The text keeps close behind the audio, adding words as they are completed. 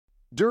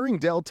During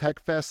Dell Tech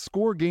Fest,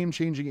 score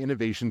game-changing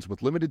innovations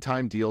with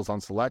limited-time deals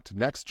on select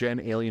next-gen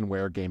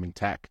Alienware gaming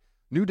tech.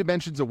 New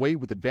dimensions await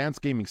with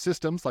advanced gaming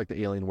systems like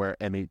the Alienware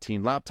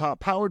M18 laptop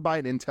powered by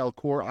an Intel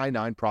Core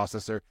i9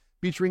 processor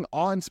featuring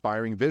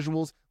awe-inspiring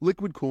visuals,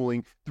 liquid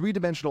cooling,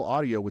 three-dimensional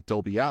audio with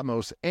Dolby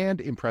Atmos,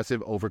 and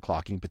impressive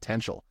overclocking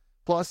potential.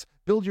 Plus,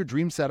 build your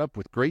dream setup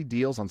with great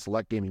deals on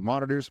select gaming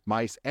monitors,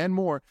 mice, and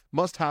more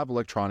must-have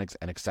electronics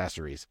and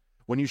accessories.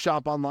 When you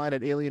shop online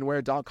at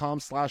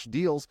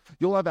alienware.com/deals,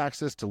 you'll have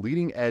access to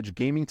leading-edge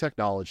gaming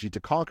technology to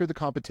conquer the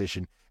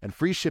competition and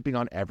free shipping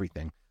on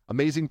everything.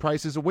 Amazing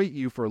prices await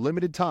you for a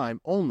limited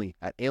time only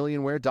at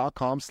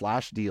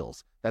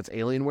alienware.com/deals. That's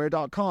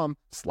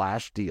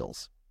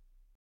alienware.com/deals.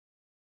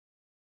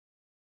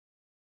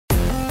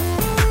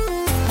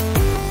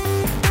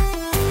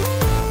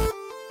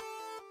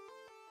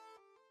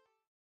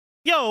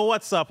 Yo,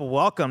 what's up?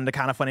 Welcome to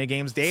Kinda Funny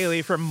Games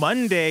Daily for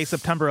Monday,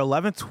 September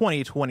 11th,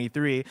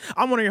 2023.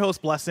 I'm one of your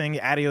hosts, Blessing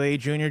Adeoye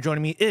Jr.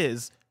 Joining me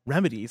is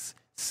Remedy's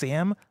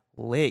Sam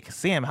Lake.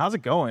 Sam, how's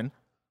it going?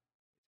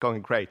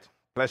 Going great.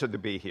 Pleasure to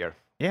be here.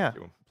 Yeah,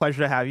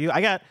 pleasure to have you.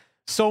 I got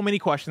so many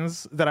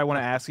questions that I want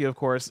to ask you, of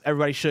course.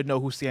 Everybody should know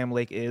who Sam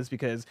Lake is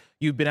because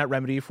you've been at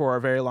Remedy for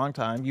a very long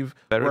time.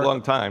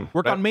 Long time.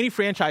 Worked on many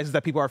franchises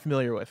that people are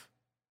familiar with.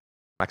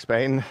 Max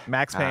Payne.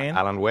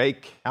 Alan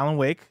Wake.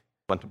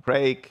 Quantum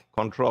Break,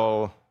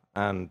 Control,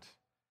 and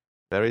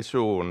very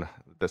soon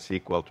the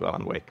sequel to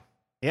Alan Wake.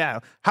 Yeah.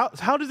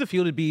 How does it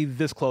feel to be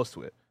this close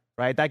to it?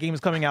 Right? That game is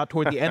coming out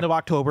toward the end of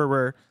October.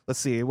 We're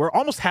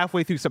almost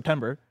halfway through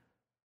September.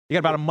 You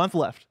got about a month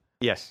left.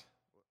 Yes.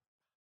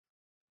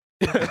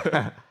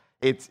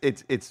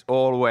 It's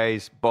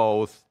always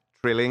both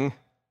thrilling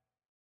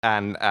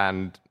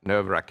and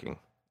nerve-wracking.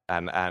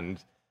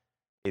 And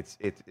it's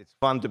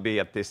fun to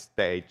be at this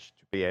stage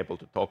to be able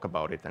to talk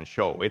about it and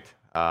show it.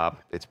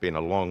 It's been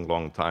a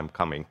long time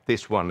coming.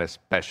 This one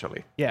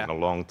especially. Yeah. Been a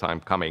long time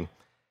coming.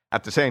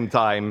 At the same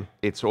time,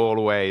 it's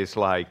always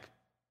like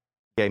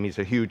game is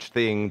a huge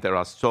thing. There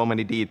are so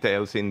many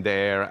details in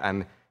there,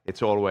 and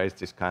it's always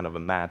this kind of a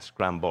mad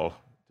scramble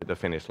to the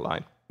finish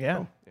line.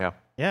 Yeah. So,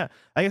 yeah.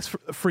 I guess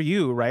for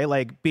you, right?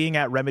 Like being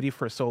at Remedy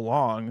for so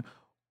long,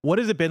 what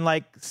has it been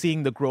like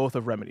seeing the growth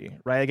of Remedy?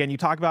 Right. Again, you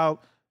talk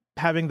about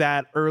having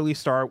that early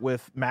start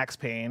with Max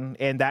Payne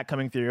and that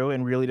coming through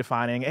and really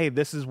defining, hey,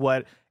 this is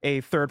what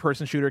a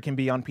third-person shooter can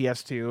be on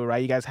PS2,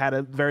 right? You guys had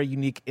a very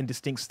unique and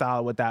distinct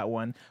style with that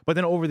one. But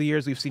then over the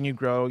years, we've seen you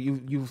grow.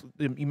 You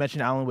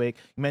mentioned Alan Wake,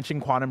 you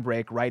mentioned Quantum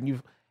Break, right? And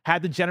you've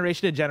had the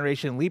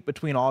generation-to-generation leap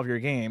between all of your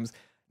games.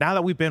 Now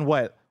that we've been,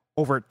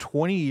 over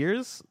 20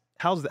 years?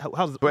 What's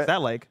that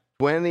like?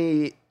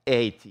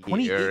 28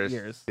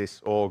 years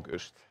this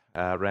August,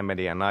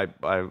 Remedy, and I've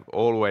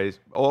always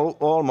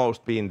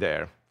almost been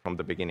there from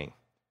the beginning.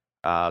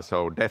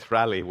 So Death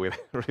Rally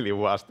really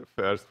was the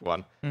first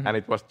one, and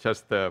it was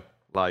just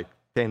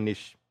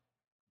 10-ish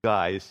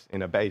guys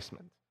in a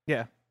basement.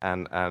 Yeah.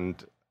 And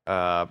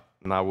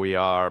now we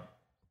are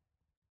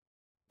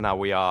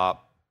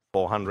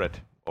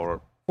 400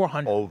 or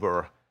 400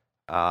 over,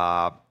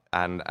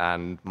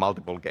 and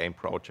multiple game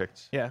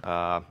projects.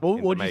 Yeah.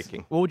 In the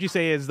making. What would you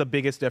say is the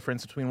biggest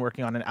difference between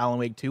working on an Alan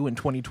Wake 2 in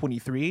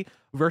 2023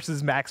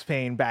 versus Max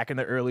Payne back in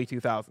the early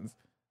 2000s?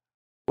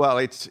 Well,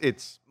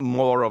 it's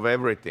more of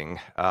everything.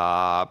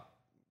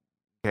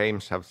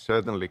 Games have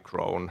certainly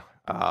grown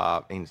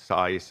in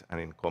size and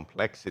in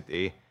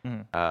complexity.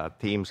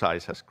 Team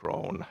size has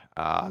grown.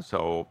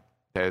 So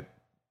there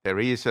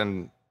is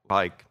an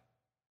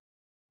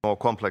more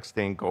complex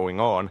thing going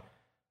on.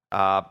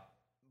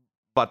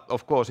 But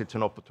of course, it's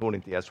an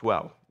opportunity as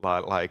well.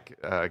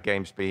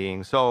 Games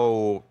being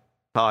so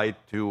tied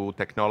to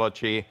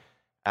technology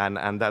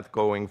and that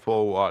going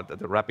forward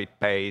at a rapid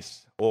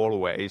pace,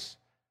 always.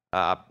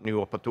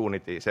 New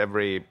opportunities.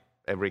 Every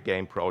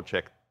game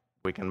project,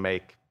 we can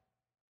make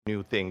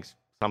new things,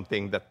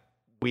 something that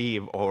we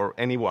or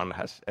anyone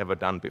has ever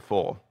done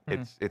before.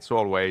 It's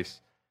always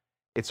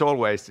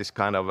this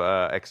kind of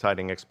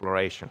exciting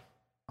exploration.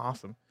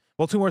 Awesome.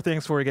 Well, two more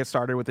things before we get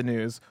started with the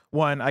news.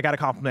 One, I got to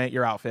compliment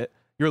your outfit.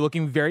 You're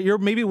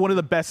maybe one of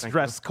the best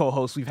dressed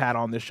co-hosts we've had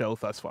on this show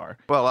thus far.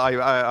 Well,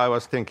 I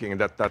was thinking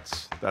that oh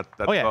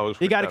yeah,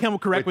 goes you got to come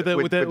correct with the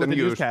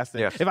newscasting.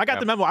 Yes. If I got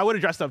the memo, I would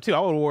have dressed up too. I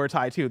would have wore a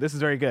tie too. This is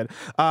very good.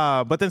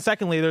 But then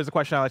secondly, there's a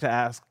question I like to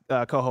ask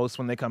co-hosts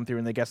when they come through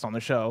and they guest on the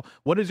show.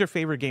 What is your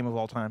favorite game of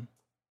all time?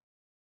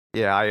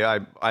 Yeah,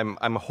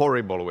 I'm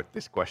horrible with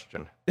this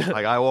question.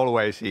 I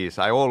always is.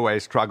 I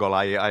always struggle.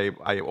 I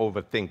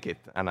overthink it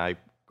and I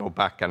go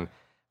back and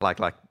like.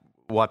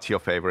 What's your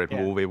favorite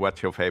movie?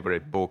 What's your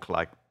favorite book?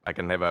 I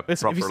can never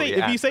properly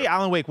if you say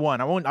Alan Wake 1,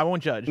 I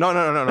won't judge. No.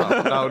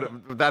 No,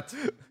 that's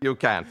you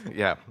can't.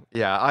 Yeah.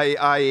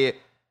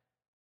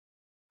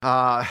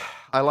 I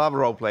love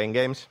role playing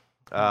games.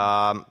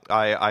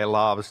 I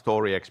love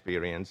story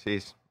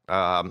experiences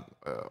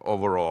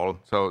overall.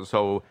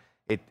 So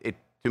it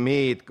to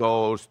me it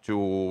goes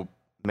to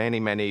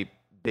many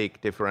big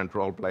different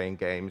role playing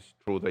games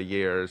through the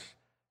years,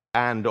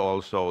 and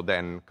also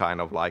then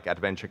kind of like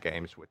adventure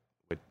games with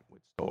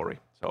story.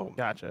 So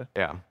Gotcha.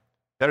 yeah,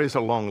 there is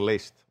a long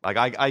list. Like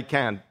I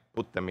can't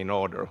put them in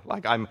order.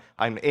 Like I'm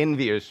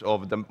envious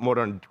of the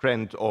modern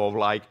trend of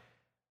like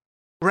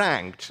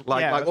ranked,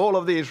 like all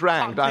of these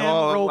ranked. Top 10 I'm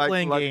all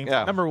role-playing like, games.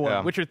 yeah, Number 1,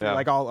 yeah, Witcher 3, yeah.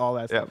 like all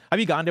that stuff. Yeah. Have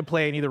you gone to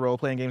play any of the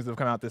role-playing games that have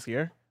come out this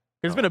year?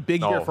 It's been a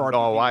big year for RPGs.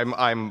 No,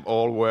 I'm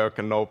all work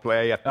and no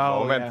play at the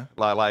moment.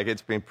 Yeah. Like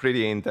it's been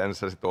pretty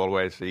intense as it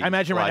always is. I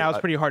imagine right like, now it's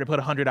pretty hard to put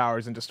 100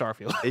 hours into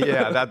Starfield.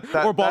 Yeah,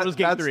 or Baldur's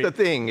Gate 3. That's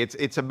the thing.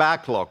 It's a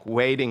backlog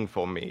waiting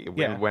for me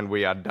when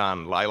we are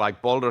done.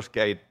 Like Baldur's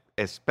Gate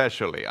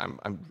especially,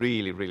 I'm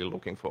really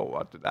looking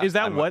forward to that. Is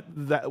that what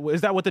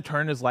the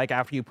turn is like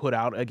after you put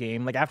out a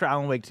game? Like after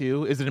Alan Wake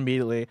 2, is it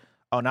immediately,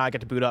 oh, now I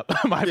get to boot up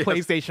my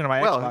PlayStation or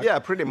my Xbox? Well, yeah,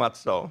 pretty much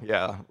so.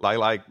 Yeah,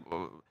 like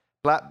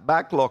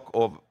backlog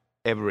of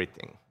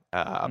everything.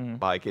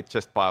 Like it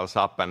just piles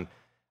up and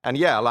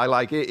yeah,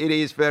 like it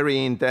is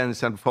very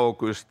intense and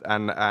focused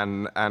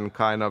and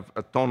kind of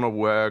a ton of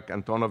work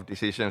and ton of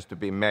decisions to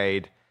be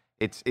made.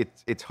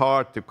 It's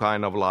hard to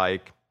kind of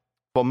like,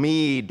 for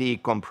me,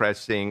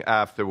 decompressing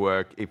after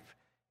work,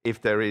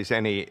 if there is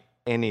any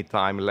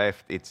time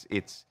left,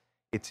 it's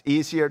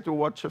easier to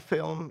watch a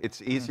film.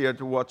 It's easier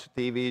to watch a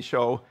TV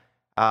show.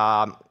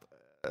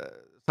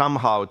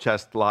 Somehow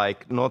just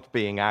like not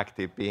being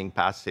active, being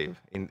passive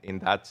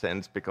in that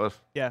sense, because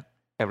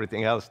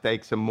everything else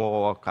takes a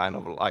more kind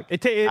of like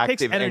it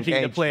takes energy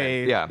to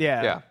play. Yeah.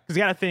 Because you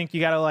got to think, you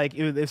got to like,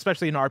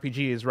 especially in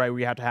RPGs, right, where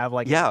you have to have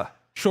like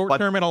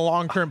short-term and a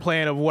long-term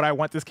plan of what I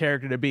want this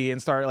character to be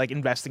and start like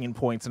investing in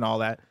points and all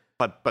that.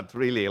 But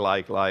really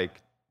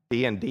like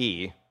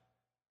D&D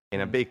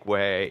in a big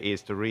way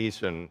is the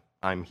reason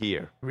I'm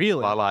here.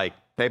 Really? Like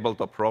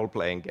tabletop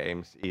role-playing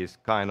games is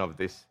kind of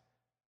this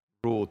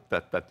route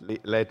that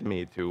led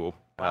me to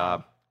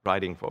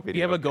writing for video. Do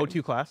you have a games.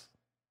 go-to class?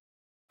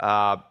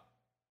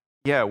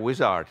 Yeah,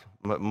 wizard.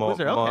 More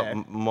than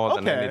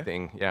Okay.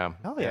 anything. Yeah.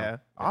 Hell yeah.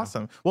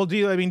 Awesome. Well, do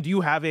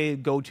you have a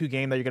go-to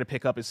game that you're going to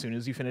pick up as soon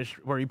as you finish,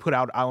 where you put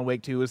out Alan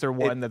Wake 2? Is there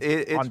one that's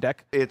on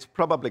deck? It's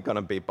probably going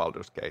to be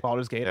Baldur's Gate.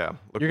 Baldur's Gate? Yeah.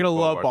 You're going to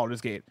love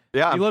Baldur's Gate.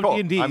 Yeah, you love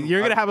D&D.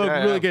 You're going to have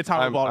a really good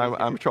time with Baldur's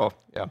Gate. I'm sure.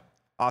 Yeah.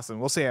 Awesome.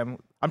 Well, Sam,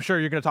 I'm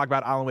sure you're going to talk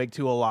about Alan Wake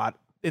 2 a lot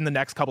in the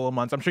next couple of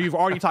months. I'm sure you've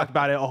already talked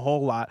about it a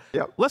whole lot.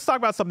 Yep. Let's talk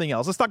about something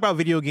else. Let's talk about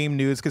video game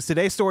news, because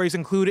today's stories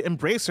include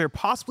Embracer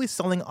possibly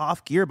selling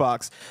off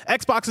Gearbox,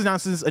 Xbox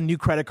announces a new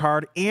credit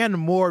card, and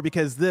more,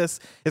 because this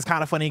is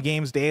Kinda Funny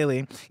Games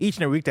Daily, each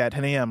and every weekday at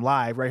 10 a.m.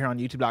 live right here on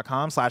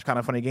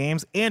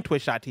youtube.com/kindafunnygames and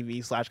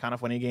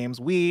twitch.tv/kindafunnygames.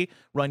 We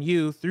run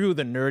you through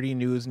the nerdy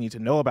news you need to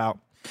know about.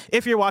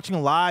 If you're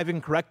watching live, you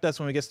can correct us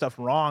when we get stuff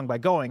wrong by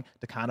going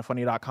to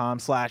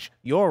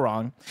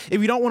kindafunny.com/you're-wrong. If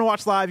you don't want to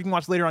watch live, you can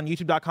watch later on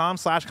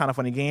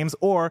youtube.com/kindafunnygames,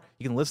 or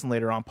you can listen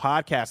later on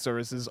podcast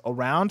services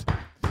around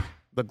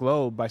the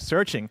globe by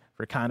searching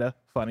for Kinda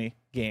Funny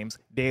Games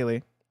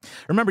Daily.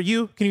 Remember,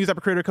 you can use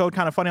Epic Creator Code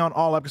Kinda Funny on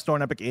all Epic Store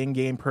and Epic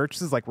in-game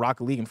purchases like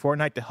Rocket League and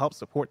Fortnite to help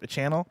support the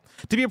channel.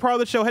 To be a part of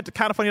the show, head to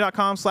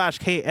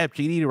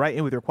kindafunny.com/KFGD to write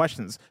in with your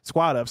questions,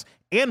 squad ups,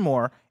 and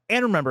more.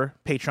 And remember,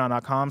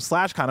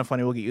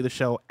 patreon.com/kindafunny will get you the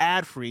show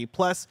ad-free,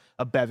 plus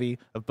a bevy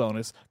of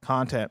bonus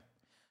content.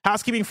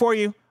 Housekeeping for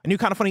you. A new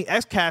Kinda Funny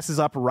Xcast is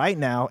up right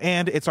now,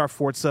 and it's our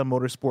Forza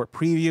Motorsport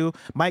preview.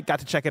 Mike got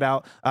to check it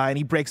out, and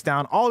he breaks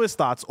down all of his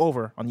thoughts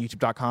over on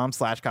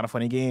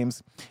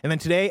youtube.com/kindafunnygames. And then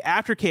today,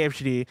 after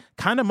KFGD,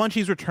 Kinda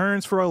Munchies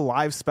returns for a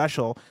live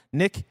special.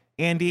 Nick,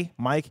 Andy,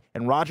 Mike,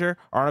 and Roger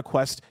are on a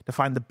quest to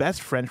find the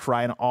best French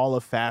fry in all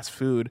of fast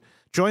food.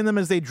 Join them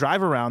as they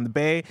drive around the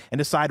bay and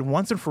decide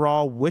once and for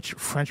all which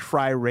French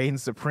fry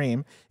reigns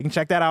supreme. You can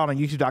check that out on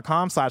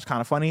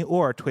youtube.com/kindafunny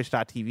or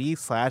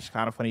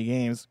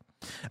twitch.tv/kindafunnygames.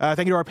 Thank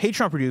you to our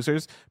Patreon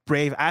producers,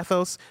 Brave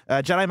Athos,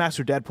 Jedi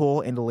Master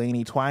Deadpool, and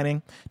Delaney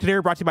Twining. Today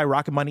we're brought to you by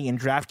Rocket Money and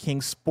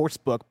DraftKings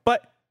Sportsbook,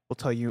 but we'll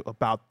tell you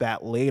about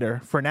that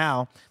later. For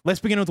now, let's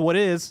begin with what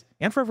is,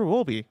 and forever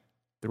will be,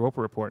 the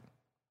Roper Report.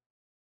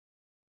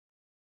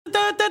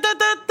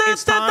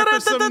 It's time for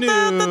some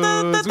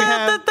news. We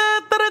have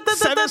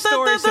 7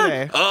 stories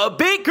today. A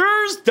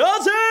baker's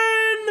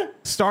dozen!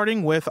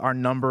 Starting with our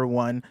number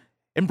one.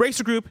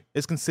 Embracer Group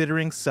is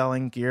considering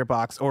selling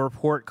Gearbox, or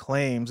report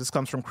claims. This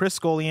comes from Chris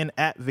Scullion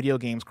at Video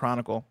Games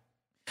Chronicle.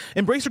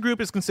 Embracer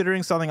Group is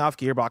considering selling off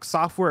Gearbox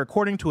software,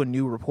 according to a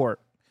new report.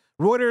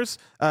 Reuters,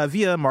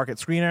 via Market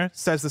Screener,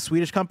 says the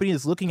Swedish company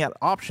is looking at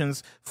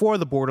options for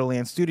the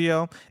Borderlands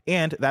studio,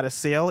 and that a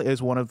sale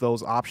is one of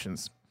those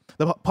options.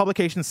 The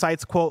publication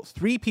cites, quote,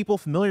 3 people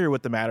familiar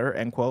with the matter,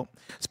 end quote,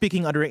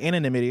 speaking under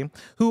anonymity,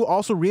 who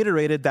also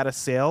reiterated that a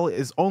sale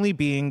is only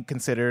being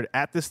considered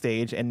at this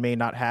stage and may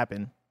not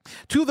happen.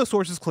 2 of the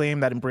sources claim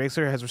that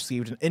Embracer has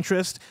received an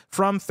interest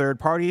from third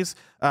parties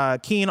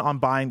keen on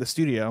buying the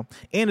studio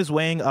and is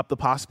weighing up the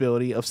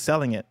possibility of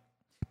selling it.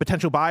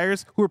 Potential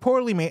buyers, who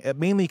reportedly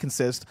mainly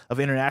consist of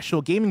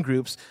international gaming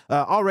groups,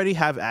 already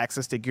have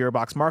access to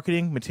Gearbox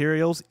marketing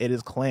materials, it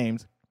is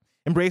claimed.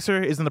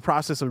 Embracer is in the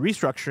process of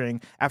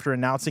restructuring after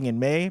announcing in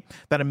May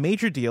that a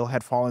major deal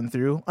had fallen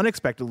through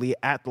unexpectedly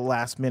at the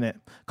last minute,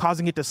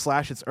 causing it to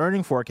slash its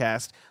earning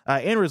forecast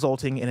and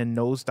resulting in a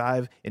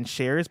nosedive in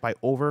shares by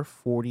over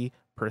 40%.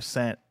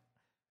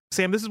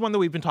 Sam, this is one that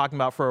we've been talking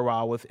about for a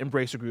while with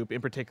Embracer Group in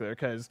particular,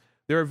 because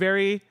they're a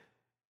very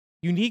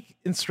unique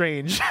and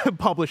strange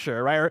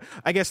publisher, right? Or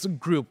I guess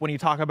group, when you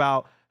talk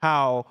about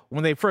how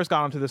when they first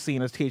got onto the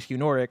scene as THQ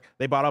Nordic,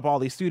 they bought up all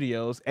these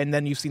studios, and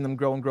then you've seen them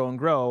grow and grow and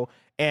grow.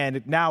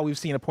 And now we've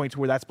seen a point to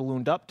where that's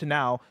ballooned up to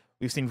now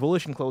we've seen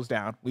Volition close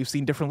down. We've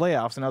seen different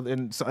layoffs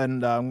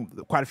and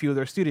quite a few of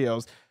their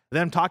studios.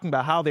 Them talking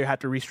about how they had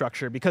to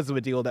restructure because of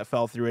a deal that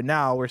fell through. And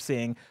now we're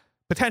seeing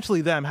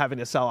potentially them having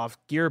to sell off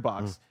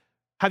Gearbox.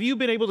 Have you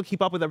been able to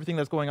keep up with everything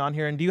that's going on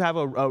here? And do you have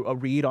a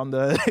read on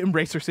the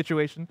Embracer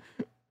situation?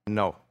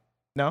 No.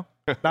 No?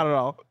 Not at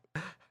all.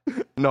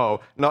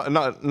 No,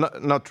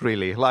 not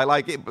really.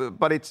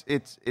 But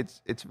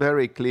it's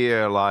very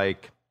clear.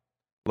 Like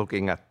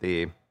looking at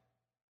the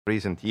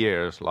recent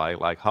years,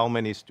 like how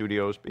many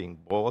studios being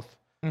bought,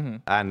 and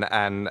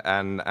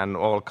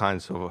all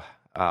kinds of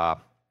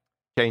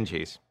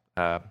changes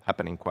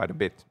happening quite a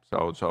bit.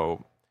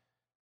 So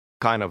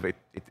kind of it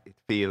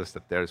feels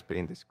that there's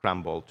been this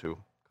scramble to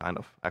kind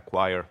of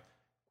acquire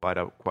quite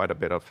a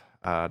bit of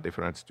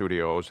different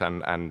studios,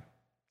 and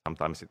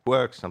sometimes it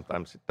works,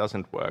 sometimes it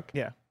doesn't work.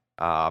 Yeah.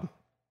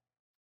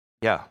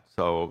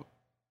 So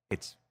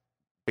it's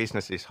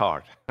business is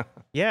hard.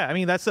 Yeah, I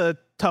mean that's a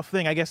tough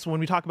thing. I guess when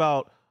we talk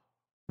about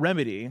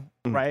Remedy,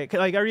 right?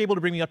 Like, are you able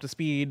to bring me up to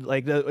speed?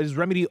 Like, is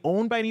Remedy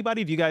owned by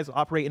anybody? Do you guys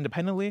operate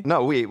independently?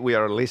 No, we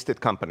are a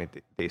listed company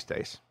these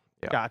days.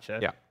 Yeah. Gotcha.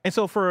 Yeah. And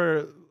so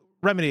for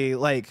Remedy,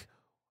 like,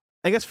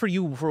 I guess for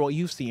you, for what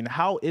you've seen,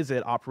 how is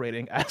it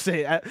operating as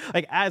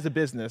a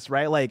business,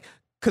 right? Like,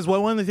 because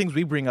one of the things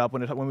we bring up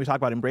when we talk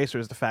about Embracer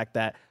is the fact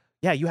that,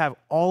 yeah, you have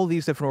all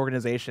these different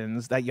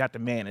organizations that you have to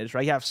manage,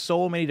 right? You have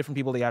so many different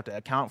people that you have to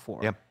account for.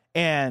 Yep.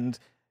 And,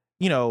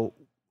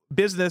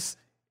 business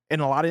in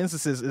a lot of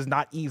instances is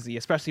not easy,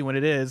 especially when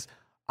it is,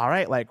 all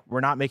right, like, we're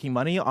not making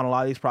money on a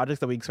lot of these projects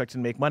that we expect to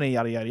make money,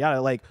 yada, yada, yada.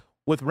 Like,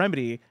 with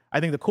Remedy, I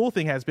think the cool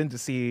thing has been to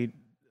see,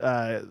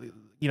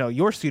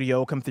 your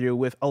studio come through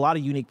with a lot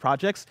of unique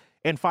projects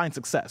and find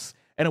success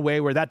in a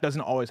way where that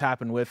doesn't always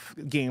happen with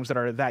games that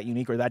are that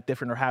unique or that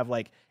different or have,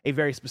 like, a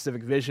very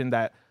specific vision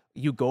that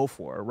you go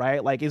for,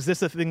 right? Like, is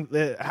this a thing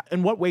that,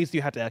 in what ways do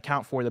you have to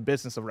account for the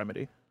business of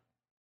Remedy?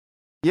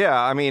 Yeah,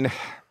 I mean,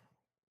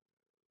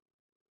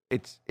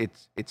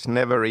 it's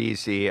never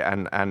easy,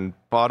 and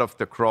part of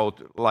the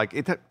growth, like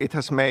it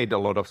has made a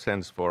lot of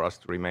sense for us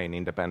to remain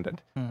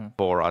independent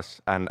for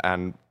us, and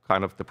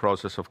kind of the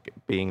process of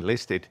being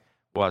listed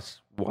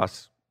was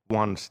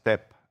one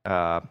step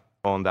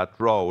on that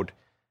road.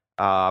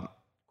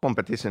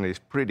 Competition is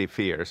pretty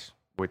fierce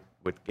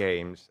with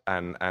games,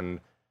 and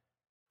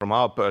from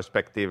our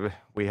perspective,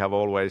 we have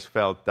always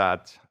felt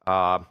that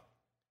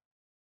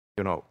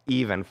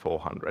even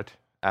 400.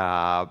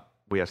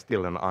 We are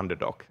still an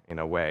underdog in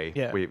a way.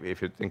 Yeah.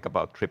 If you think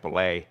about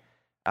AAA,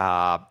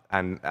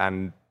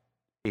 and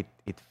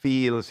it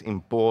feels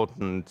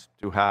important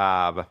to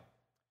have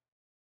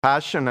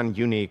passion and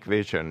unique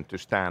vision to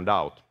stand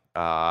out,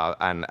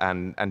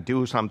 and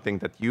do something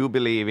that you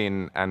believe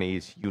in and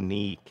is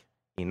unique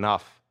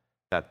enough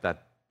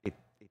that it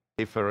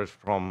differs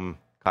from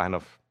kind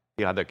of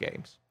the other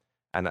games,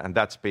 and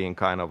that's been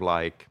kind of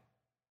like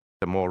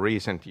the more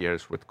recent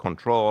years with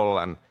Control,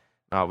 and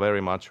now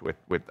very much with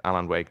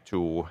Alan Wake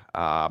 2,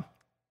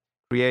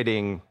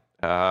 creating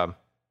a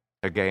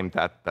game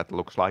that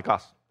looks like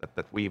us,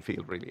 that we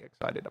feel really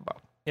excited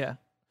about. Yeah.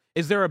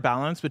 Is there a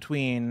balance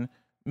between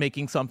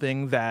making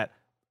something that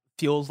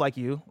feels like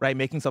you, right?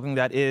 Making something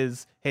that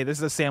is, hey, this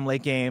is a Sam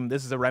Lake game,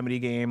 this is a Remedy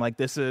game, like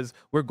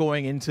we're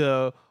going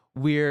into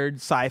weird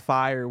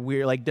sci-fi or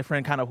weird, like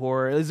different kind of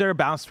horror. Is there a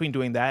balance between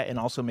doing that and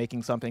also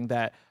making something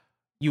that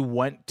you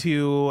want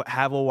to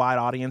have a wide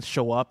audience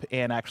show up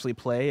and actually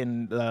play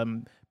and,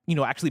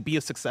 actually be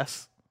a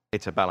success?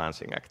 It's a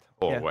balancing act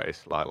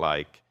always,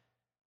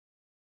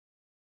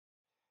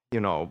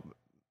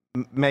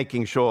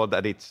 making sure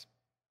that it's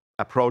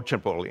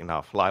approachable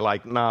enough.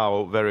 Like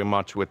now, very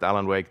much with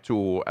Alan Wake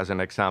 2 as an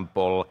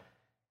example,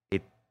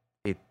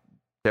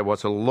 there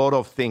was a lot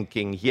of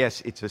thinking,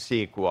 yes, it's a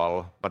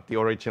sequel, but the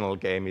original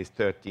game is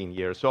 13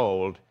 years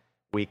old.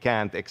 We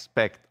can't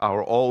expect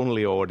our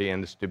only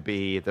audience to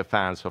be the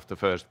fans of the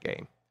first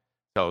game.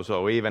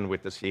 So even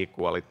with the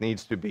sequel, it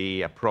needs to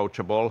be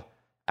approachable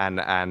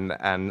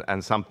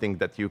and something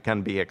that you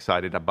can be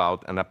excited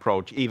about and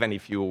approach, even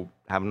if you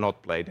have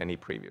not played any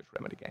previous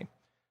Remedy game.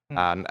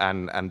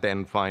 And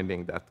then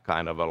finding that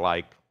kind of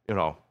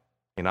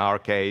in our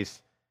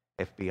case,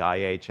 FBI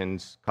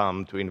agents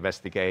come to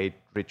investigate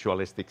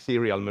ritualistic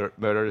serial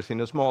murders in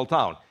a small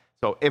town.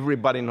 So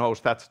everybody knows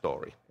that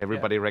story.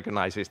 Everybody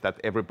recognizes that.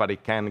 Everybody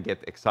can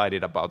get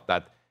excited about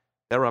that.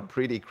 There are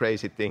pretty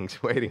crazy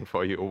things waiting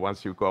for you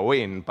once you go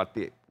in, but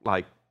the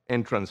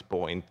entrance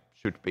point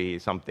should be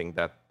something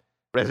that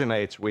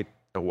resonates with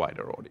a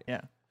wider audience.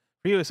 Yeah.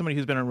 For you, as somebody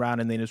who's been around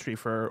in the industry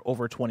for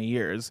over 20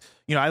 years,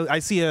 you know, I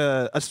see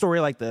a story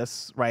like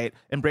this, right?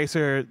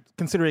 Embracer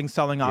considering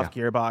selling off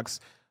Gearbox.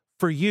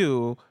 For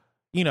you,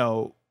 you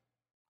know,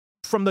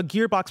 from the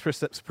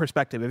Gearbox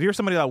perspective, if you're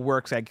somebody that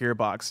works at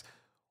Gearbox,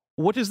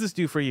 what does this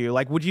do for you?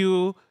 Like,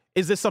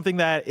 is this something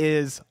that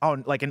is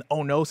on like an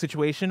oh no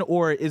situation,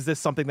 or is this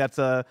something that's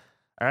all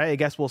right, I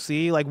guess we'll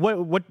see? Like,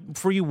 what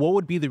for you, what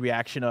would be the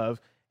reaction of,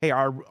 hey,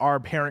 our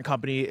parent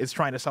company is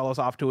trying to sell us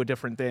off to a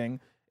different thing?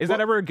 Is that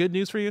ever good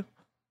news for you?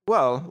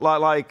 Well,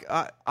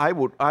 I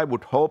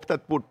would hope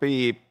that would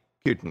be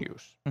good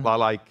news.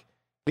 Like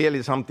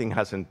clearly something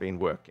hasn't been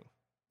working.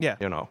 Yeah.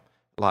 You know,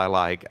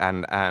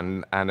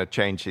 and a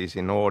change is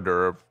in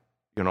order,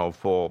 you know,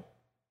 for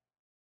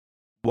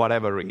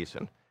whatever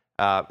reason.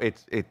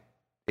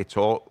 It's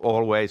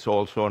always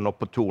also an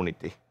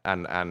opportunity,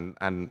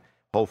 and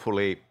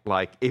hopefully,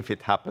 like if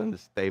it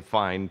happens, they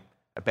find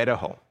a better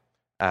home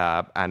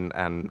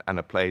and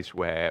a place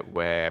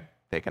where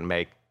they can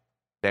make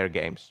their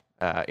games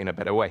in a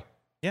better way.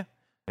 Yeah,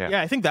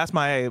 I think that's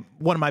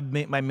one of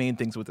my main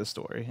things with this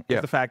story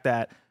is the fact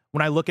that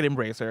when I look at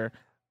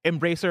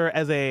Embracer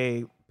as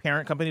a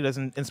parent company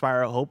doesn't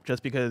inspire hope,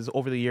 just because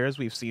over the years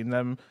we've seen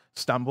them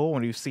stumble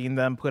and we've seen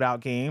them put out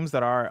games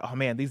that are, oh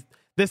man,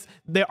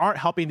 they aren't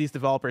helping these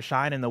developers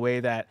shine in the way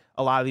that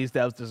a lot of these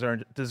devs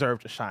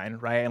deserve to shine,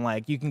 right? And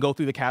like you can go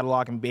through the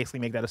catalog and basically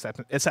make that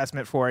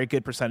assessment for a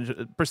good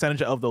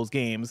percentage of those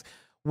games.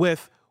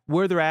 With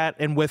where they're at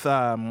and with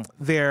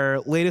their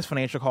latest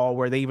financial call,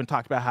 where they even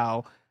talked about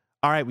how,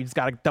 all right, we just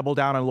got to double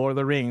down on Lord of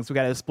the Rings. We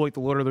got to exploit the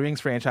Lord of the Rings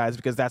franchise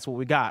because that's what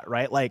we got,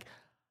 right? Like,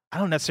 I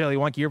don't necessarily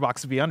want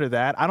Gearbox to be under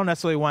that. I don't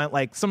necessarily want,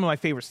 like, some of my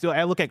favorites still.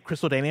 I look at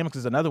Crystal Dynamics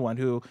as another one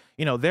who,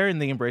 you know, they're in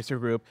the Embracer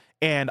group,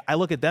 and I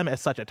look at them as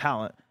such a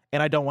talent,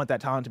 and I don't want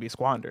that talent to be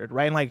squandered,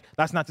 right? And, like,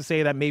 that's not to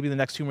say that maybe the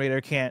next Tomb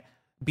Raider can't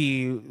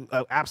be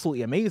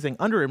absolutely amazing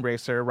under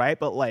Embracer, right?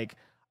 But, like,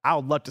 I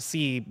would love to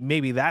see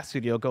maybe that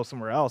studio go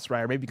somewhere else,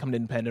 right? Or maybe become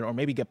independent, or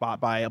maybe get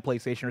bought by a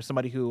PlayStation or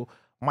somebody who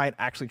might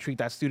actually treat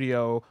that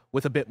studio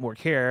with a bit more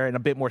care and a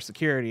bit more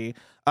security.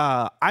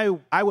 I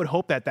would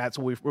hope that that's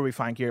where we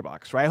find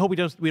Gearbox, right? I hope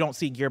we don't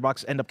see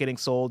Gearbox end up getting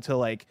sold to,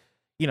 like,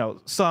 you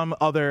know, some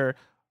other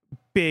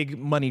big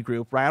money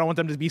group, right? I don't want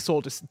them to be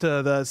sold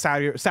to the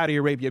Saudi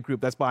Arabia group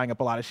that's buying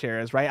up a lot of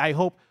shares, right? I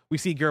hope we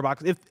see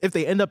Gearbox, if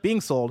they end up being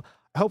sold,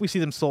 I hope we see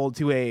them sold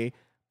to a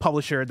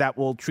publisher that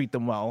will treat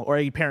them well, or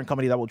a parent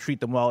company that will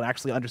treat them well and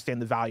actually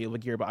understand the value of a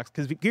Gearbox.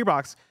 Because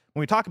Gearbox, when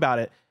we talk about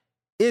it,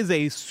 is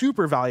a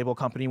super valuable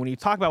company when you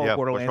talk about what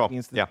Borderlands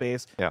means to the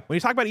space. Yeah. When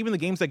you talk about even the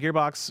games that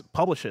Gearbox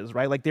publishes,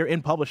 right? Like, they're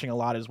in publishing a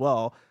lot as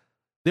well.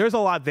 There's a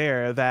lot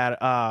there that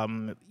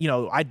you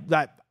know,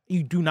 that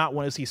you do not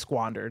want to see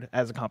squandered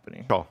as a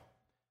company. Sure.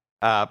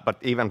 But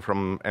even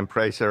from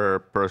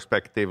Embracer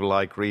perspective,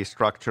 like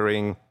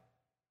restructuring,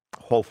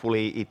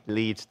 hopefully it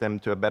leads them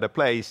to a better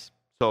place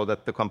so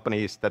that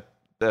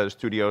the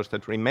studios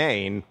that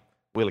remain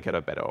will get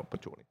a better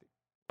opportunity.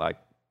 Like,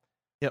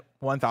 yep,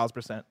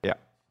 1,000%. Yeah.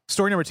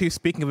 Story number 2,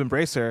 speaking of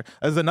Embracer,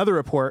 is another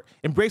report.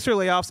 Embracer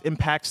layoffs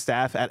impact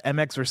staff at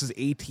MX vs.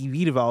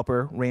 ATV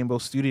developer Rainbow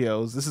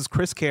Studios. This is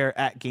Chris Kerr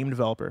at Game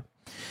Developer.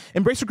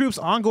 Embracer Group's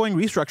ongoing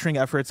restructuring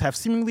efforts have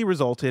seemingly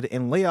resulted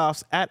in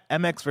layoffs at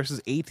MX vs.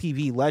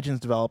 ATV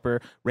Legends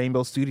developer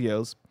Rainbow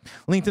Studios.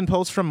 LinkedIn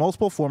posts from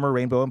multiple former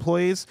Rainbow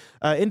employees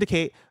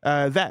indicate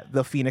that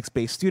the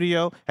Phoenix-based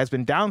studio has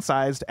been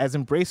downsized as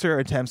Embracer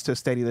attempts to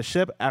steady the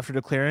ship after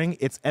declaring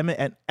its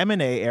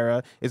M&A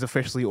era is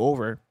officially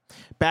over.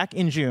 Back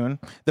in June,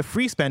 the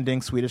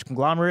free-spending Swedish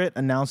conglomerate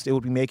announced it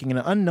would be making an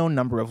unknown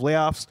number of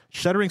layoffs,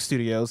 shuttering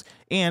studios,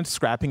 and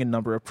scrapping a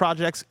number of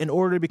projects in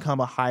order to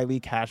become a highly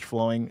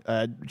cash-flowing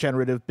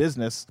generative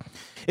business.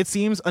 It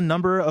seems a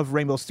number of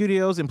Rainbow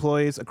Studios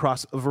employees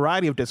across a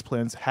variety of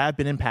disciplines have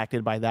been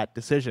impacted by that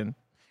decision.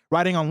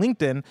 Writing on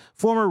LinkedIn,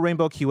 former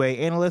Rainbow QA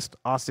analyst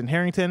Austin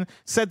Harrington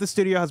said the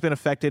studio has been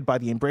affected by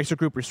the Embracer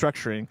Group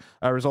restructuring,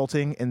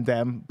 resulting in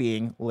them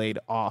being laid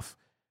off.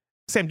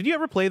 Sam, did you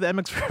ever play the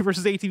MX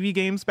versus ATV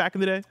games back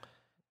in the day?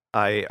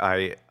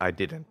 I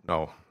didn't.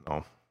 No.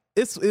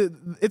 It's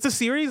a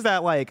series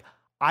that, like,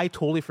 I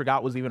totally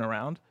forgot was even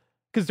around,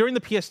 because during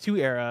the PS2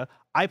 era,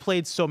 I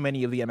played so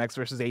many of the MX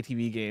versus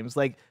ATV games.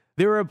 Like,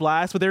 they were a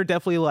blast, but they were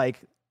definitely,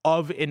 like,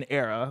 of an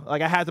era.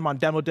 Like, I had them on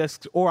demo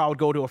discs, or I would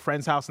go to a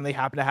friend's house and they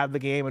happened to have the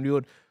game, and we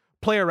would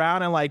play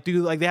around and, like,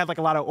 do, like, they had, like,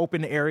 a lot of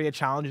open area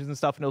challenges and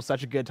stuff, and it was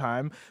such a good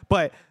time.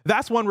 But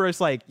that's one where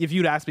it's like, if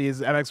you'd ask me, is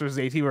MX versus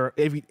ATV, or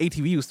if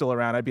ATV was still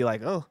around, I'd be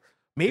like, oh,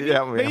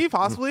 maybe,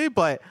 possibly.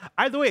 But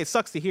either way, it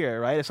sucks to hear,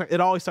 right? It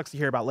always sucks to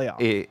hear about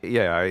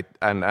layoffs.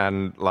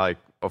 And like,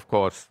 of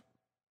course,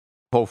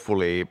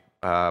 hopefully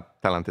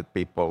talented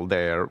people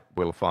there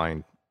will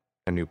find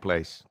a new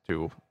place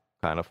to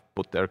kind of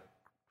put their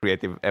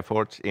creative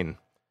efforts in.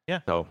 Yeah.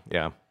 So,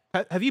 yeah.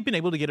 Have you been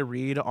able to get a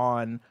read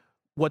on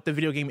what the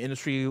video game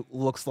industry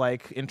looks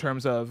like in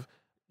terms of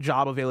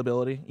job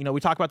availability? You know, we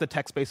talk about the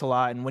tech space a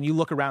lot, and when you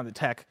look around the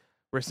tech,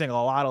 we're seeing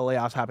a lot of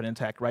layoffs happen in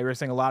tech, right? We're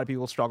seeing a lot of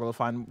people struggle to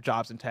find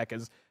jobs in tech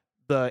as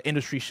the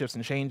industry shifts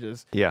and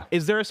changes. Yeah.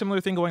 Is there a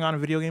similar thing going on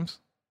in video games?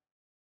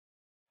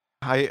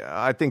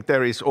 I think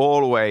there is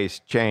always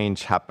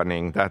change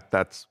happening.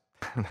 That's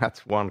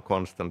that's one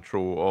constant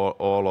through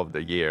all of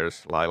the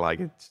years.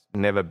 Like it's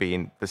never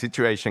been. The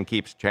situation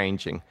keeps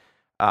changing,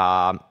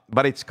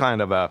 but it's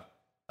kind of a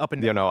Up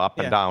and down. up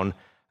and down.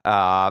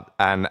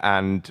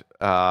 And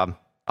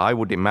I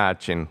would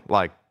imagine,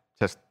 like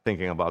just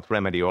thinking about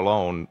Remedy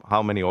alone,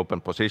 how many open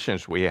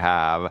positions we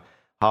have,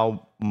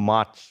 how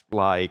much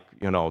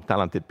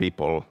talented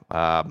people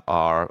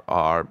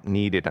are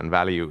needed and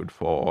valued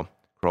for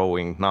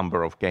growing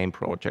number of game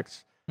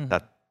projects,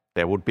 that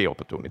there would be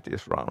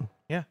opportunities around.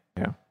 Yeah.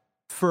 Yeah.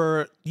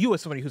 For you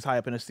as somebody who's high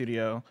up in a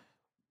studio,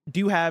 do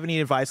you have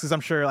any advice? Because I'm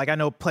sure, like I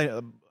know plenty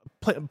of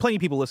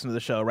people listen to the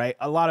show, right?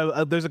 A lot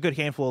of there's a good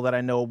handful that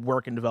I know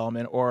work in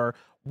development or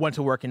want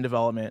to work in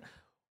development.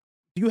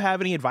 Do you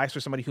have any advice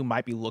for somebody who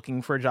might be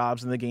looking for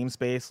jobs in the game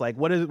space? Like,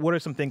 what are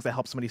some things that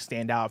help somebody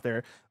stand out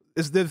there?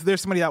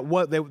 There's somebody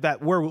that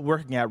were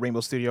working at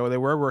Rainbow Studio, or they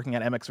were working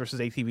at MX versus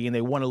ATV, and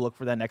they want to look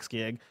for that next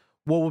gig.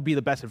 What would be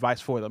the best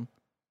advice for them?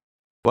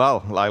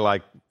 Well,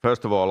 like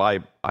first of all,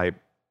 I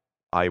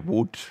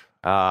would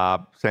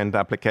send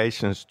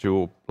applications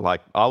to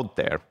out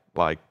there,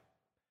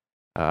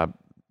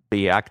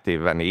 be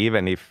active, and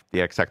even if the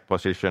exact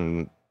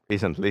position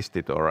isn't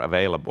listed or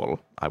available,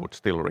 I would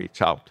still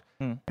reach out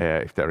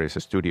if there is a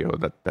studio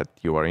that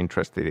you are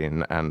interested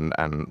in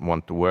and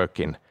want to work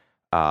in.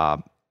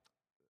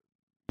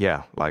 You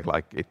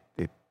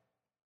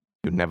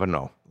never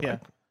know. Yeah.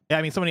 Yeah,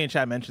 I mean, somebody in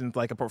chat mentioned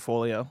like a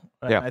portfolio.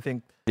 Right? Yeah. I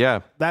think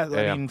Yeah. I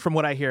mean, from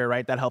what I hear,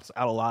 right, that helps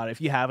out a lot.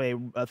 If you have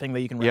a thing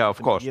that you can write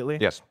Of course. immediately.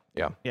 Yes.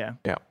 Yeah. Yeah.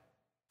 Yeah.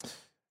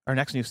 Our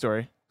next news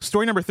story.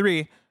 Story number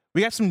 3.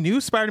 We got some new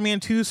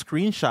Spider-Man 2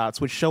 screenshots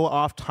which show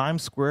off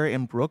Times Square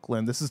in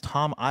Brooklyn. This is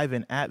Tom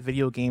Ivan at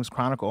Video Games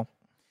Chronicle.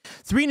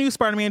 3 new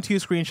Spider-Man 2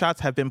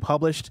 screenshots have been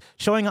published,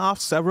 showing off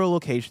several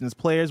locations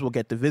players will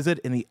get to visit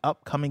in the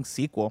upcoming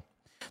sequel.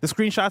 The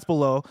screenshots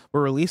below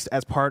were released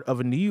as part of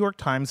a New York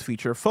Times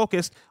feature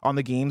focused on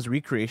the game's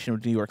recreation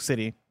of New York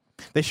City.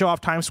 They show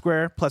off Times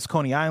Square, plus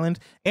Coney Island,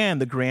 and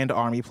the Grand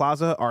Army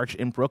Plaza Arch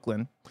in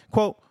Brooklyn.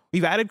 Quote,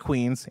 "We've added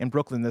Queens in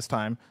Brooklyn this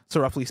time,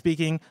 so roughly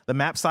speaking, the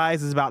map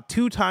size is about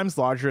 2 times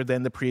larger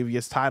than the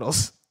previous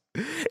titles."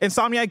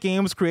 Insomniac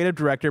Games creative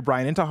director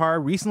Brian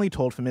Intihar recently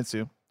told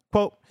Famitsu,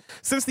 quote,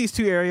 "Since these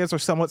 2 areas are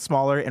somewhat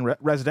smaller and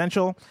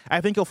residential, I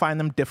think you'll find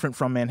them different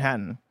from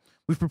Manhattan.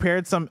 We've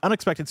prepared some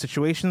unexpected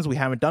situations we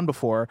haven't done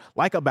before,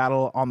 like a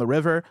battle on the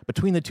river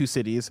between the 2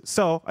 cities,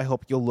 so I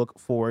hope you'll look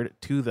forward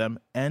to them."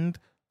 End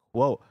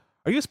quote.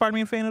 Are you a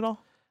Spider-Man fan at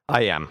all?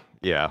 I am,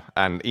 yeah.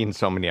 And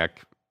Insomniac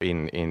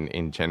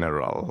in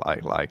general,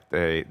 like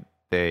they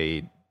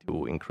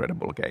do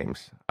incredible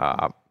games.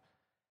 And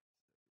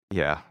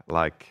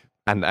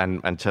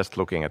just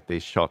looking at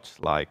these shots,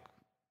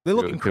 They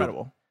look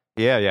incredible.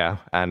 Yeah,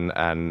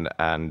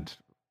 and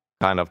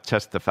kind of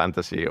just the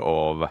fantasy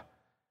of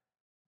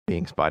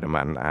being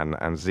Spider-Man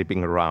and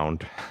zipping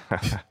around.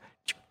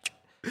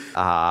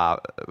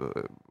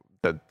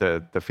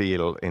 The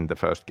feel in the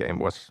first game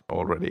was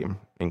already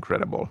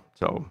incredible.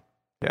 So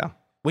yeah.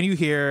 When you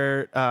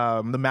hear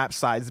the map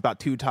size is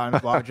about 2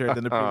 times larger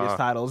than the previous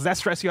titles, does that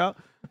stress you out?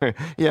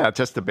 Yeah,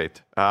 just a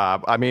bit.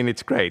 I mean,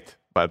 it's great,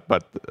 but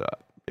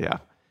yeah,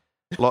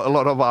 a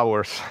lot of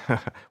hours,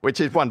 which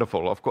is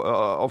wonderful.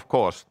 Of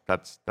course,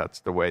 that's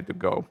the way to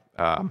go.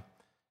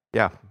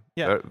 Yeah.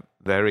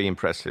 Very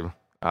impressive.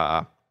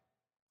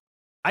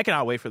 I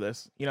cannot wait for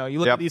this. You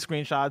look at these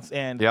screenshots,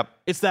 and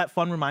it's that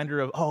fun reminder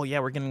of, oh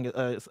yeah, we're getting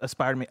a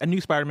new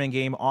Spider-Man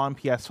game on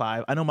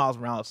PS5. I know Miles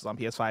Morales is on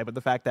PS5, but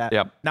the fact that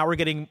now we're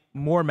getting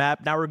more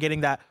map, now we're getting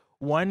that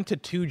 1 to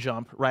 2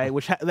 jump, right?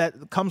 Which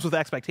that comes with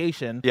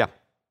expectation. Yeah,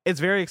 it's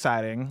very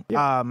exciting.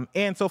 Yeah.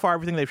 And so far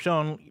everything they've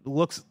shown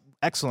looks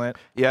excellent.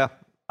 Yeah.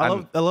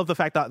 I love the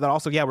fact that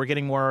also we're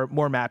getting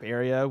more map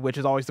area, which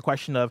is always the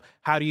question of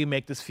how do you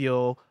make this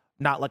feel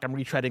not like I'm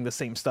retreading the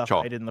same stuff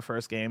I did in the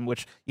first game,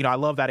 which, I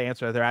love that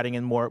answer. They're adding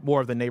in more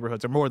of the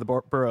neighborhoods or more of the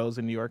boroughs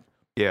in New York.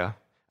 Yeah.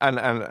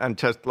 And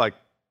just like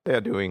they're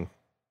doing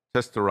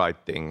just the right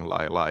thing.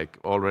 Like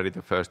already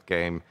the first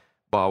game,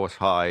 bar was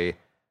high,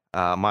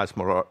 Miles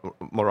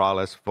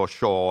Morales for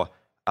sure,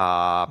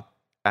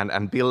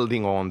 and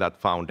building on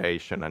that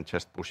foundation and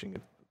just pushing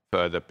it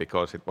further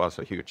because it was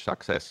a huge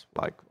success,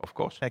 of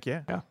course. Heck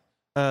yeah. Yeah.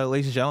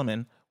 Ladies and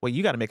gentlemen, well,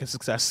 you got to make a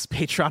success.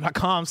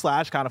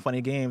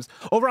 Patreon.com/kindafunnygames.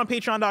 Over on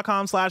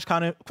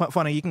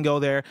Patreon.com/kindafunny, you can go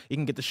there. You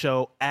can get the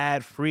show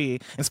ad-free.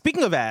 And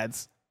speaking of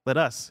ads, let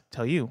us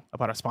tell you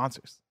about our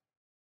sponsors.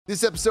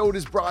 This episode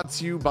is brought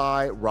to you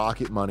by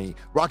Rocket Money.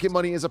 Rocket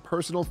Money is a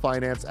personal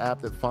finance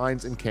app that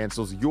finds and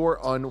cancels your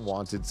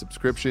unwanted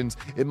subscriptions.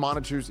 It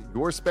monitors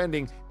your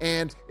spending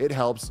and it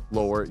helps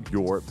lower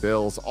your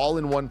bills all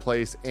in one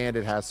place. And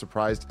it has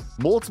surprised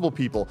multiple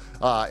people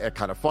at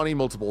Kinda Funny,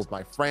 multiple of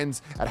my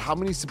friends, at how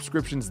many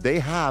subscriptions they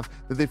have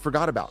that they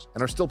forgot about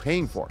and are still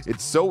paying for.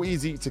 It's so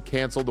easy to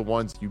cancel the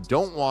ones you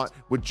don't want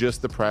with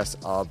just the press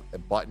of a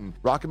button.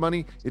 Rocket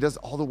Money, it does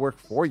all the work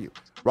for you.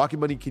 Rocket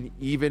Money can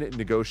even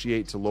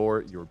negotiate to lower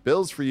lower your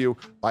bills for you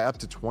by up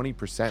to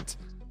 20%.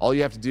 All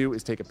you have to do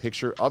is take a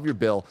picture of your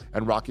bill,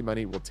 and Rocket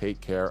Money will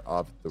take care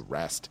of the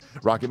rest.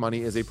 Rocket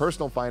Money is a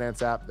personal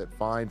finance app that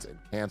finds and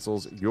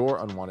cancels your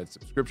unwanted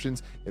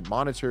subscriptions. It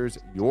monitors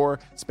your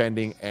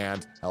spending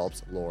and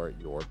helps lower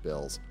your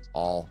bills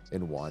all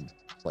in one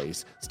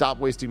place. Stop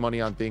wasting money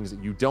on things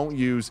that you don't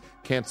use.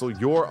 Cancel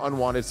your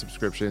unwanted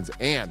subscriptions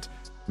and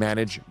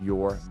manage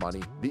your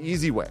money the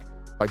easy way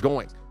by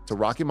going to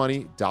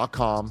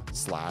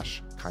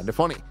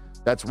rocketmoney.com/kindafunny.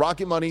 That's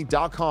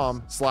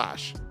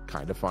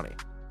rocketmoney.com/kindafunny.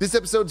 This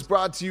episode's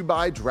brought to you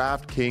by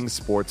DraftKings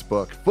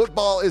Sportsbook.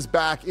 Football is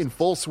back in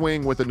full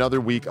swing with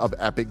another week of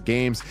epic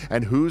games,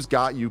 and who's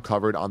got you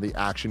covered on the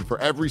action for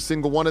every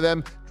single one of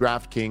them?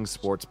 DraftKings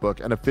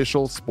Sportsbook, an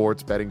official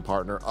sports betting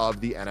partner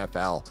of the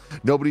NFL.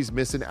 Nobody's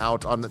missing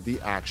out on the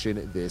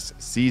action this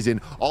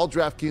season. All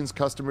DraftKings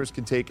customers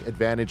can take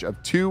advantage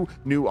of 2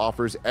 new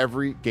offers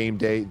every game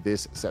day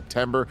this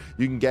September.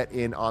 You can get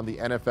in on the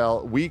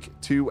NFL Week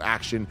 2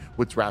 action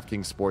with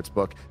DraftKings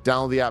Sportsbook.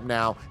 Download the app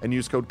now and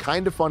use code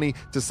KINDAFUNNY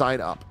to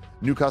sign up.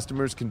 New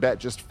customers can bet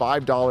just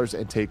 $5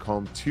 and take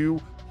home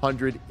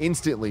 $200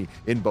 instantly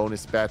in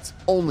bonus bets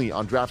only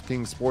on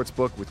DraftKings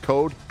Sportsbook with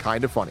code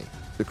KINDAFUNNY.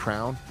 The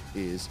crown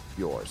is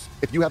yours.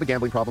 If you have a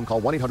gambling problem,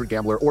 call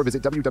 1-800-GAMBLER or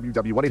visit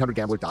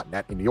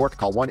www.1800gambler.net. In New York,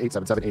 call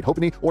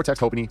 1-877-8-HOPE-NY or text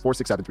HOPE-NY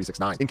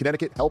 467-369. In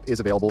Connecticut, help is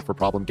available for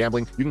problem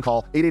gambling. You can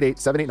call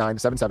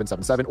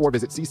 888-789-7777 or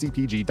visit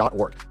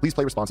ccpg.org. Please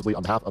play responsibly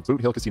on behalf of Boot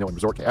Hill Casino and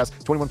Resort KS.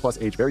 21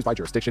 plus age varies by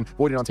jurisdiction.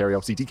 Void in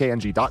Ontario. See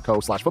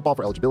dkng.co/football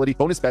for eligibility.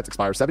 Bonus bets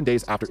expire 7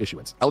 days after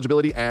issuance.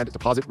 Eligibility and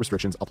deposit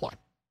restrictions apply.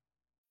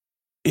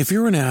 If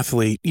you're an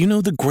athlete, you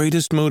know the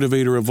greatest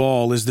motivator of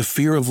all is the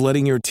fear of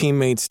letting your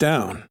teammates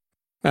down.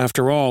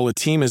 After all, a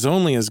team is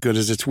only as good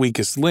as its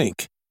weakest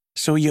link.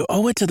 So you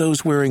owe it to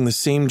those wearing the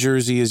same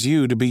jersey as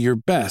you to be your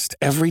best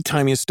every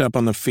time you step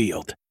on the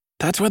field.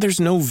 That's why there's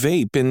no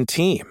vape in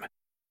team.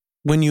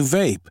 When you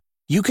vape,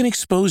 you can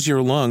expose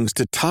your lungs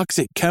to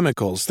toxic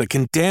chemicals that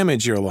can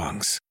damage your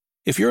lungs.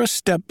 If you're a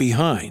step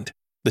behind,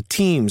 the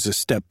team's a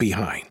step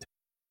behind.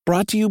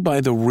 Brought to you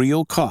by The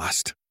Real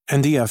Cost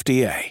and the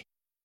FDA.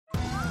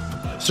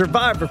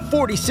 Survivor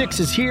 46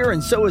 is here,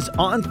 and so is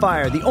On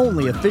Fire, the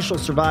only official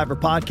Survivor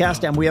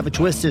podcast, and we have a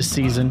twist this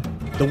season.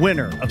 The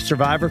winner of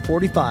Survivor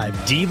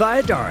 45, Dee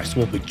Valladares,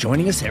 will be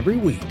joining us every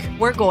week.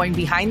 We're going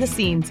behind the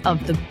scenes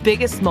of the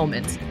biggest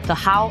moments, the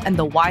how and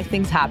the why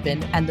things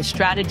happen, and the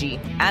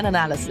strategy and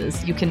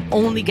analysis you can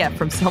only get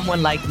from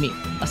someone like me,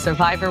 a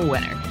Survivor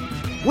winner.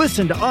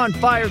 Listen to On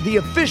Fire, the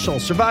official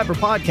Survivor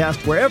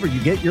podcast, wherever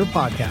you get your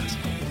podcast.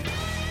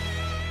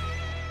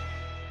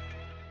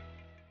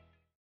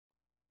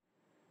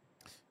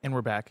 And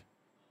we're back.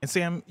 And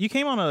Sam, you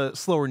came on a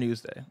slower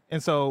news day.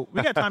 And so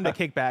we got time to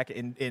kick back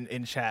in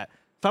chat.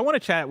 So I want to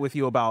chat with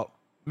you about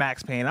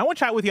Max Payne. I want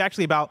to chat with you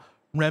actually about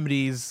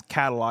Remedy's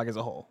catalog as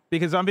a whole.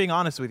 Because I'm being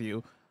honest with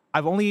you,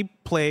 I've only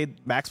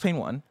played Max Payne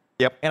 1.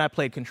 Yep. And I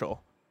played Control.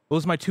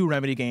 Those are my 2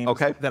 Remedy games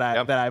that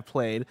I've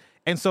played.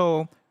 And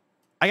so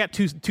I got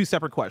two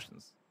separate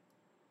questions.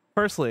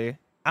 Firstly,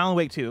 Alan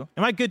Wake 2.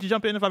 Am I good to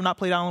jump in if I've not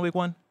played Alan Wake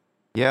 1?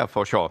 Yeah,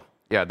 for sure.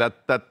 Yeah,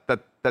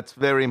 that's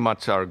very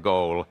much our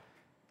goal.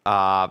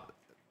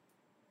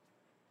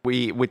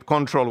 With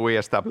Control, we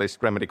established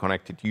Remedy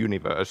Connected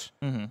Universe,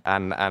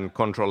 and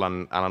Control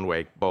and Alan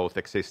Wake both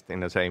exist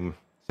in the same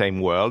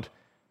world.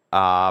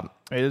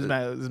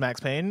 Does Max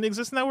Payne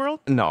exist in that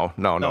world? No.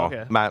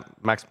 Okay.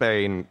 Max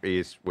Payne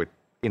is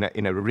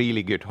in a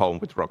really good home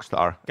with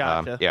Rockstar.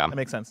 Gotcha. Yeah, that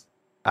makes sense.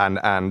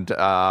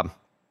 But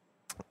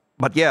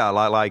yeah,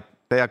 like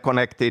they are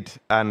connected,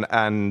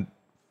 and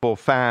for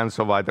fans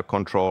of either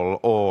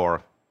Control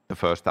or the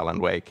first Alan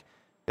Wake,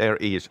 there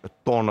is a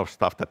ton of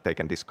stuff that they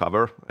can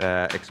discover,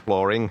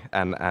 exploring,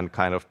 and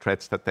kind of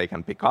threads that they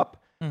can pick up.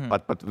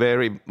 But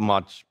very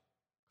much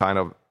kind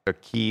of a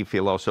key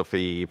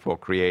philosophy for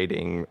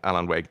creating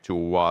Alan Wake 2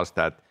 was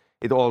that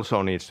it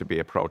also needs to be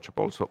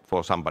approachable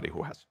for somebody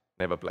who has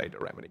never played a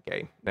Remedy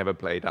game, never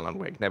played Alan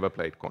Wake, never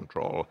played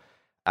Control.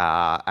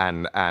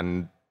 And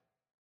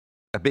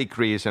a big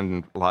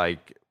reason,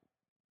 like,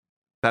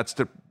 that's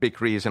the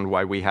big reason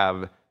why we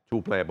have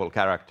 2 playable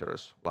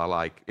characters.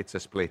 Like, it's a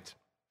split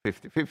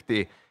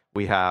 50-50.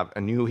 We have a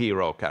new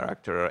hero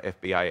character,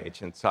 FBI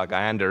agent Saga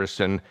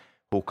Anderson,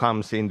 who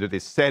comes into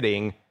this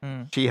setting.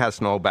 She has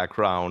no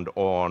background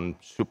on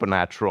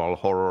supernatural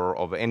horror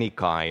of any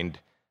kind.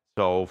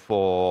 So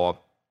for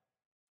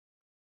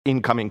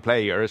incoming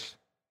players,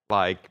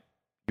 like,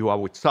 you are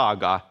with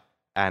Saga,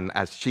 and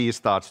as she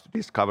starts to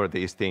discover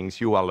these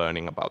things, you are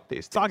learning about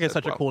these things. Saga is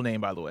such a cool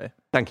name, by the way.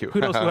 Thank you.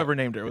 Kudos to whoever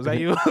named her. Was that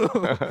you?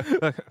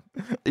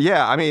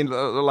 Yeah, I mean,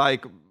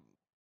 like,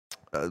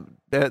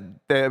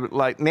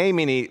 like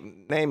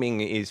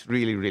naming is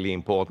really, really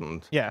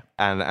important. Yeah.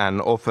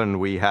 And often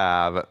we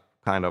have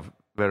kind of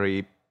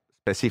very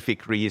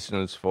specific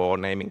reasons for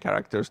naming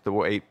characters the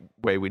way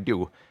we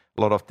do.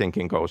 A lot of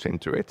thinking goes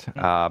into it.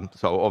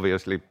 So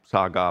obviously,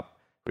 Saga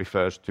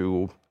refers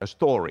to a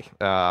story,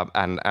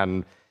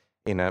 and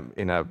in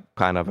a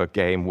kind of a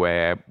game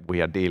where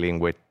we are dealing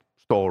with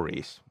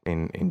stories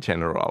in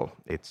general.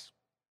 It's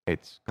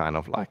kind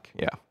of like,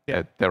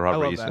 there I are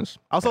love reasons. that.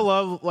 I also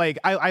love, like,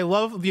 I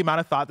love the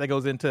amount of thought that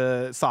goes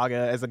into Saga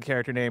as a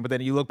character name, but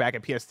then you look back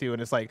at PS2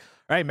 and it's like,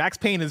 all right, Max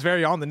Payne is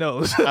very on the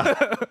nose.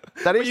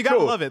 That is you true.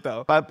 gotta love it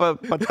though. But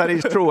that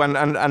is true.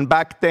 And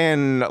back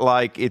then,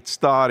 like, it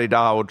started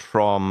out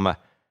from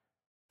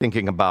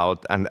thinking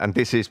about, and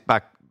this is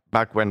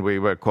back when we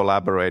were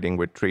collaborating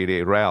with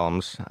 3D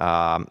Realms,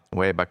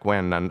 way back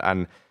when,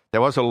 and there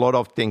was a lot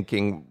of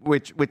thinking,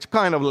 which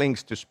kind of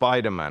links to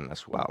Spider-Man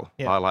as well.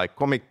 Yeah. Like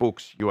comic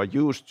books, you are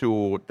used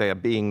to they are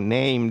being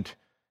named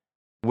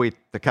with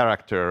the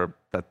character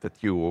that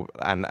you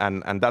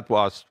and that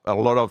was a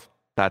lot of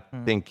that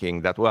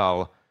thinking that,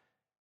 well,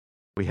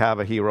 we have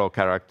a hero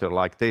character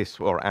like this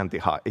or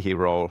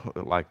anti-hero,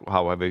 like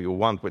however you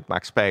want with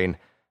Max Payne,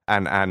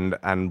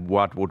 and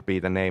what would be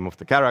the name of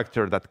the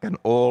character that can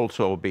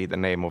also be the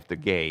name of the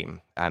game,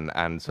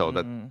 and so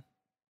that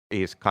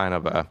is kind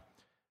of a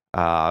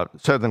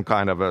certain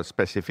kind of a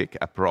specific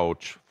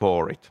approach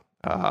for it.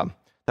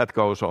 That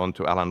goes on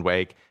to Alan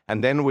Wake.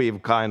 And then we've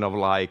kind of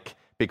like,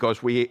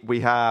 because we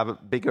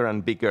have bigger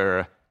and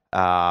bigger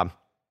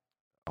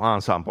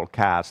ensemble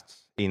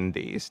casts in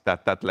these,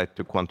 that led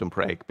to Quantum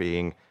Break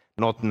being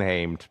not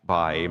named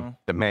by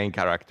the main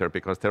character,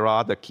 because there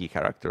are other key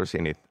characters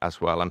in it as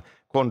well. And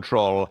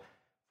Control,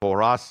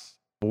 for us,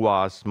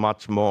 was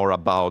much more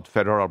about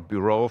Federal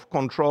Bureau of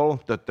Control,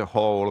 that the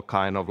whole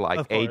kind of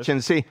like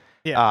agency.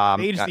 Yeah,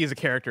 the agency is a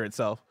character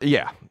itself.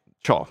 Yeah,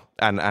 sure.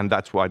 And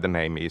that's why the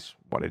name is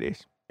what it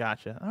is.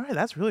 Gotcha. All right,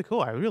 that's really cool.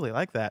 I really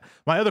like that.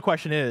 My other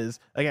question is,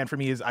 again, for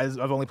me, is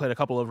I've only played a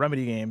couple of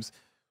Remedy games.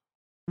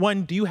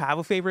 One, do you have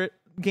a favorite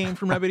game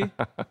from Remedy?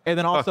 And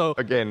then also,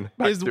 again,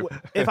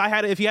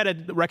 if you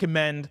had to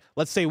recommend,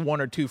 let's say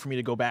 1 or 2 for me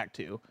to go back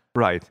to,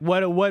 right?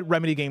 What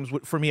Remedy games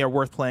for me are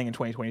worth playing in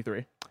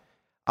 2023?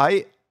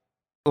 I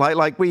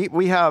like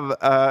we have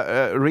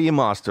a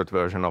remastered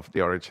version of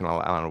the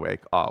original Alan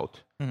Wake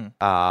out.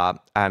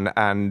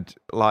 And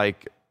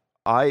like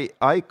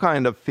I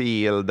kind of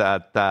feel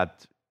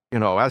that you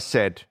know, as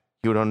said,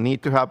 you don't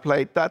need to have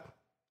played that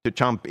to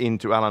jump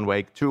into Alan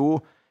Wake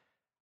 2,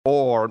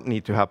 or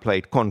need to have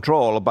played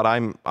Control. But I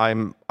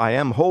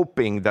am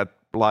hoping that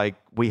like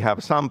we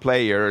have some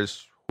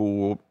players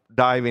who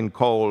dive in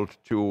cold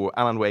to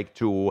Alan Wake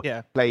 2,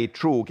 play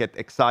through, get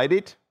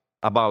excited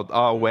about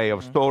our way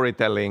of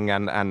storytelling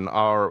and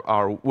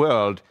our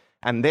world,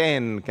 and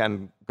then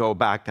can go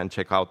back and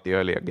check out the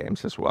earlier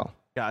games as well.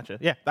 Gotcha.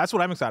 Yeah, that's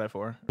what I'm excited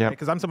for. Yeah,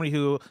 because I'm somebody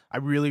who I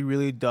really,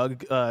 really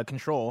dug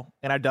Control,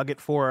 and I dug it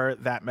for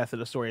that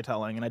method of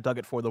storytelling, and I dug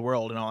it for the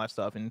world and all that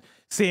stuff. And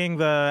seeing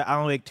the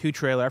Alan Wake 2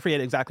 trailer, I forget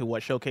exactly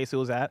what showcase it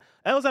was at.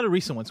 It was at a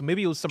recent one, so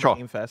maybe it was Summer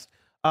Game Fest.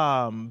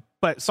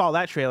 But saw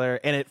that trailer,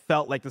 and it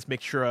felt like this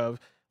mixture of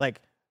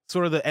like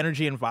sort of the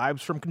energy and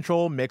vibes from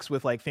Control mixed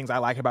with like things I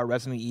like about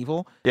Resident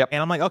Evil. Yep.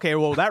 And I'm like, okay,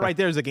 well, that right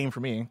there is a game for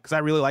me, because I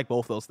really like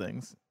both those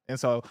things. And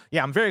so,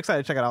 yeah, I'm very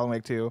excited to check out Alan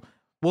Wake 2.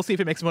 We'll see if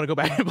it makes me want to go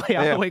back and play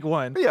Alan Wake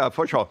 1. Yeah,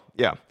 for sure.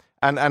 Yeah.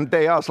 And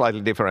they are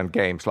slightly different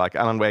games. Like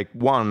Alan Wake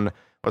 1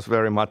 was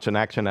very much an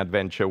action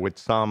adventure with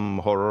some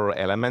horror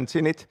elements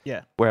in it.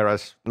 Yeah.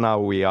 Whereas now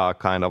we are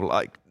kind of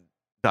like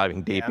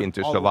diving deep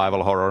into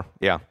survival horror.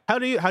 Yeah. How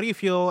do you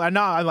feel? And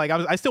now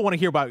I still want to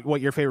hear about what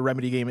your favorite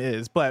Remedy game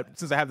is, but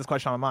since I have this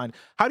question on my mind,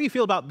 how do you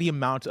feel about the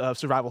amount of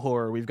survival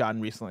horror we've gotten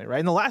recently?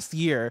 Right, in the last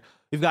year,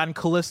 we've gotten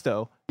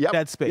Callisto,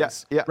 Dead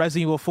Space,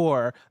 Resident Evil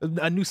 4,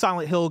 a new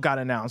Silent Hill got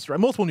announced. Right,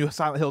 multiple new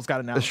Silent Hills got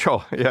announced.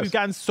 Sure. Yes. We've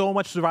gotten so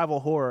much survival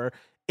horror.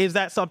 Is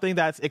that something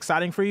that's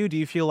exciting for you? Do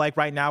you feel like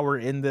right now we're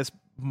in this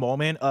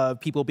moment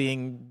of people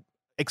being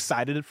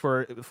excited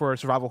for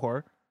survival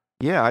horror?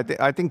 Yeah,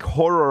 I think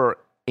horror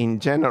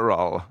in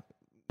general,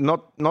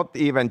 not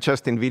even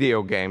just in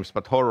video games,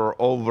 but horror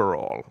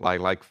overall,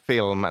 like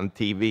film and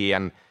TV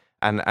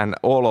and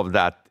all of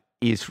that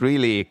is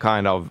really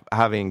kind of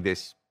having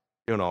this,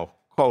 you know,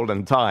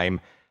 golden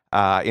time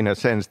in a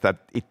sense that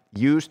it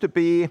used to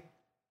be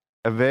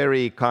a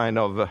very kind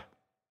of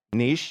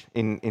niche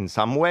in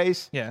some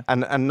ways. Yeah.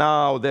 And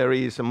now there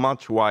is a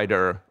much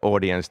wider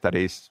audience that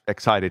is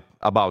excited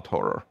about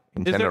horror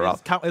in general.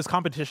 Is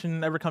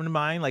competition ever come to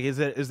mind? Like, is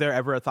there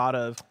ever a thought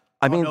of,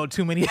 I mean, no,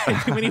 too many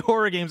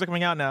horror games are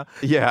coming out now?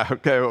 Yeah,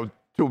 okay,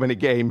 too many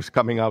games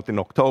coming out in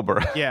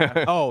October.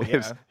 Yeah. Oh,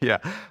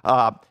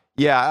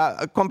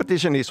 yeah.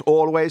 Competition is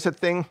always a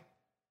thing,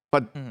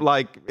 but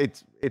like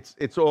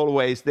it's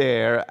always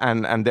there,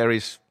 and there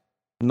is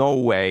no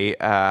way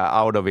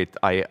out of it.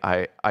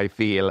 I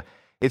feel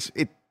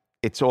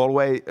it's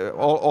always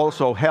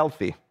also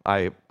healthy.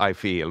 I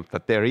feel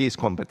that there is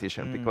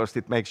competition because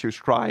it makes you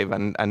strive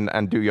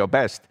and do your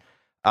best.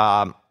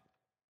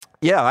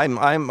 Yeah,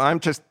 I'm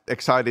just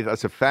excited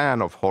as a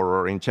fan of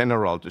horror in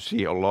general to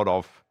see a lot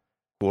of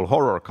cool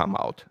horror come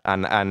out,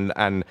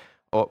 and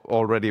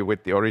already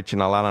with the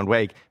original Alan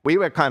Wake, we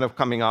were kind of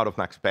coming out of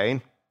Max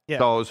Payne,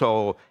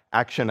 so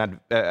action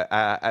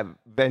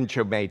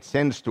adventure made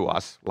sense to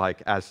us,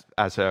 like as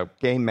a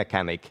game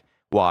mechanic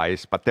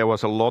wise, but there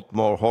was a lot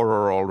more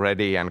horror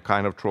already, and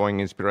kind of drawing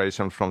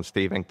inspiration from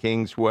Stephen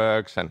King's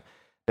works, and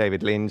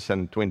David Lynch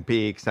and Twin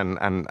Peaks and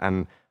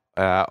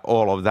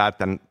all of that,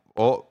 and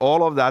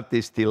all of that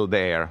is still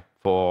there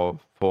for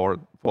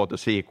the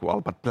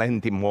sequel, but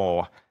plenty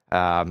more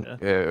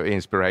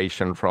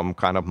inspiration from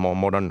kind of more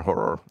modern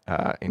horror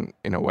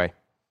in a way.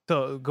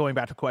 So going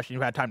back to the question,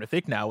 you've had time to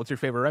think now. What's your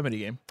favorite Remedy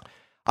game?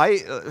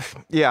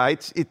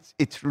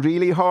 It's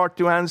really hard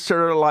to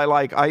answer.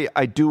 I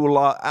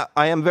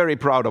am very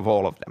proud of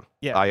all of them.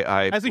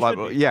 Yeah, as you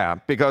should be. Yeah,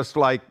 because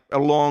like a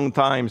long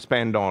time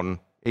spent on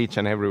each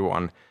and every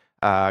one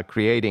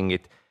creating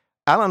it.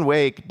 Alan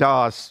Wake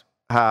does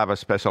have a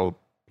special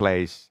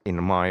place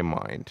in my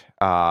mind.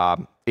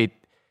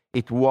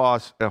 It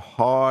was a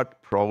hard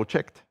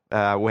project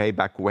way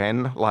back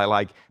when.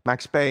 Like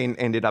Max Payne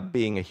ended up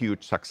being a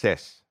huge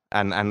success,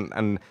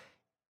 and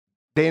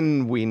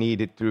then we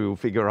needed to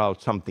figure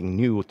out something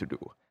new to do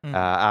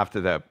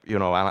after the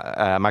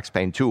Max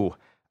Payne 2,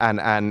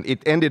 and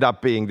it ended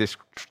up being this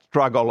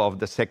struggle of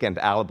the second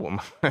album.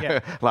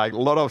 Like a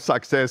lot of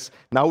success.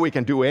 Now we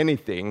can do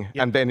anything,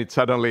 and then it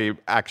suddenly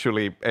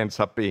actually ends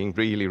up being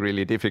really,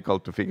 really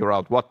difficult to figure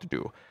out what to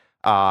do.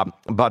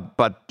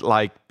 But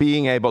like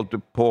being able to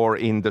pour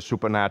in the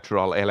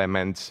supernatural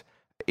elements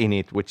in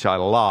it, which I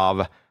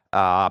love,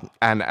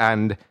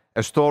 and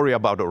a story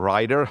about a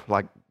writer,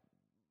 like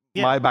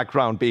my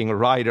background being a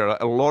writer,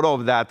 a lot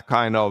of that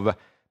kind of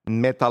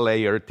meta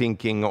layer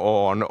thinking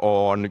on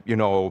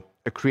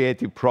a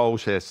creative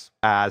process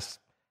as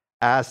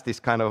this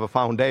kind of a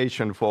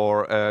foundation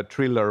for a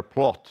thriller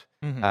plot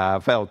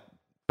felt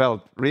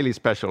really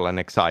special and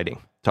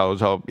exciting.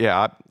 So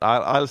yeah,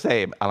 I'll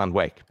say Alan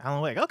Wake.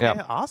 Alan Wake. Okay,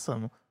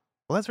 awesome.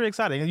 Well, that's very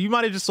exciting. You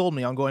might have just sold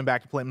me on going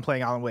back to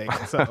playing Alan Wake.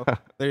 So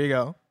there you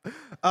go.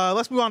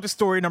 Let's move on to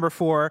story number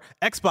 4.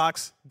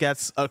 Xbox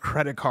gets a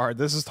credit card.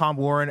 This is Tom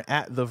Warren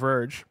at The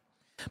Verge.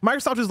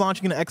 Microsoft is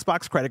launching an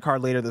Xbox credit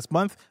card later this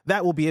month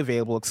that will be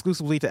available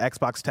exclusively to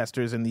Xbox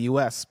testers in the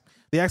US.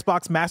 The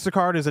Xbox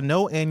MasterCard is a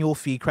no annual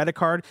fee credit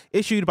card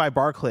issued by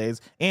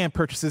Barclays, and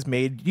purchases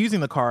made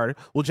using the card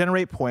will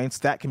generate points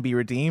that can be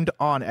redeemed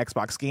on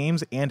Xbox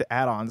games and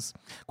add-ons.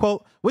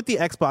 Quote, with the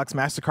Xbox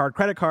MasterCard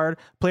credit card,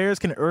 players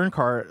can earn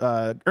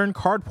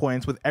card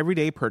points with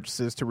everyday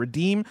purchases to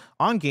redeem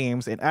on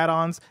games and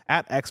add-ons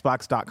at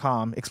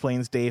Xbox.com,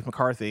 explains Dave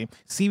McCarthy,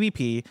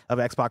 CVP of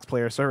Xbox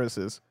Player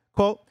Services.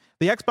 Quote,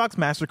 the Xbox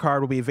MasterCard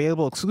will be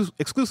available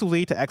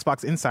exclusively to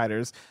Xbox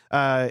insiders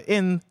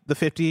in the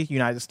 50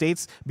 United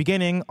States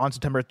beginning on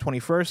September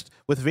 21st,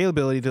 with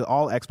availability to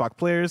all Xbox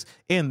players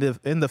in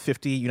the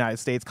 50 United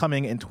States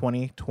coming in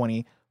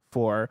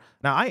 2024.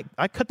 Now,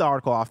 I cut the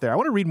article off there. I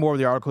want to read more of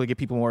the article to give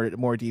people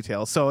more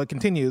details. So it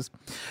continues.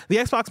 The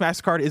Xbox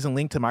MasterCard isn't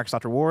linked to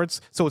Microsoft Rewards,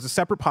 so it's a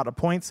separate pot of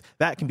points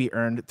that can be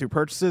earned through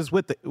purchases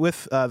with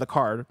the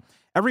card.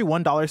 Every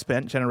 $1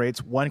 spent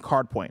generates 1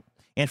 card point.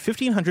 And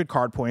 1,500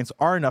 card points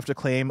are enough to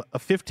claim a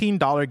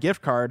 $15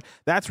 gift card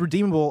that's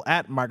redeemable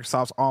at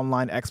Microsoft's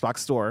online Xbox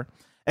store.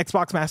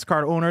 Xbox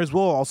MasterCard owners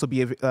will also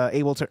be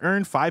able to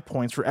earn 5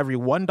 points for every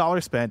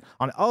 $1 spent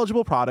on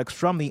eligible products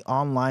from the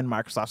online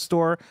Microsoft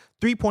store,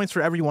 3 points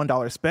for every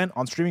 $1 spent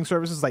on streaming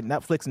services like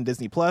Netflix and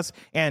Disney Plus,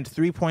 and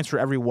 3 points for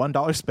every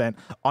 $1 spent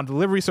on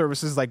delivery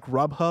services like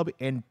Grubhub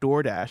and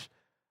DoorDash.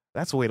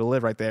 That's a way to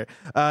live right there.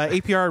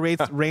 APR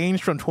rates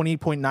range from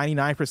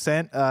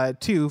 20.99%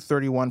 to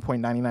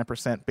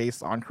 31.99%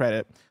 based on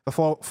credit. The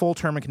full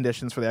term and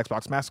conditions for the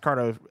Xbox MasterCard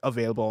are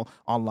available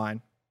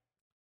online.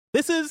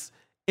 This is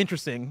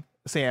interesting,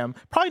 Sam.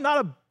 Probably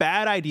not a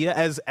bad idea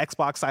as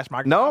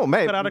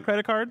Xbox/Microsoft put out a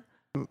credit card.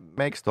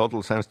 Makes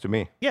total sense to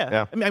me.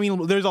 Yeah. I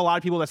mean, there's a lot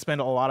of people that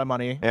spend a lot of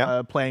money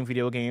playing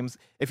video games.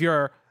 If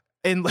you're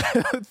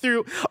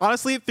through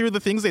the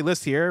things they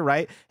list here,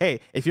 right?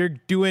 Hey, if you're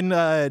doing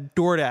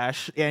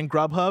DoorDash and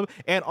Grubhub,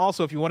 and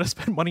also if you want to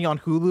spend money on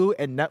Hulu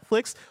and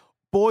Netflix,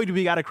 boy, do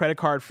we got a credit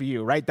card for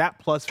you, right? That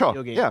plus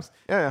video games.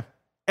 Yeah.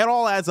 It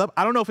all adds up.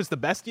 I don't know if it's the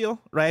best deal,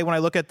 right? When I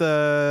look at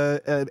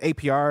the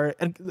APR,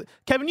 and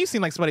Kevin, you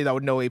seem like somebody that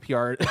would know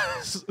APR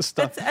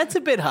stuff. That's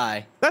a bit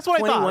high. That's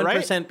what I thought, right?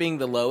 21% being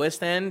the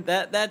lowest end.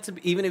 That's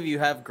even if you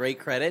have great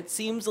credit,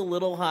 seems a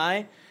little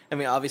high. I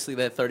mean, obviously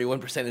that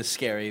 31% is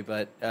scary,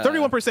 but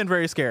 31%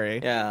 very scary.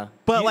 Yeah,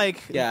 but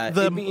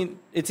I mean,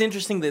 it's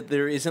interesting that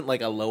there isn't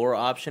like a lower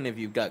option if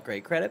you've got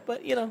great credit,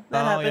 but that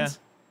happens. Yeah.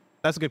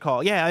 That's a good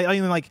call. Yeah, I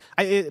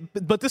mean,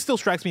 but this still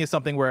strikes me as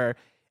something where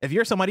if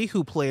you're somebody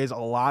who plays a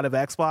lot of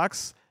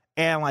Xbox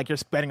and like you're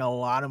spending a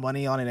lot of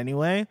money on it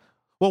anyway,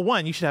 well,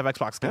 one, you should have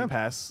Xbox Game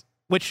Pass,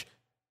 which.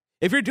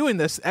 If you're doing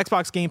this,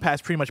 Xbox Game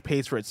Pass pretty much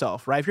pays for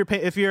itself, right?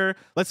 If you're,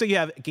 let's say you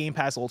have Game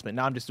Pass Ultimate.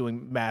 Now I'm just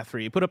doing math for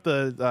you. Put up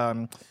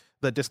the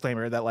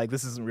disclaimer that like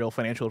this isn't real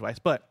financial advice.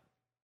 But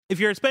if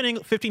you're spending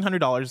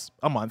 $1,500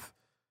 a month,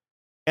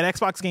 and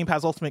Xbox Game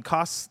Pass Ultimate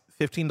costs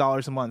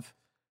 $15 a month,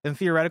 then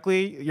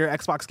theoretically your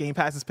Xbox Game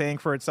Pass is paying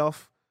for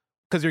itself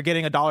because you're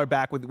getting $1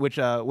 back with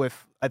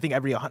I think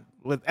every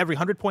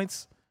 100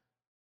 points.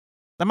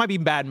 That might be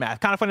bad math.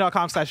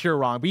 Kindoffunny.com/you're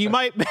wrong, but you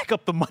might make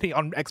up the money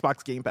on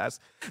Xbox Game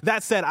Pass.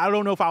 That said, I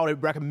don't know if I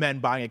would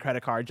recommend buying a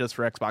credit card just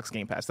for Xbox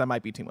Game Pass. That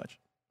might be too much.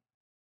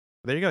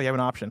 But there you go. You have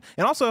an option.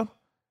 And also,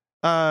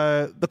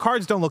 The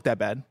cards don't look that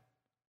bad.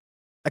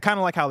 I kind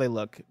of like how they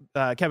look.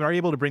 Kevin, are you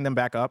able to bring them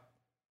back up?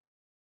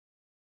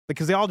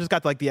 Because they all just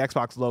got like the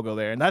Xbox logo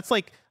there, and that's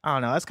like, I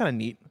don't know, that's kind of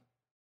neat.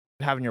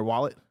 Having your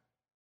wallet.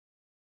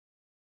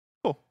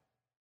 Cool.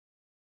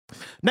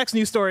 Next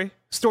news story.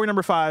 Story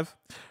number 5.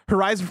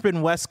 Horizon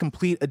Forbidden West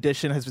Complete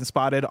Edition has been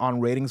spotted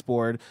on ratings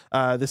board.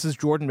 This is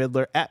Jordan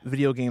Midler at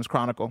Video Games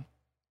Chronicle.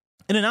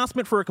 An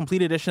announcement for a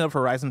complete edition of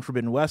Horizon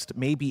Forbidden West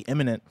may be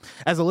imminent,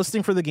 as a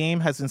listing for the game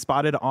has been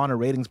spotted on a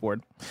ratings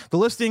board. The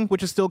listing,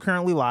 which is still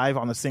currently live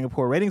on the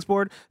Singapore ratings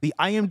board, the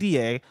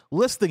IMDA,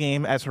 lists the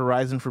game as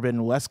Horizon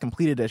Forbidden West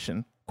Complete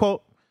Edition.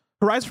 Quote,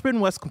 Horizon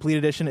Forbidden West Complete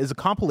Edition is a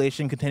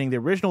compilation containing the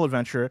original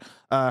adventure,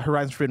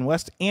 Horizon Forbidden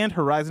West, and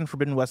Horizon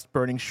Forbidden West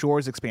Burning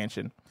Shores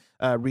expansion,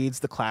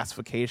 reads the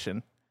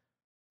classification.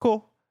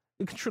 Cool.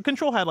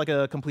 Control had like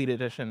a complete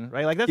edition,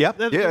 right? Like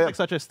that's like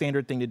such a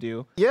standard thing to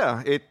do.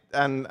 Yeah, it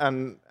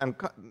and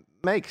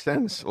makes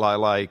sense.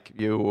 Like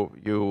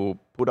you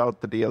put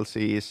out the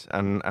DLCs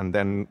and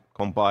then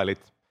compile it.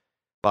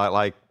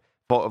 Like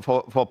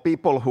for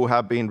people who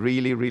have been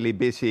really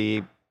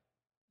busy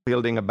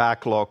building a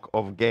backlog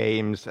of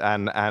games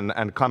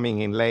and coming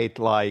in late,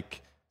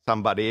 like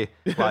somebody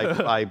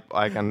like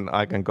I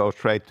can go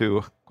straight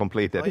to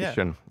complete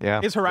edition. Yeah.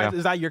 Is Horizon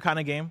is that your kind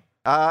of game?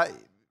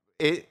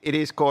 It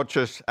is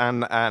gorgeous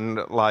and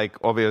like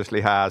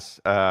obviously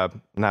has a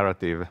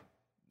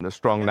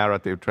strong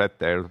narrative thread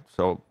there.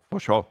 So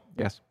for sure,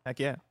 yes. Heck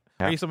yeah.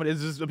 Are you someone?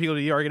 Is this appeal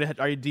to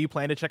you? Do you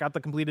plan to check out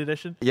the complete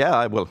edition? Yeah,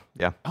 I will.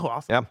 Yeah. Oh,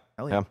 awesome. Yeah.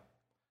 Hell yeah.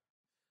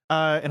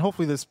 And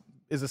hopefully this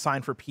is a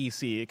sign for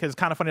PC, because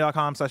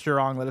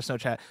kindafunny.com/you're-wrong. Let us know,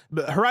 chat.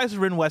 But Horizon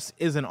Forbidden West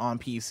isn't on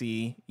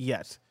PC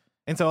yet,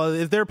 and so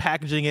if they're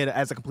packaging it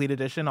as a complete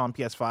edition on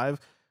PS5,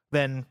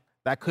 then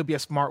that could be a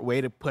smart way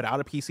to put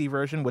out a PC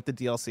version with the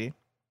DLC,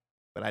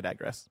 but I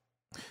digress.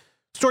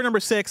 Story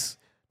number 6,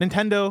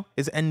 Nintendo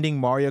is ending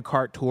Mario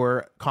Kart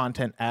Tour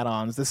content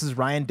add-ons. This is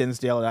Ryan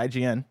Dinsdale at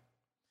IGN.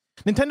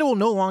 Nintendo will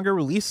no longer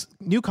release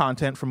new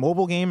content for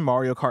mobile game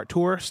Mario Kart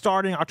Tour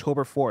starting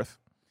October 4th.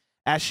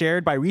 As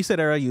shared by Reset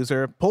Era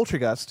user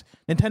Poltergust,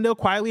 Nintendo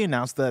quietly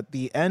announced that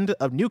the end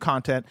of new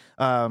content,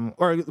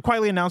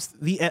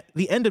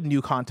 the end of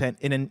new content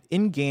in an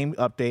in-game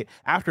update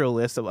after a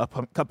list of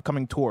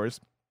upcoming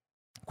tours.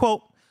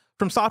 Quote,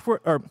 from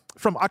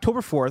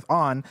October 4th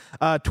on,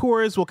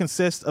 tours will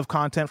consist of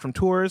content from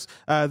tours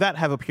that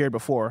have appeared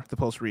before, the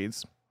post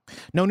reads.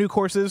 No new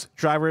courses,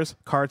 drivers,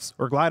 karts,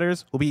 or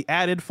gliders will be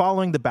added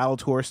following the Battle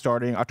Tour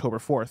starting October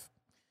 4th.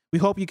 We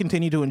hope you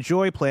continue to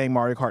enjoy playing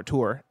Mario Kart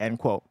Tour, end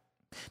quote.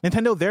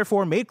 Nintendo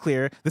therefore made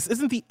clear this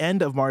isn't the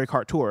end of Mario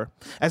Kart Tour,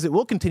 as it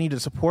will continue to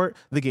support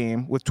the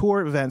game with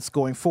tour events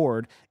going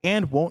forward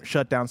and won't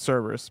shut down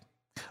servers.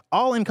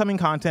 All incoming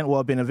content will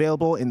have been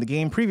available in the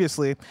game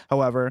previously,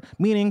 however,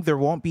 meaning there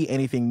won't be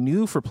anything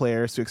new for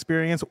players to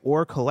experience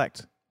or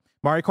collect.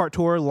 Mario Kart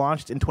Tour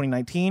launched in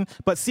 2019,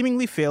 but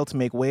seemingly failed to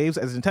make waves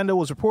as Nintendo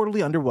was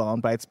reportedly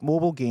underwhelmed by its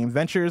mobile game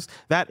ventures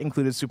that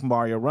included Super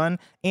Mario Run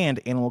and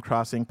Animal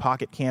Crossing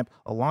Pocket Camp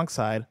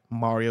alongside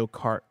Mario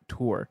Kart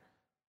Tour.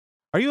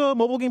 Are you a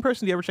mobile game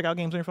person? Do you ever check out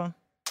games on your phone?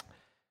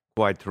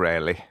 Quite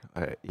rarely,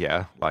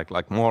 yeah.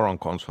 Like more on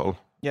console.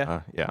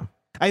 Yeah, yeah.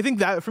 I think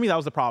that for me that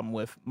was the problem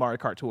with Mario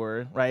Kart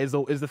Tour, right? Is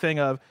the thing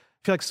of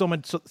I feel like so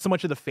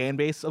much of the fan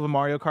base of a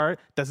Mario Kart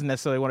doesn't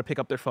necessarily want to pick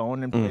up their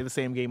phone and play the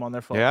same game on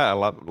their phone. Yeah, I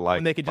love like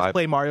when they could just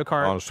play Mario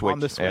Kart on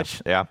the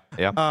Switch. Yeah.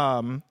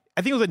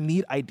 I think it was a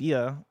neat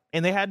idea.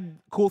 And they had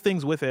cool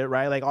things with it,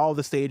 right? Like all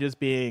the stages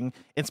being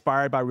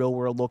inspired by real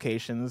world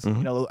locations. You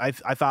know, I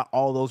thought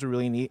all those were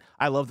really neat.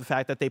 I love the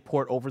fact that they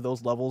port over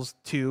those levels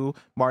to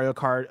Mario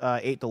Kart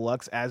 8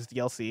 Deluxe as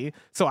DLC,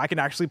 so I can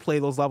actually play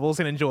those levels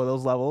and enjoy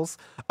those levels.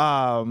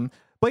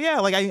 But yeah,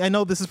 like I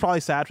know this is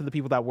probably sad for the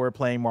people that were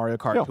playing Mario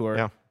Kart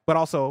Tour, but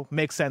also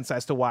makes sense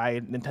as to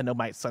why Nintendo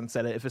might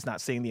sunset it if it's not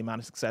seeing the amount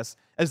of success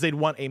as they'd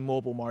want a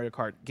mobile Mario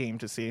Kart game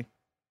to see.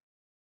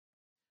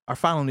 Our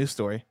final news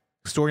story.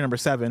 Story number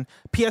 7,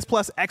 PS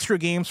Plus extra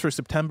games for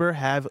September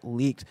have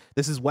leaked.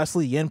 This is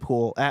Wesley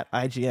Yinpool at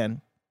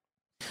IGN.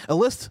 A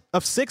list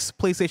of 6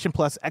 PlayStation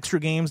Plus extra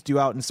games due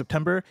out in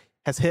September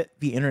has hit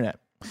the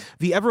internet.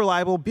 The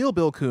ever-reliable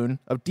Bill Kuhn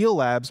of Deal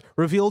Labs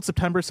revealed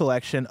September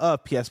selection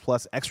of PS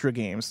Plus extra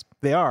games.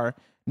 They are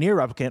Nier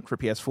Replicant for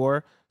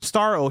PS4,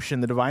 Star Ocean: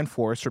 The Divine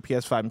Force for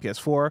PS5 and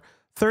PS4,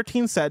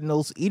 13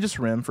 Sentinels Aegis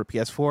Rim for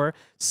PS4,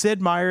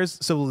 Sid Meier's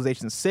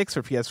Civilization 6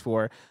 for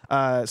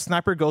PS4,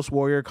 Sniper Ghost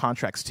Warrior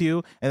Contracts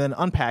 2, and then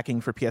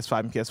Unpacking for PS5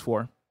 and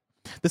PS4.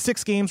 The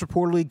 6 games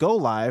reportedly go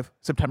live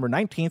September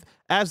 19th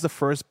as the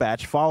first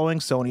batch following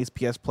Sony's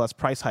PS Plus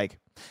price hike.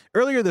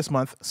 Earlier this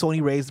month, Sony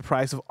raised the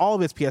price of all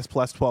of its PS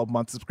Plus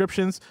 12-month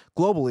subscriptions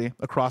globally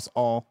across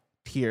all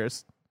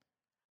tiers.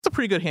 It's a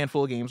pretty good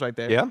handful of games right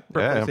there for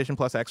PlayStation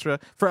Plus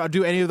Extra.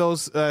 Do any of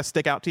those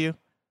stick out to you?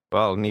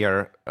 Well,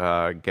 Nier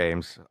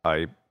games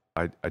I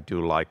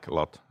do like a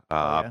lot.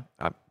 The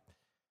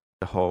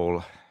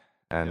whole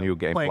New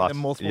Game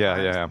Plus,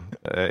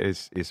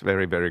 is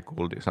very very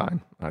cool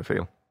design. I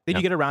feel. Did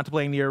you get around to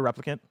playing Nier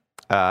Replicant?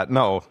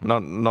 No,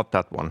 not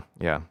that one.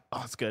 Yeah. Oh,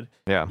 that's good.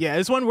 Yeah. Yeah,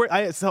 it's one where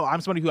I'm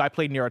somebody who I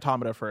played Nier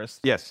Automata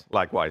first. Yes,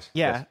 likewise.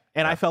 Yeah, Yes.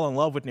 and I fell in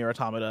love with Nier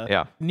Automata.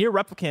 Yeah. Nier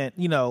Replicant,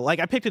 like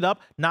I picked it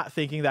up not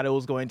thinking that it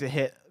was going to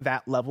hit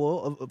that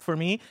level for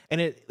me,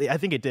 and I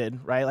think it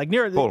did, right? Like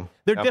Nier, Cool.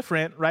 they're Yep.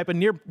 different, right? But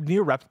Nier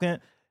Replicant,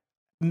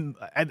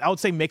 I would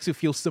say makes you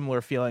feel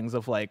similar feelings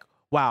of like,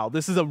 wow,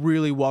 this is a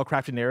really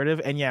well-crafted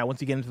narrative, and yeah,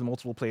 once you get into the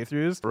multiple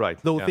playthroughs, Right,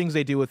 the yeah. things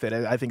they do with it,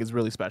 I think is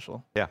really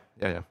special. Yeah.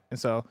 And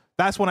so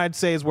that's one I'd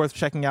say is worth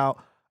checking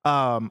out.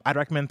 I'd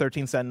recommend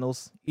 13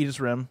 Sentinels, Aegis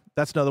Rim.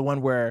 That's another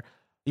one where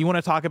you want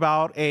to talk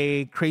about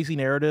a crazy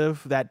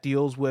narrative that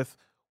deals with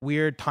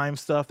weird time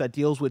stuff, that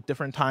deals with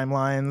different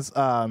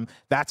timelines.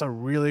 That's a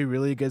really,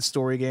 really good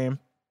story game.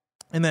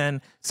 And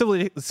then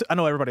I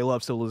know everybody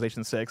loves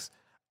Civilization 6.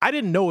 I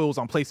didn't know it was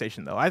on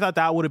PlayStation, though. I thought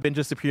that would have been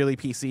just a purely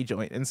PC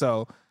joint. And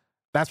so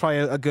that's probably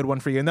a good one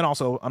for you. And then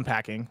also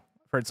Unpacking.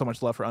 I've heard so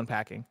much love for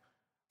Unpacking.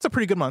 It's a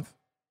pretty good month.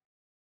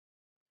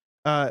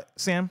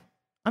 Sam,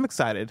 I'm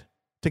excited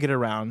to get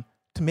around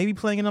to maybe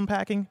playing an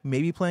Unpacking,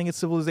 maybe playing a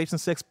Civilization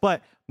 6,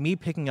 but me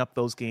picking up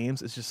those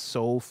games is just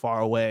so far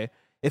away.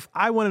 If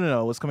I wanted to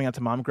know what's coming out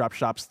to mom and grop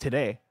shops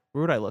today,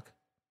 where would I look?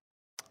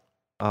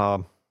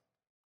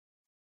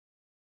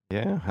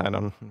 Yeah, I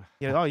don't.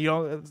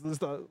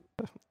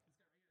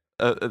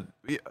 I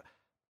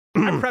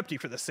prepped you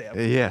for this, Sam.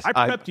 Yes, I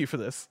prepped you for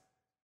this.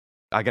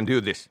 I can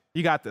do this.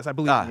 You got this. I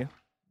believe in you.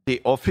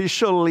 The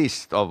official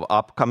list of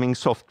upcoming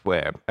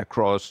software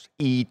across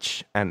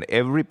each and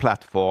every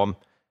platform,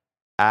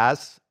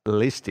 as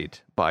listed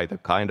by the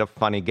Kind of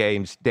Funny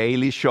Games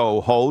daily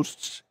show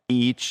hosts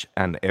each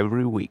and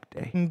every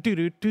weekday.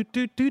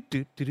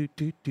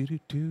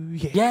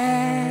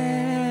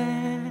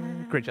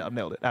 Yeah. Great job.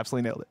 Nailed it.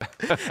 Absolutely nailed it.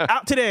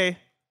 Out today.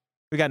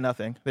 We got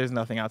nothing. There's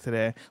nothing out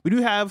today. We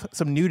do have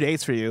some new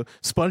dates for you.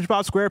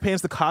 SpongeBob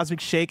SquarePants: The Cosmic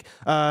Shake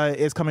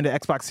is coming to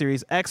Xbox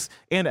Series X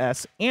and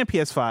S and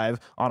PS5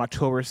 on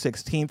October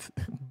 16th.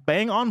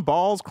 Bang on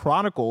Balls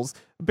Chronicles.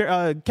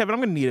 Kevin, I'm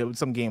going to need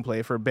some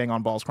gameplay for Bang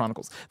on Balls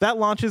Chronicles. That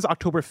launches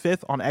October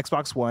 5th on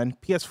Xbox One,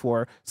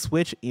 PS4,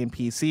 Switch, and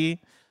PC.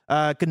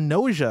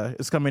 Gnosia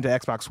is coming to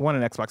Xbox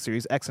One and Xbox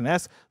Series X and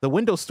S, the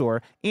Windows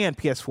Store, and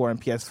PS4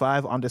 and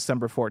PS5 on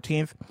December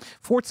 14th.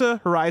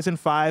 Forza Horizon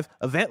 5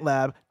 Event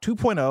Lab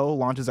 2.0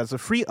 launches as a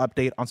free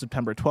update on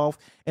September 12th,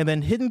 and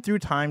then Hidden Through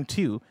Time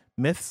 2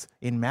 Myths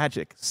in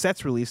Magic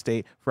sets release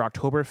date for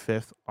October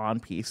 5th on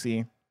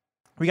PC.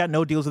 We got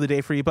no deals of the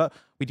day for you, but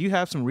we do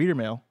have some reader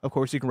mail. Of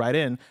course, you can write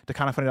in to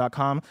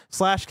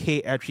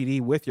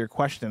kindoffunny.com/KFGD with your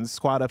questions,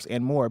 squad ups,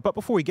 and more. But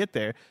before we get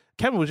there,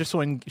 Kevin was just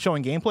showing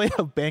gameplay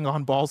of Bang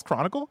on Balls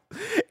Chronicle,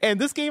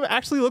 and this game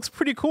actually looks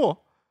pretty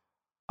cool.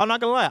 I'm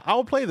not gonna lie, I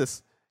will play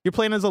this. You're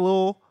playing as a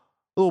little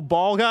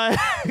ball guy,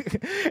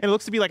 and it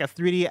looks to be like a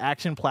 3D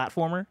action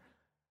platformer.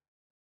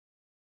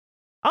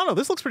 I don't know.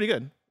 This looks pretty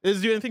good. Does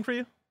it do anything for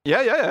you?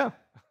 Yeah.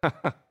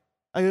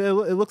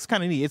 It looks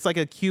kind of neat. It's like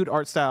a cute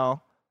art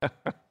style.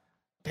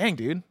 Dang,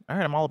 dude. All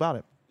right, I'm all about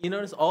it. You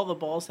notice all the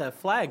balls have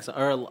flags,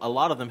 or a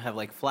lot of them have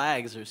like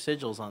flags or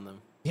sigils on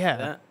them. Yeah.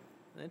 That?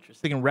 So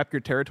Interesting. you can rep your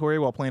territory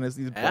while playing as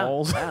these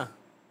balls. Yeah.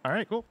 All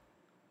right, cool.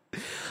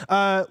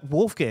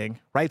 Wolfgang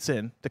writes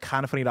in to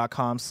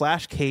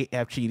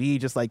kindoffunny.com/KFGD,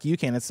 just like you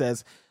can. It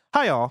says,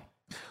 "Hi, y'all.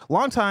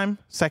 Long time,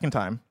 second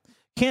time.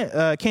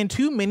 Can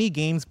too many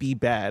games be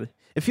bad?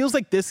 It feels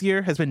like this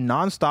year has been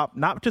nonstop,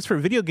 not just for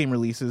video game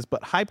releases,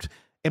 but hyped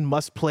and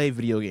must-play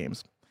video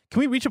games.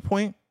 Can we reach a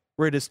point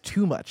where it is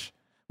too much?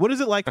 What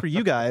is it like for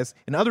you guys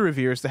and other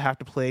reviewers to have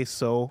to play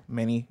so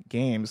many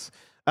games?"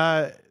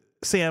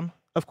 Sam,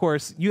 of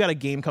course, you got a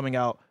game coming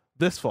out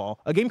this fall,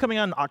 a game coming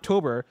out in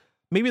October,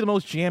 maybe the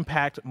most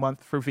jam-packed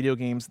month for video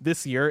games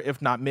this year,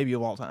 if not maybe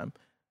of all time.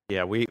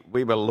 Yeah, we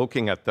were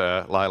looking at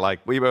the, like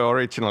we were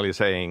originally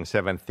saying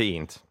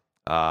 17th,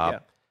 and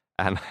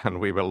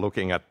we were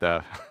looking at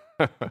the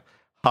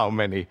how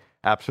many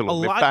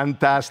absolutely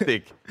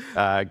fantastic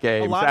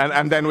games,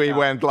 and then we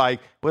went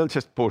like, we'll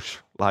just push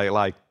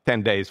like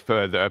 10 days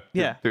further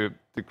to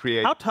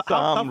create how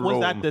tough room. was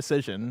that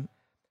decision?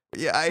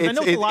 Yeah,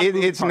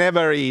 it's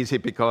never easy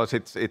because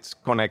it's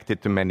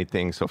connected to many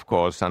things, of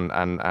course, and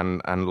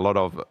a lot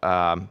of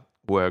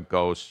work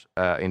goes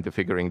into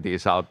figuring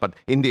these out. But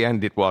in the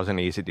end, it was an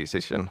easy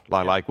decision.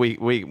 Like we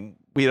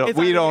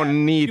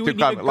don't need to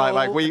come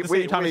like we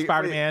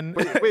Spider-Man.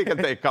 we can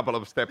take a couple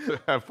of steps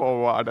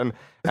forward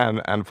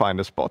and find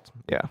a spot.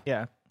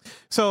 Yeah.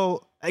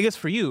 So I guess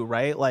for you,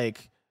 right?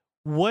 Like,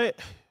 what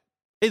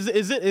is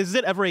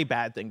it ever a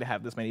bad thing to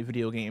have this many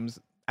video games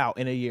out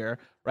in a year,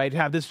 right? To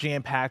have this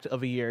jam-packed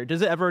of a year,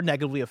 does it ever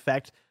negatively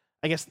affect,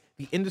 I guess,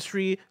 the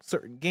industry,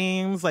 certain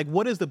games? Like,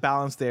 what is the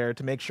balance there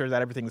to make sure that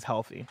everything's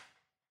healthy?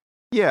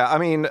 Yeah, I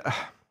mean,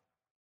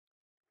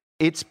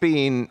 it's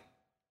been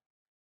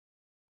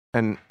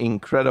an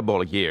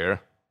incredible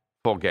year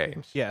for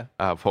games,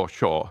 for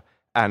sure,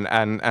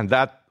 and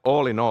that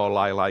all in all,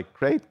 I like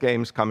great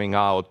games coming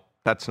out.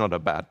 That's not a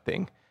bad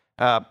thing.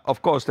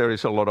 Of course, there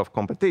is a lot of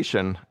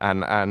competition,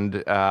 and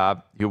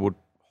you would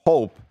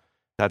hope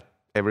that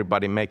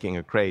everybody making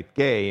a great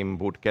game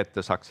would get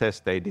the success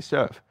they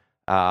deserve.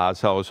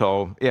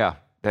 So yeah,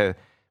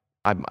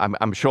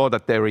 I'm sure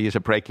that there is a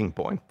breaking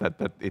point that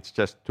it's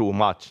just too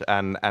much,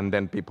 and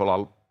then people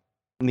are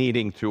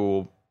needing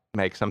to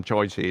make some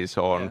choices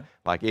on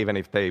like even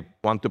if they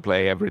want to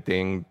play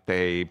everything,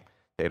 they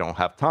don't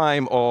have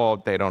time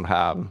or they don't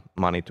have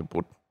money to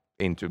put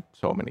into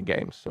so many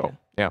games. So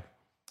yeah.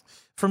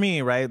 For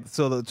me, right?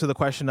 So to the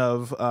question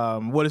of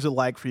what is it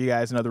like for you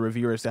guys and other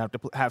reviewers to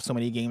have so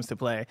many games to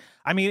play?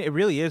 I mean, it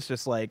really is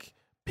just like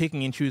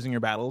picking and choosing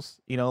your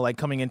battles. You know, like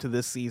coming into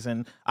this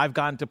season, I've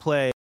gotten to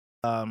play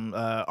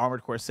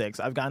Armored Core 6.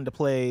 I've gotten to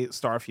play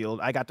Starfield.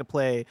 I got to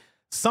play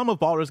some of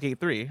Baldur's Gate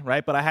 3,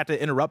 right? But I had to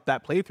interrupt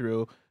that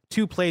playthrough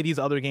to play these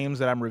other games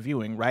that I'm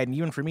reviewing, right? And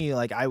even for me,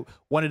 like I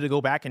wanted to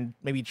go back and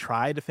maybe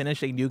try to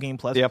finish a New Game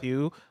Plus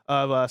 2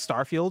 of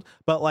Starfield,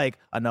 but like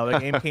another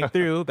game came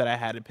through that I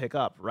had to pick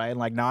up, right? And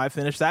like now I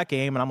finished that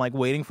game and I'm like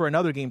waiting for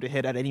another game to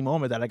hit at any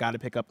moment that I got to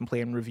pick up and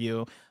play and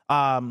review.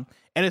 And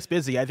it's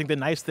busy. I think the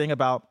nice thing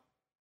about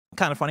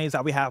Kind of Funny is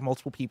that we have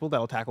multiple people that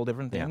will tackle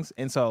different things.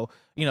 And so,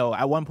 you know,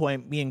 at one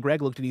point, me and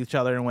Greg looked at each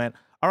other and went,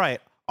 all right,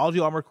 I'll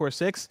do Armored Core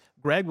 6.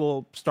 Greg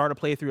will start a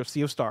playthrough of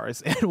Sea of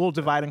Stars, and we'll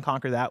divide and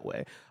conquer that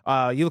way.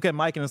 You look at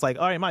Mike, and it's like,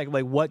 all right, Mike,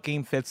 like what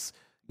game fits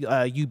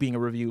you being a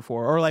review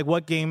for? Or like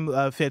what game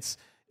fits,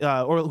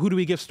 or who do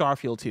we give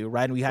Starfield to,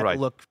 right? And we had to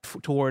look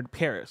toward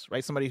Paris,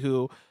 right? Somebody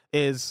who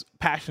is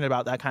passionate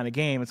about that kind of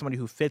game and somebody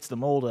who fits the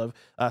mold of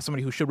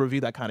somebody who should review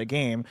that kind of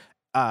game.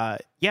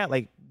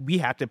 Like we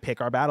have to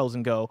pick our battles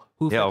and go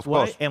who fits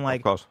what and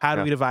like how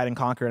do we divide and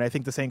conquer. And I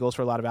think the same goes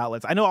for a lot of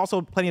outlets. I know also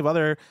plenty of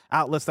other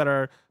outlets that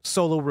are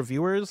solo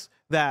reviewers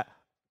that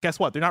guess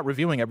what, they're not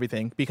reviewing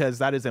everything because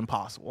that is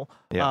impossible.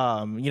 You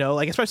know,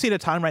 like especially at a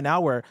time right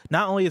now where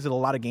not only is it a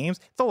lot of games,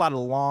 it's a lot of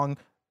long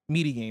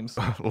meaty games.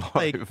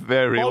 Like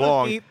very Baldur's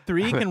long. Gate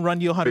 3 can run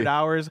you 100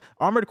 hours.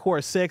 Armored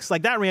Core 6,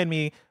 like that ran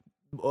me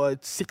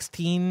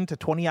 16 to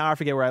 20 hours, I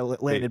forget where I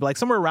landed, but like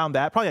somewhere around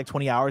that, probably like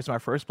 20 hours in my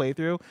first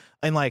playthrough.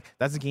 And like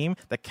that's a game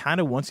that kind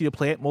of wants you to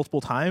play it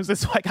multiple times. And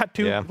so I got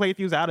 2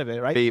 playthroughs out of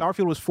it, right?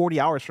 Starfield was 40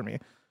 hours for me.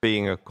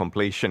 Being a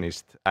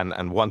completionist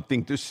and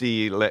wanting to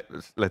see,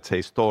 let's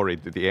say, story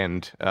to the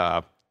end.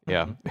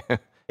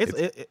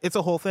 It's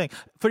a whole thing.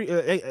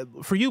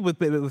 For you with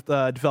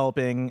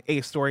developing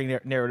a story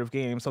narrative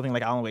game, something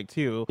like Alan Wake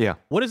 2,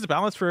 what is the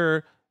balance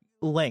for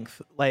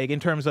length? Like in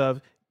terms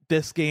of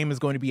this game is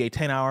going to be a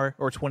 10-hour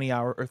or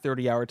 20-hour or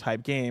 30-hour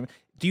type game.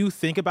 Do you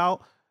think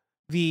about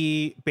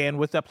the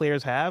bandwidth that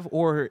players have,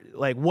 or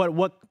like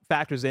what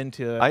factors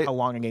into how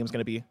long a game is going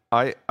to be?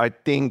 I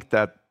think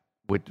that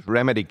with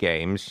Remedy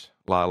games,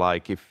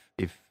 like if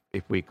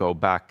we go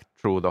back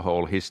through the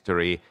whole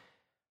history,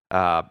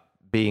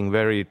 being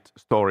very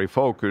story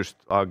focused,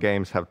 our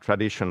games have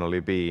traditionally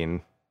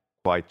been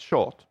quite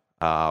short,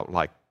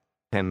 like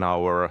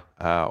 10-hour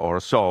or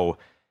so.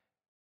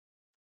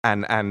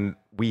 And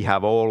we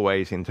have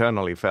always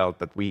internally felt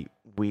that we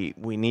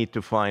need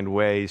to find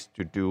ways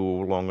to do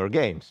longer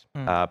games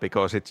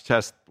because it's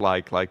just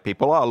like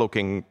people are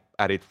looking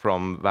at it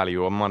from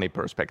value or money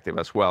perspective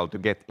as well to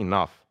get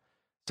enough.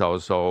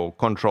 So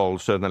Control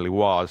certainly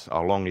was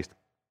our longest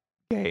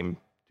game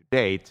to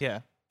date.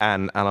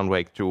 And Alan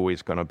Wake 2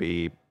 is going to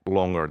be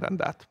longer than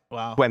that.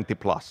 20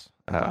 plus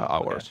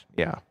hours.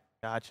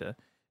 Gotcha.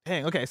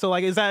 Dang. Okay. So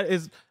like,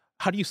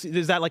 how do you see?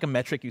 Is that like a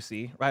metric you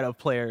see, right, of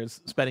players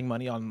spending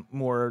money on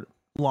more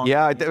long?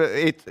 Yeah,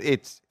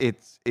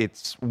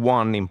 it's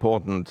one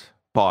important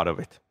part of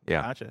it.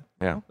 Yeah, gotcha.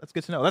 Yeah, well, that's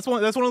good to know. That's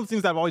one of the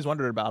things I've always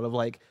wondered about. Of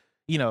like,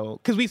 you know,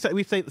 because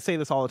we say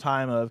this all the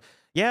time. Of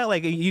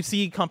like you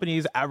see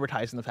companies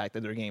advertising the fact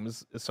that their game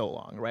is so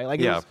long, right?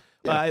 Like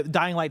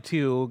Dying Light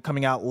 2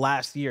 coming out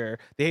last year,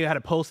 they had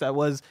a post that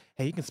was,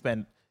 hey, you can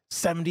spend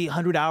 70,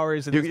 100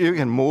 hours. You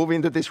can move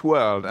into this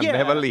world and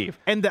never leave.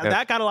 And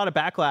that got a lot of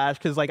backlash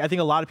because, like, I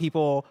think a lot of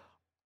people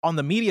on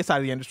the media side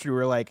of the industry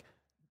were like,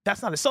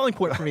 that's not a selling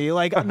point for me.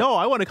 Like, no,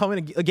 I want to come in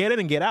and get it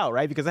and get out,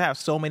 right? Because I have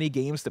so many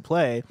games to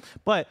play.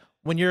 But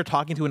when you're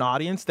talking to an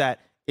audience that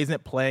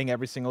isn't playing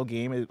every single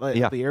game of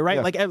the year,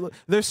 right? Like,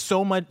 there's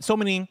so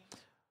many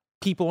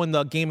people in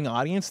the gaming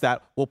audience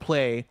that will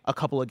play a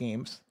couple of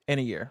games in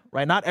a year,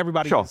 right? Not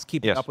everybody is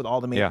keeping up with all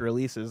the major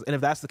releases. And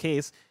if that's the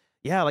case,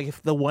 like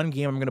if the one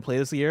game I'm going to play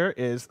this year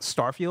is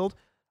Starfield,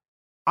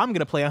 I'm going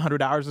to play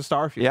 100 hours of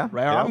Starfield,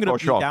 right? Or I'm going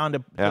to be down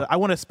to, I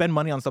want to spend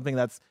money on something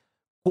that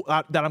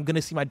I'm going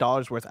to see my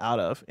dollars worth out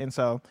of. And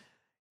so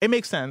it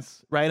makes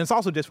sense, right? And it's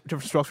also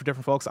different strokes for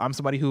different folks. I'm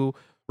somebody who,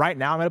 right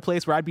now, I'm at a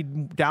place where I'd be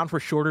down for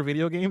shorter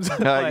video games.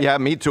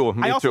 Me too.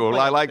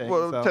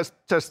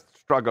 Just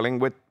struggling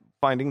with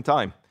finding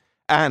time.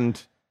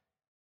 And,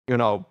 you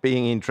know,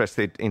 being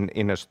interested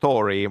in a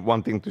story,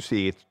 wanting to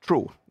see it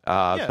through.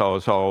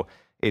 So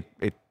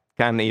it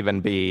can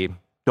even be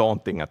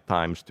daunting at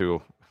times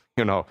to,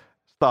 you know,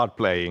 start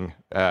playing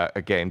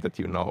a game that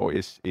you know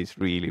is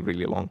really,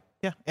 really long.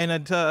 Yeah, and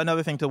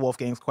another thing to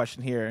Wolfgang's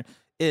question here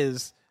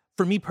is,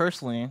 for me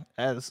personally,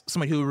 as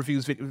somebody who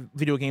reviews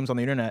video games on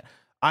the internet,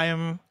 I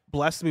am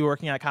blessed to be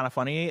working at Kind of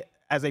Funny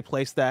as a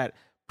place that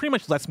pretty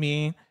much lets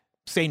me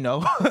say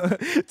no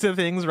to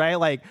things, right?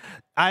 Like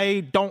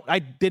I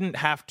didn't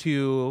have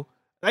to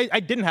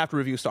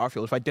review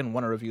Starfield if I didn't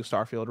want to review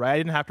Starfield, right? I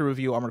didn't have to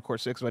review Armored Core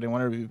 6 if I didn't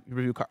want to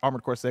review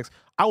Armored Core 6.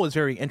 I was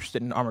very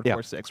interested in Armored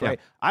Core 6, right?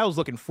 I was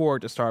looking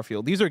forward to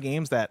Starfield. These are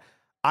games that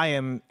I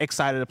am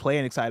excited to play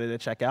and excited to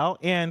check out,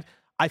 and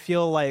I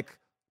feel like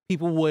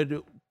people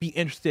would be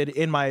interested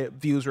in my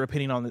views or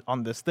opinion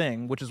on this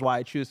thing, which is why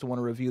I choose to want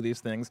to review these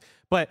things.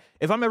 But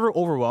if I'm ever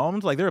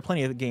overwhelmed, like there are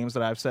plenty of games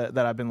that I've said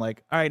that I've been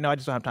like, all right, no, I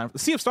just don't have time.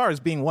 Sea of Stars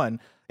being one.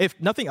 If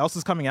nothing else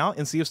is coming out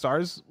and Sea of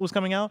Stars was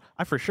coming out,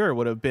 I for sure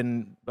would have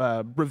been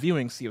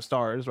reviewing Sea of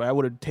Stars, right? I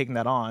would have taken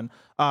that on.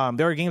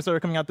 There are games that are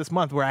coming out this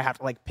month where I have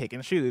to like pick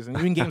and choose, and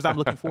even games I'm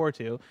looking forward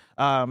to.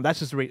 That's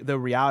just the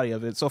reality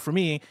of it. So for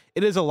me,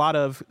 it is a lot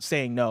of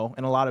saying no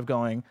and a lot of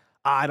going,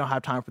 I don't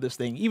have time for this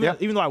thing.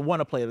 Even though I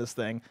want to play this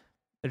thing,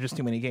 there's just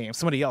too many games.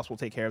 Somebody else will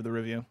take care of the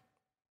review.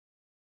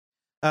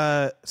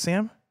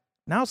 Sam,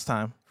 now it's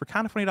time for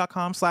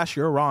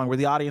kindafunny.com/you're wrong, where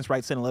the audience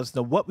writes in and lets us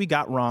know what we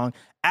got wrong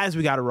as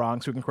we got it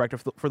wrong, so we can correct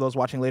it for those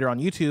watching later on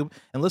YouTube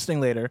and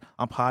listening later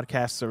on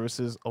podcast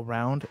services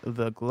around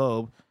the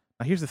globe.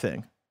 Now, here's the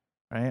thing,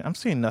 right? I'm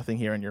seeing nothing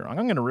here and you're wrong.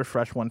 I'm going to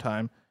refresh one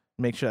time,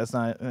 make sure that's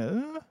not...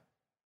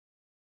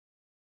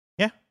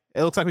 Yeah,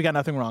 it looks like we got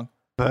nothing wrong.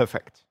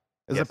 Perfect.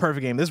 It's a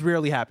perfect game. This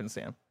rarely happens,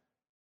 Sam.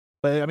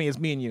 But I mean, it's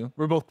me and you.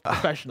 We're both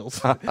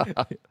professionals.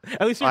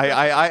 At least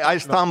I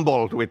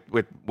stumbled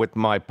with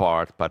my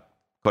part, but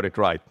got it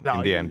right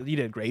in the end. You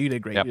did great. You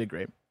did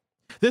great.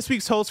 This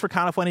week's hosts for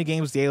Kinda Funny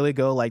Games Daily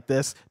go like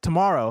this.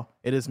 Tomorrow,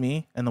 it is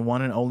me and the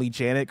one and only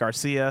Janet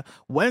Garcia.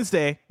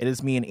 Wednesday, it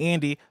is me and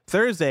Andy.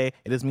 Thursday,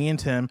 it is me and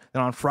Tim.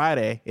 Then on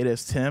Friday, it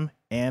is Tim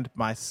and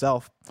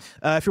myself.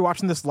 If you're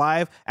watching this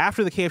live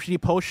after the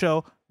KFGD post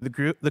show, the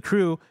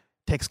crew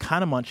takes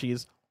Kinda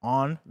Munchies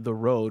on the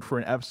road for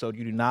an episode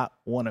you do not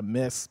want to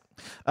miss.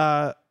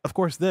 Of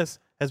course, this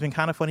has been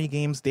Kinda Funny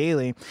Games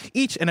Daily,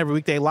 each and every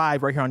weekday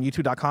live right here on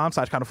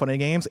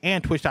youtube.com/kindafunnygames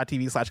and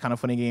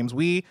twitch.tv/kindafunnygames.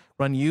 We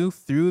run you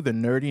through the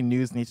nerdy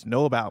news you need to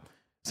know about.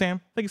 Sam,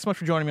 thank you so much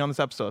for joining me on this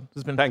episode. This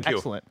has been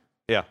excellent.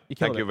 Yeah,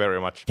 thank you very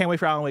much. Can't wait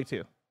for Alan Wake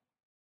 2.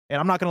 And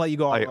I'm not going to let you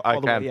go all the way.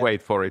 I can't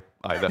wait for it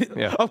either.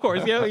 Yeah. Of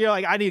course. You're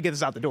like, I need to get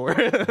this out the door.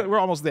 We're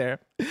almost there.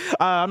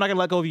 I'm not going to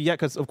let go of you yet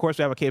because, of course,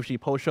 we have a KFG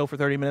post show for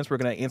 30 minutes. We're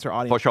going to answer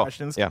audience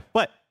questions. Yeah.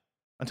 But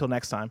until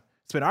next time,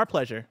 it's been our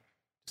pleasure to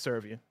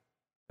serve you.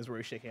 This is where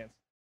we shake hands.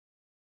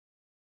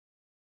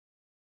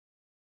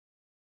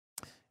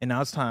 And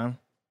now it's time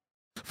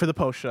for the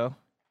post show.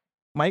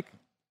 Mike,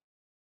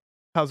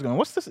 how's it going?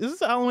 What's this? Is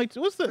this Alan Wake?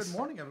 What's this? Good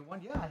morning,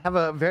 everyone. Yeah, I have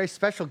a very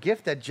special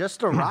gift that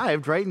just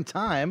arrived right in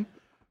time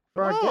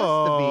for our guests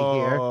to be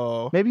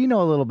here. Maybe you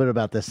know a little bit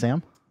about this,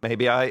 Sam.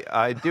 Maybe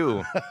I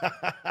do.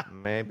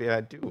 Maybe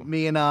I do.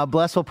 Me and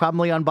Bless will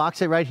probably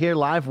unbox it right here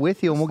live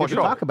with you, and we'll get to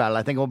talk about it.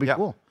 I think it will be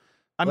cool.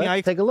 I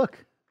mean, take a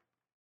look.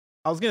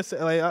 I was going to say,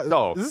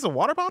 is this a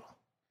water bottle?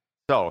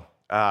 So,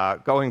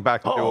 going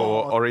back to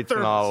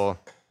original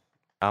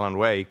Alan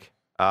Wake,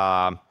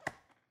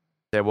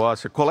 there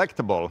was a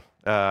collectible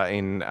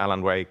in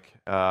Alan Wake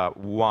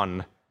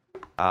 1,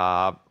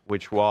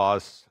 which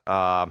was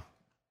a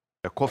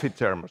coffee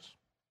thermos.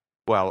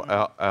 Well,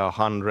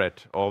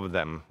 100 of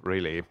them,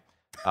 really,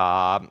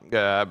 all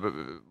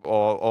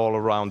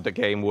around the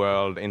game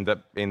world. In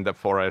the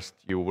forest,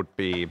 you would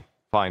be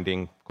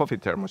finding coffee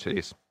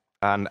thermoses,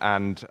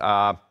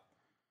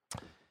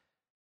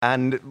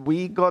 and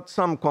we got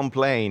some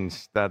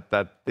complaints that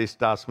this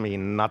does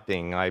mean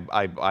nothing.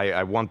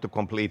 I want to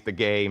complete the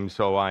game,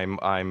 so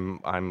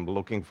I'm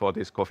looking for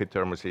these coffee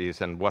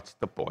thermoses, and what's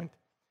the point?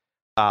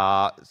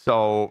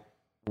 So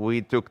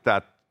we took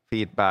that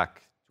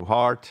feedback to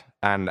heart,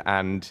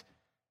 and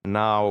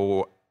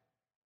now,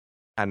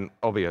 and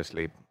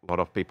obviously a lot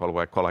of people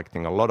were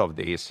collecting a lot of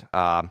these.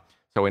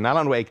 So in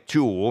Alan Wake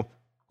 2,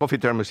 coffee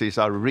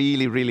thermoses are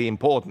really, really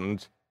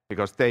important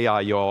because they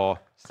are your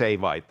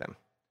save item.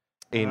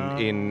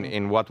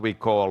 In what we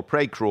call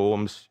break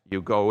rooms,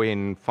 you go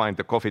in, find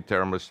the coffee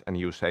thermos, and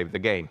you save the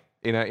game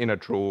in a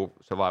true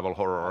survival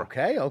horror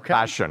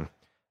fashion.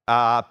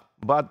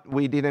 But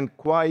we didn't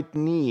quite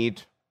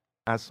need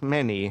as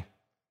many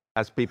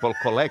as people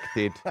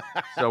collected,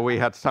 so we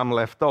had some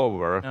left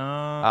over.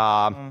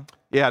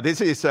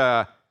 This is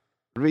a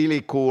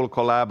really cool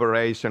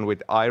collaboration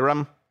with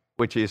Iram,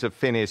 which is a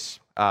Finnish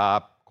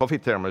coffee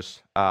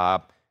thermos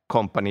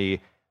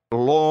company.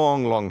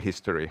 Long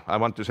history. I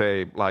want to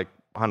say like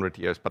 100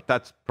 years, but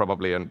that's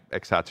probably an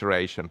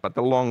exaggeration. But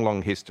a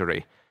long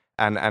history.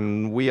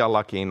 And we are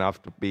lucky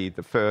enough to be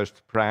the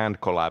first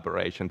brand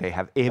collaboration they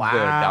have ever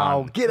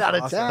done. Get out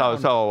of town.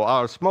 So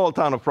our small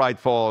town of Bright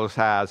Falls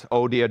has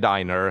Oh Dear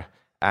Diner,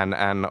 and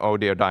Oh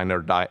Dear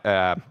Diner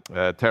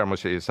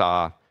thermoses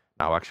are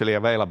now actually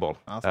available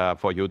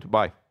for you to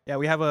buy. Yeah,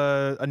 we have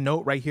a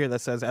note right here that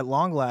says, at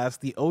long last,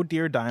 the Oh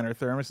Dear Diner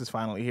thermos is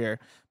finally here.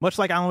 Much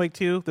like Alan Wake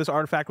 2, this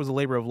artifact was a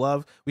labor of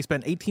love. We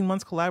spent 18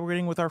 months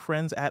collaborating with our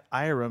friends at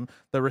Iram,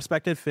 the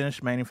respected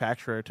Finnish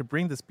manufacturer, to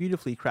bring this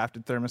beautifully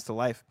crafted thermos to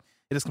life.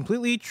 It is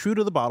completely true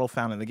to the bottle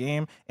found in the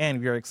game,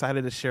 and we are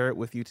excited to share it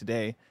with you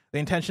today. The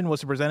intention was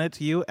to present it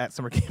to you at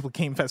Summer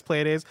Game Fest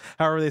Playdays.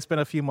 However, they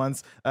spent a few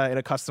months in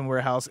a custom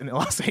warehouse in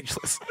Los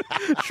Angeles.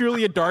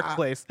 Truly a dark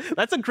place.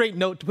 That's a great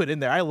note to put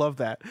in there. I love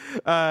that.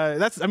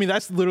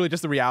 That's literally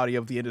just the reality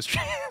of the industry.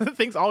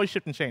 Things always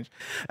shift and change.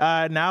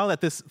 Now that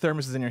this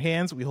thermos is in your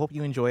hands, we hope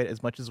you enjoy it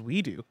as much as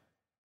we do,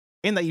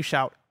 and that you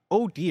shout,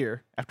 "Oh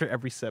dear," after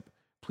every sip.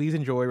 Please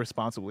enjoy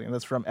responsibly. And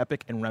that's from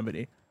Epic and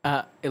Remedy.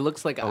 It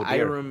looks like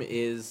Irem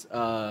is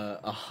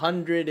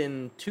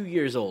 102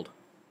 years old.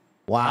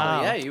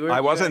 Wow. Yeah, you were. I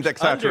wasn't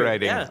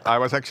exaggerating. I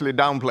was actually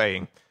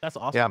downplaying. That's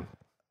awesome. Yeah.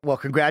 Well,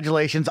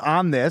 congratulations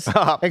on this,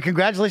 and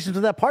congratulations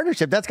with that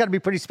partnership. That's got to be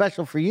pretty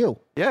special for you.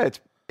 Yeah,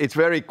 it's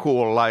very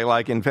cool.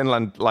 Like in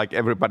Finland, like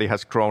everybody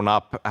has grown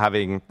up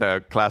having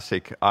the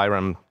classic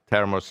Irem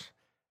thermos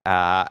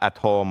at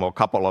home, or a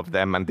couple of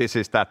them, and this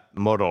is that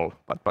model,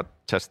 but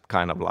just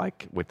kind of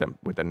like with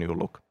a new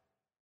look.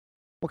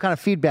 What kind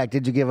of feedback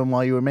did you give him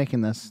while you were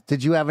making this?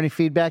 Did you have any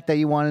feedback that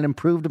you wanted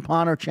improved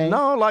upon or changed?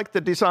 No, like the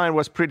design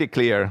was pretty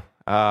clear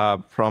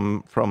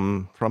from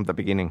the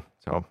beginning.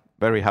 So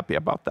very happy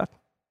about that.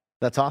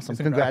 That's awesome.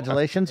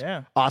 Congratulations.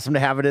 Yeah. Awesome to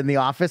have it in the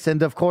office.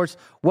 And of course,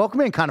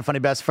 welcome in, Kind of Funny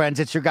best friends.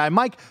 It's your guy,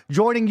 Mike,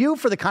 joining you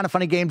for the Kind of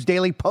Funny Games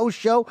Daily Post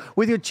Show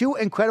with your two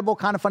incredible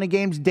Kind of Funny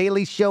Games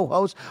Daily Show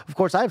hosts. Of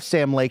course, I have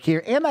Sam Lake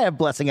here, and I have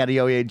Blessing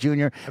Adeoye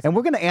Jr., and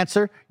we're going to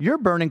answer your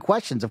burning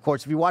questions. Of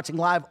course, if you're watching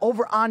live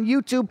over on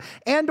YouTube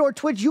and or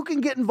Twitch, you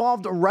can get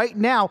involved right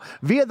now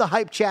via the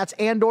Hype Chats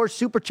and or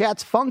Super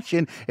Chats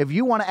function if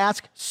you want to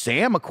ask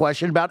Sam a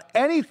question about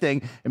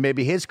anything, and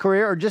maybe his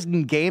career or just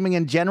in gaming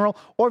in general,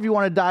 or if you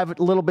want to dive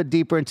a little bit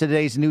deeper into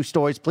today's news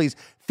stories, please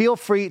feel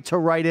free to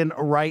write in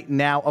right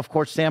now. Of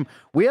course, Sam,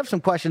 we have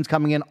some questions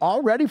coming in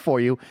already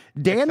for you.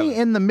 Danny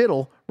in the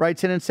middle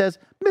writes in and says,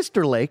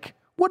 Mr. Lake,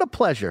 what a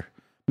pleasure.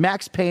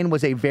 Max Payne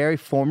was a very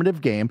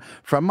formative game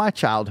from my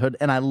childhood,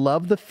 and I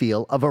love the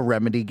feel of a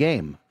Remedy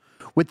game.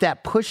 With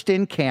that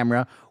pushed-in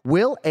camera,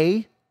 will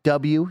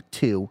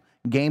AW2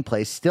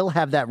 gameplay still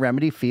have that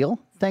Remedy feel?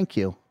 Thank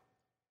you.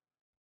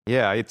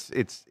 Yeah,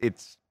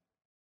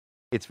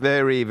 it's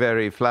very,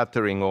 very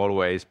flattering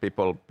always,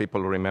 people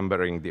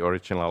remembering the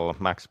original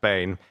Max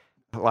Payne.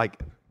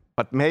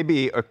 But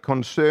maybe a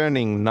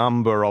concerning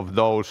number of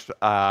those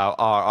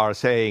are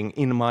saying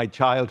in my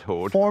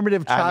childhood.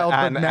 Formative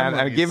childhood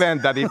memories. And given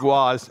that it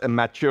was a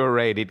mature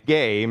rated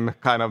game,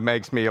 kind of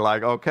makes me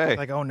like, okay.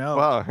 Like, oh no.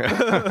 Well,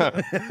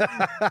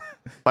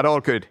 but all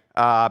good.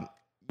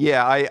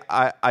 Yeah,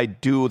 I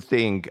do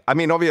think, I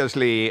mean,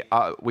 obviously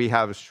we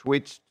have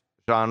switched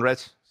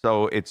genres,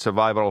 so it's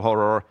survival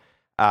horror.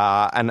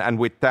 And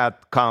with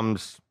that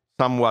comes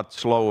somewhat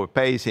slower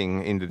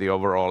pacing into the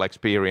overall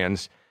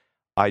experience.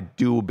 I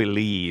do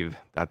believe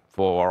that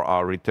for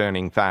our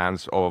returning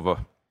fans of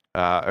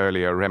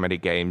earlier Remedy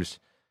games,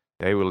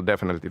 they will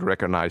definitely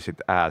recognize it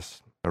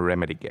as a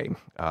Remedy game.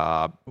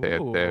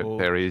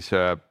 There is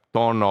a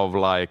ton of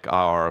like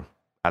our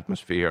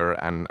atmosphere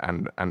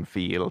and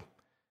feel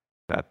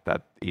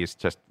that is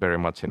just very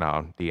much in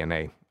our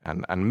DNA,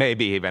 and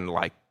maybe even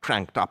like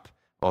cranked up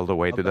all the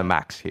way to the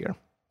max here.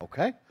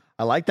 Okay.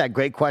 I like that.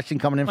 Great question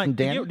coming in from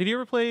Dan. Did you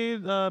ever play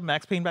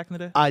Max Payne back in the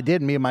day? I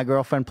did. Me and my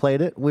girlfriend played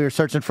it. We were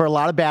searching for a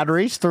lot of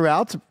batteries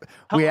throughout.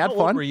 We had how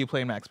fun. Old were you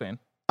playing Max Payne?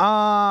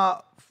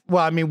 Well,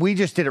 I mean, we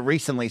just did it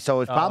recently,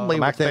 so it's probably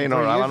Max within Payne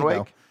or 3 years Alan ago.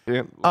 Wake?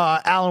 Yeah.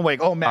 Alan Wake.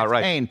 Oh, Max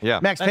right. Payne. Yeah.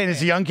 Max Payne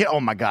is a young kid. Oh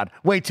my God,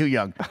 way too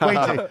young. Way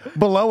too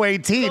below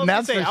 18.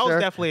 That's for I was sure.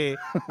 definitely.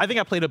 I think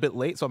I played a bit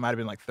late, so I might have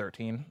been like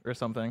 13 or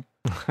something.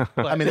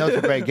 I mean, those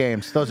are great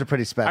games. Those are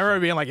pretty special. I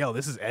remember being like, "Yo,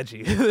 this is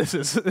edgy.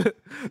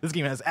 this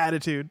game has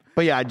attitude."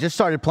 But yeah, I just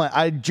started playing.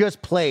 I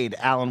just played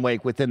Alan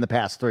Wake within the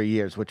past 3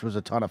 years, which was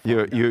a ton of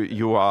fun.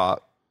 You are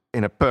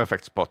in a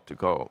perfect spot to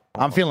go.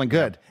 I'm feeling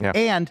good. Yeah.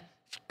 And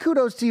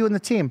kudos to you and the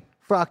team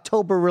for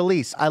October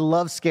release. I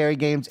love scary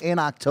games in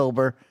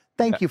October.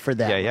 Thank you for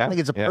that. Yeah. I think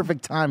it's a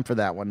perfect time for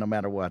that one, no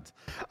matter what.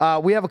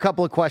 We have a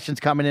couple of questions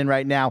coming in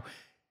right now.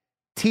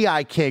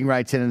 T.I. King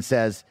writes in and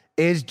says,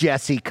 is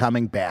Jesse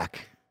coming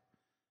back?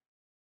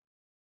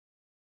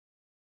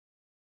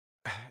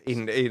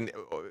 In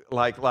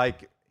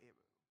like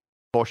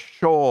for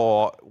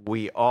sure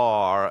we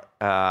are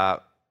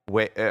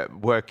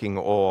working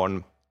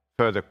on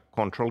further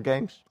Control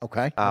games.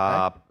 Okay.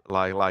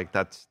 Like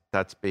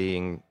that's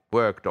being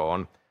worked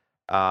on.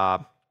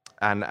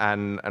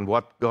 And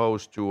what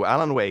goes to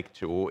Alan Wake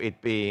 2,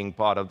 it being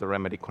part of the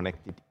Remedy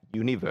Connected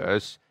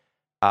Universe,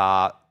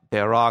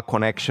 there are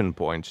connection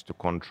points to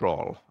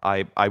Control.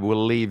 I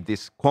will leave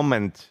this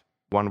comment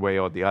one way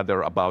or the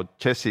other about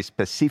Jesse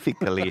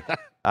specifically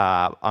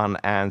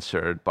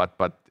unanswered,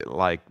 but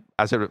like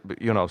as a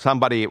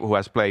somebody who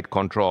has played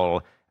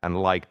Control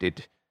and liked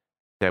it,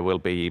 there will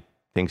be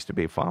things to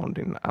be found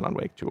in Alan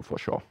Wake 2 for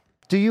sure.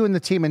 Do you and the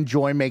team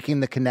enjoy making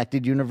the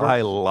Connected Universe?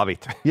 I love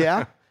it.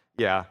 Yeah?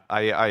 Yeah,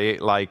 I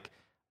like,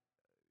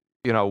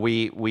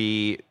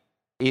 we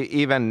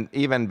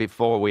even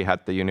before we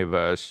had the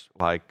universe,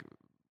 like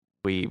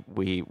we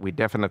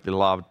definitely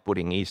loved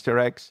putting Easter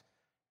eggs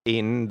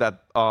in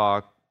that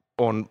are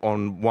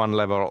on one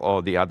level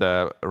or the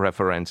other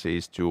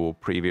references to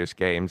previous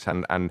games,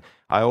 and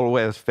I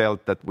always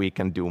felt that we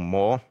can do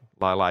more,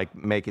 like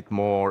make it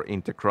more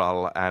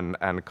integral and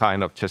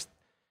kind of just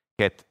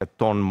get a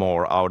ton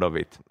more out of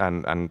it,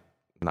 and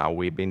now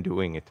we've been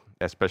doing it,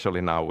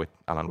 especially now with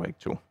Alan Wake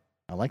 2.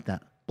 I like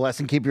that.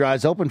 Bless and keep your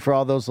eyes open for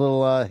all those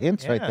little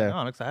hints right there. No,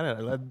 I'm excited.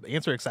 That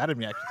answer excited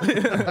me,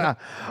 actually.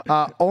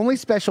 Only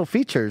Special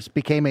Features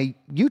became a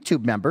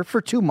YouTube member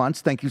for 2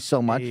 months. Thank you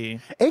so much. Hey.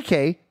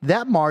 AK,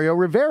 that Mario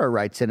Rivera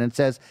writes in and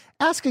says,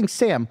 asking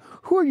Sam,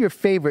 who are your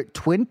favorite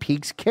Twin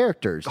Peaks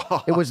characters?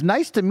 It was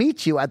nice to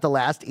meet you at the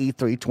last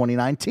E3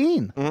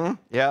 2019. Mm-hmm.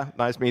 Yeah,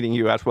 nice meeting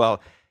you as well.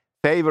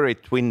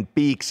 Favorite Twin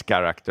Peaks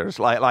characters?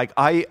 Like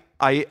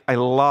I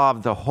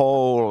love the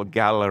whole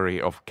gallery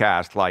of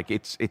cast. Like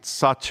it's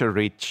such a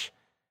rich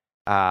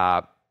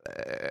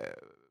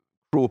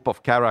group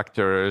of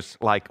characters,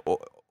 like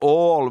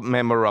all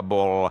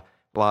memorable,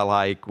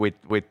 like with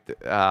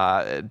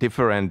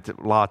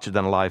different larger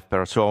than life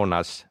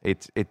personas.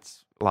 It's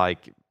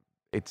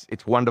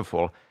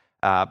wonderful.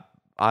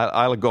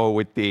 I'll go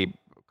with the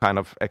kind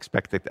of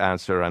expected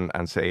answer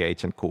and say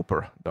Agent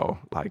Cooper though.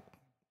 Like,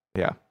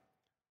 yeah.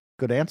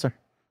 Good answer.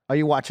 Are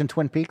you watching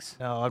Twin Peaks?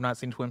 No, I've not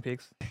seen Twin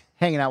Peaks.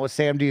 Hanging out with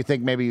Sam, do you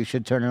think maybe you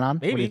should turn it on?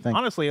 What do you Maybe. think?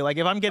 Honestly, like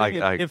if I'm getting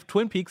if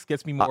Twin Peaks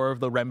gets me more of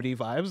the Remedy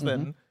vibes,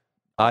 then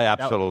I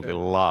absolutely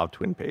love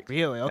Twin Peaks.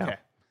 really okay. Yeah.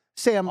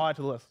 Sam, I'll add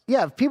to the list.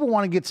 yeah, if people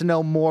want to get to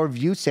know more of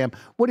you, Sam,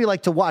 what do you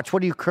like to watch?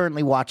 What are you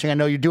currently watching? I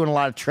know you're doing a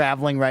lot of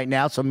traveling right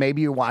now, so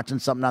maybe you're watching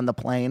something on the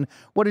plane.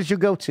 What is your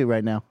go-to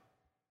right now?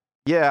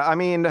 Yeah, I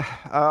mean, there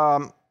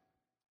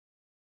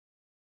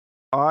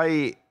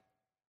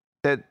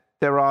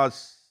are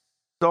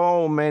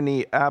so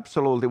many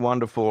absolutely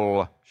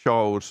wonderful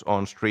shows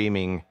on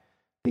streaming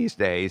these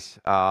days.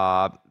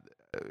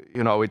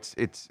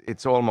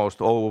 It's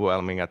almost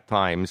overwhelming at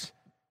times.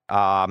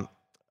 I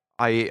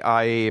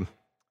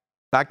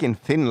back in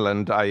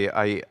Finland,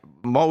 I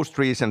most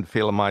recent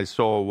film I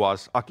saw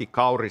was Aki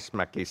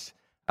Kaurismäki's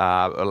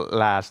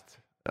last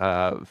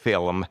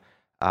film,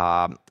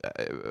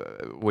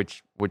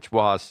 which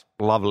was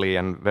lovely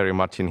and very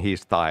much in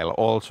his style.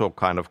 Also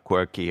kind of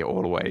quirky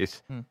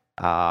always.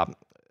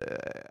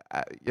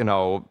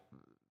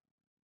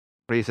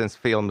 Recent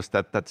films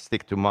that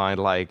stick to mind,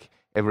 like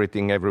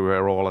Everything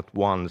Everywhere All at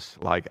Once.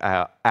 Like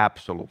I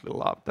absolutely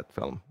love that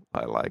film.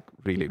 I like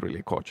really,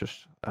 really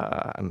gorgeous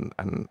and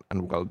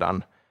well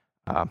done.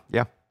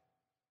 Yeah.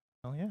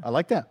 Oh yeah. I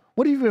like that.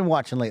 What have you been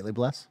watching lately,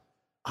 Bless?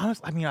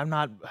 Honestly, I mean, I've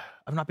not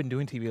been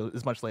doing TV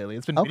as much lately.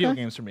 It's been video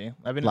games for me.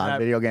 I've been A lot in of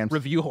that video games.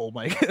 review hole,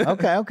 Mike.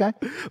 Okay.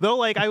 Though,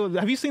 like,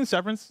 have you seen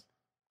Severance?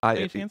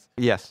 Any chance?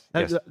 Yes.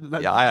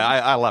 Yeah,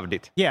 I loved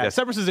it. Yeah, yes.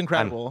 Severance is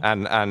incredible.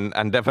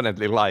 And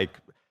definitely like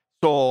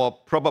saw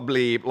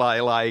probably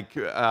like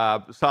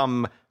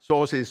some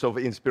sources of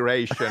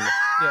inspiration.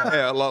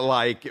 Yeah. You're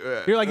like,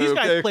 these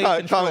guys play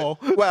Control.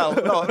 Well,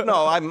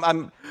 no,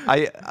 I'm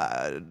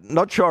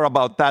not sure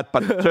about that,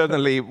 but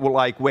certainly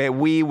like where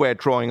we were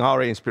drawing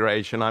our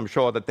inspiration, I'm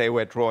sure that they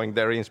were drawing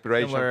their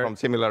inspiration from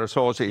similar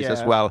sources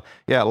as well.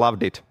 Yeah,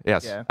 loved it.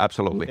 Yes,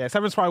 absolutely. Yeah,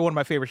 Severance is probably one of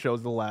my favorite shows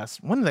of the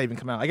last, when did they even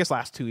come out? I guess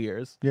last 2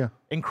 years. Yeah.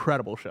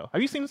 Incredible show.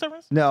 Have you seen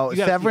Severance? No, You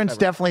gotta see Severance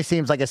definitely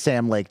seems like a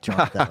Sam Lake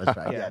joint. That was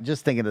right. Yeah,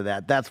 just thinking of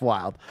that. That's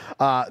wild.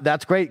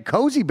 That's great.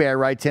 Cozy Bear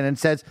writes in and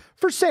says,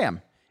 for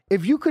Sam,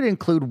 if you could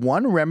include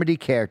one Remedy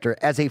character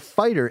as a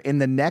fighter in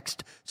the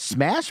next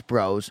Smash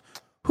Bros.,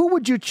 who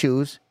would you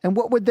choose and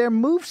what would their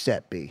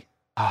moveset be?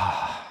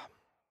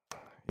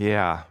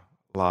 Yeah,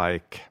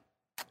 like,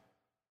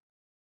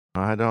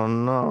 I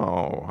don't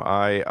know.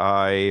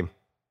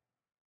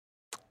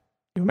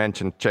 You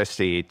mentioned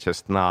Jessie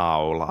just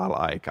now.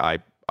 Like, I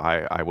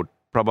would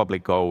probably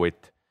go with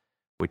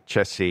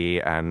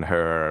Jessie and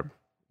her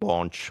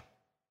launch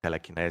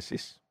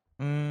telekinesis.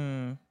 It's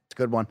a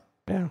good one.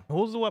 Yeah.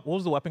 What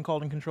was the weapon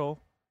called in Control?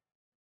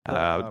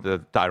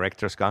 The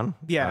director's gun.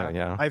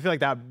 Yeah. I feel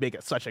like that would make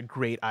it such a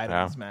great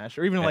item in Smash.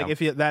 Or even like if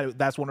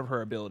that's one of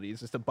her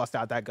abilities, is to bust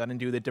out that gun and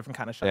do the different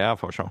kind of shot. Yeah,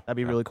 for sure. That'd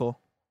be really cool.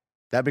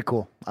 That'd be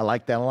cool. I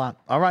like that a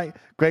lot. All right.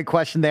 Great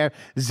question there.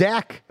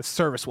 Zach. A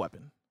service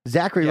weapon.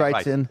 Zachary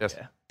writes in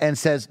and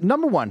says,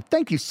 number one,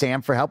 thank you,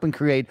 Sam, for helping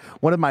create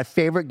one of my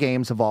favorite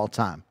games of all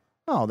time.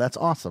 Oh, that's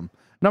awesome.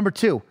 Number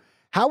two,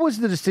 how was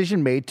the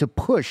decision made to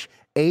push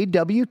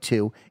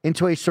AW2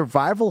 into a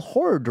survival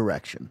horror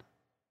direction?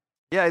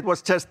 Yeah, it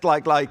was just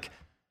like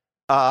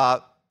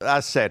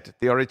as said,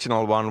 the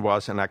original one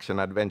was an action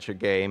adventure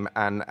game,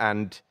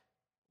 and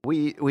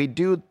we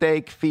do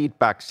take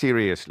feedback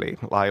seriously.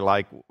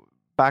 Like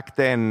back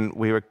then,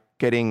 we were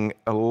getting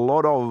a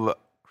lot of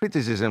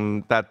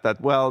criticism that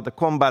well, the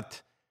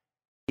combat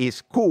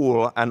is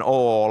cool and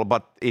all,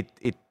 but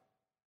it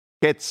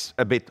gets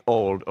a bit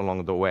old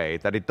along the way,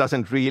 that it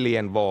doesn't really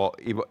evolve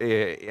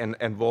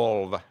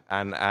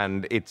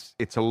and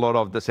it's a lot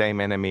of the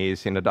same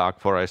enemies in the Dark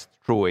Forest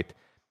through it.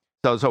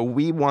 So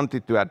we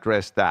wanted to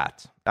address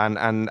that.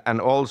 And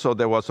also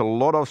there was a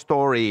lot of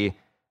story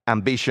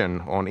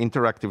ambition on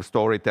interactive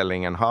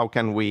storytelling and how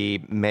can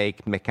we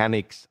make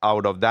mechanics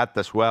out of that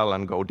as well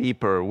and go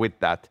deeper with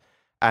that.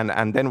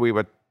 And then we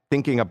were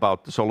thinking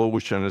about the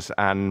solutions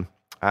and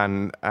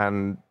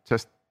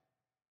just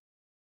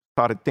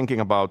started thinking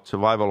about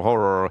survival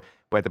horror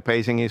where the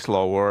pacing is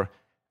lower,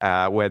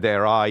 where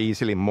there are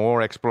easily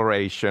more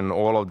exploration.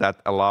 All of that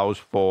allows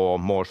for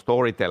more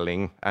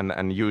storytelling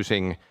and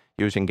using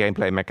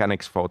gameplay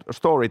mechanics for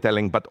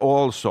storytelling, but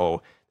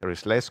also there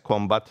is less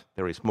combat,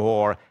 there is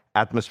more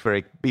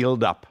atmospheric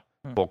build-up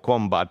for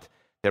combat,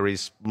 there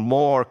is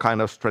more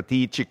kind of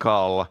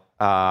strategical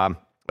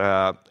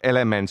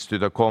elements to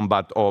the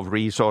combat of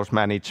resource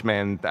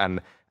management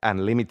and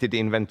limited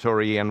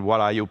inventory and what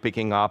are you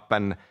picking up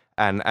and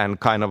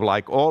kind of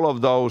like all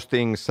of those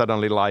things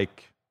suddenly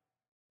like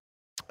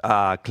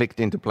clicked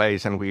into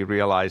place, and we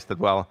realized that,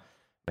 well,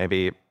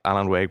 maybe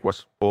Alan Wake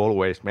was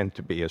always meant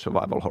to be a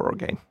survival horror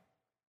game.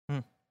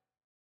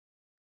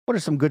 What are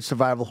some good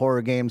survival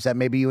horror games that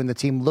maybe you and the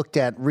team looked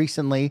at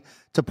recently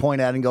to point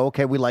out and go,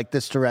 okay, we like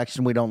this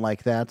direction, we don't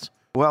like that?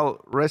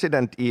 Well,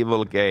 Resident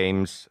Evil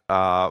games,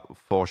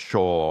 for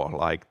sure,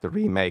 like the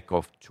remake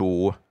of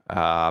 2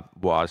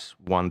 was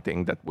one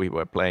thing that we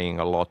were playing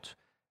a lot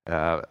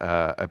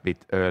a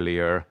bit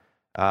earlier.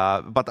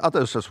 But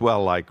others as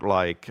well, like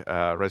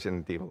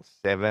Resident Evil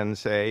 7,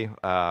 say,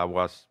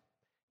 was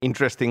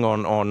interesting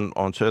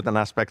on certain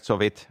aspects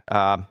of it.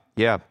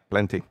 Yeah,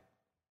 plenty.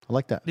 I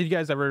like that. Did you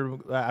guys ever,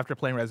 after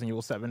playing Resident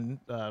Evil 7,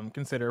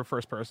 consider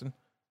first person?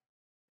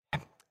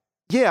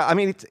 Yeah, I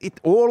mean, it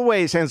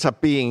always ends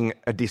up being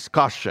a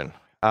discussion.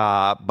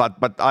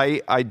 But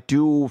I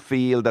do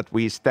feel that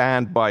we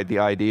stand by the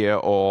idea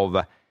of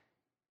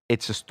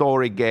it's a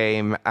story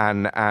game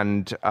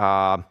and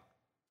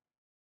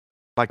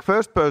like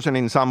first person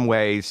in some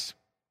ways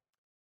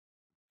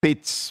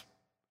fits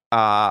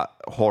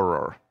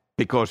horror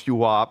because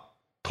you are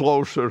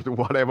closer to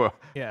whatever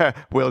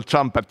will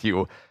jump at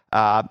you.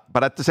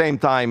 But at the same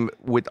time,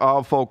 with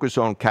our focus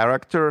on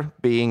character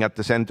being at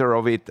the center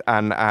of it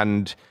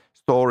and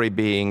story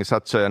being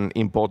such an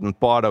important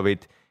part of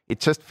it, it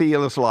just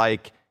feels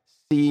like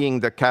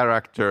seeing the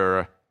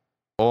character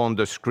on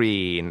the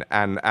screen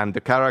and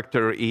the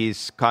character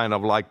is kind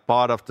of like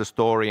part of the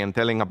story and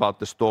telling about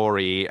the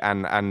story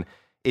and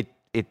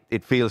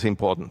it feels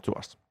important to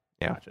us.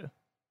 Yeah. Gotcha.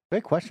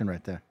 Great question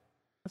right there.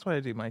 That's what I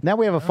do, Mike. Now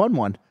we have a fun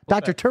one.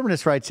 Dr.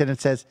 Terminus writes in and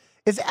says,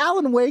 is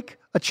Alan Wake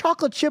a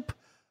chocolate chip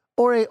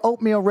or a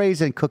oatmeal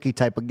raisin cookie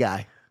type of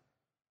guy?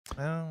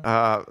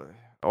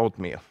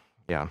 Oatmeal.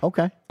 Yeah.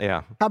 Okay.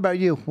 Yeah. How about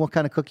you? What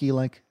kind of cookie you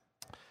like?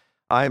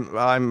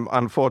 I'm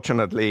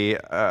unfortunately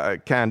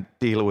can't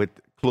deal with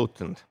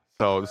gluten.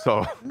 So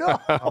No.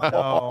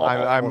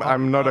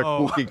 I'm not a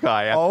cookie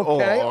guy at all.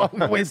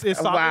 Is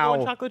soccer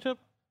going chocolate chip?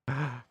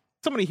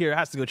 Somebody here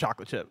has to go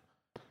chocolate chip.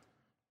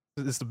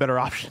 It's the better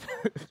option.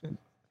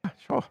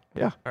 Sure.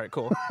 Yeah. All right.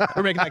 Cool.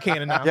 We're making that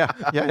canon now.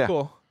 Yeah.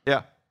 Cool.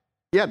 Yeah.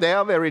 They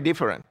are very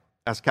different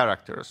as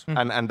characters,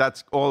 and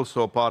that's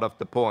also part of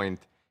the point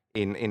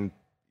in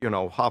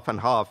half and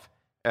half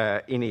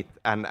in it,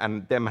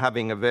 and them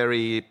having a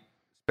very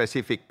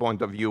specific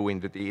point of view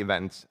into the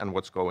events and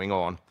what's going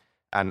on,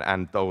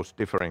 and those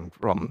differing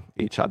from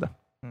each other.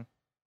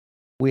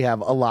 We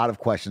have a lot of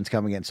questions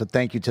coming in, so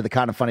thank you to the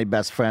Kind of Funny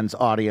Best Friends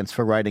audience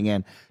for writing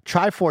in.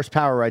 Triforce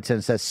Power writes in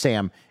and says,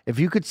 Sam, if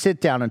you could sit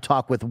down and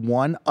talk with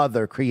one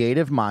other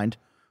creative mind,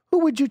 who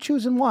would you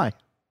choose and why?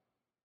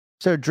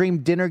 Is there a dream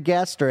dinner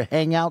guest or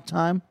hangout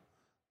time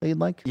that you'd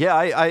like? Yeah,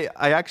 I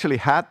actually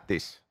had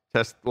this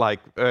just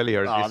like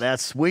earlier. Oh,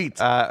 that's sweet.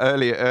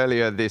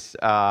 Earlier this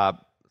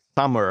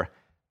summer,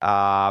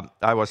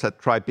 I was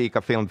at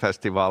Tribeca Film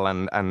Festival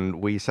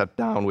and we sat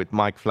down with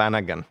Mike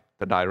Flanagan,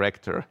 the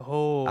director.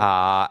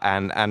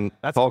 And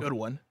that's a good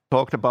one.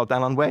 Talked about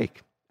Alan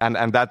Wake,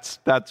 and that's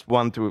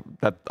one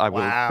that I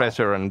will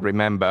treasure and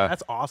remember.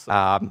 That's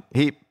awesome.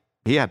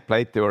 He had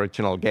played the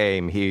original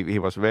game. He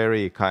was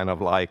very kind of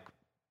like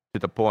to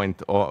the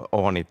point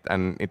on it,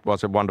 and it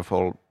was a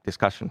wonderful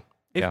discussion.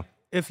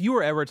 If you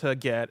were ever to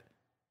get,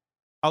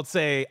 I'll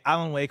say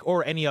Alan Wake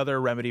or any other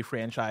Remedy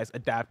franchise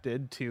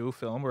adapted to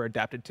film or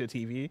adapted to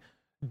TV,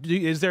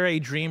 is there a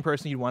dream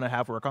person you'd want to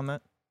have work on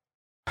that?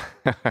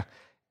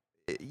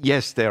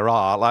 Yes, there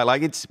are.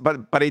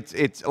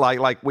 It's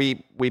like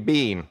we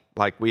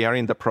are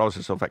in the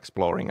process of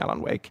exploring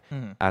Alan Wake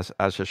as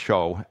a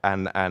show,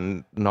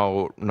 and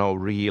no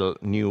real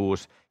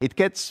news. It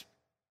gets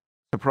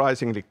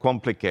surprisingly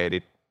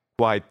complicated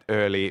quite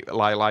early,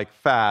 like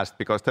fast,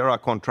 because there are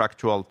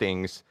contractual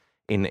things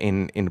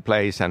in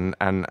place and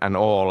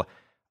all.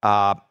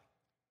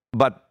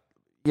 But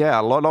yeah,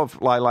 a lot of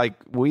like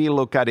we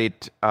look at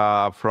it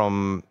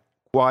from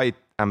quite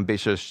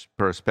ambitious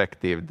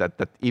perspective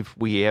that if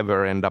we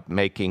ever end up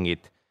making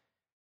it,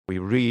 we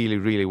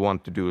really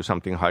want to do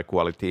something high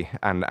quality,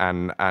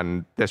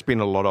 and there's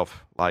been a lot of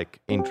like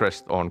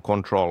interest on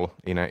Control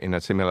in a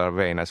similar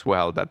vein as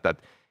well.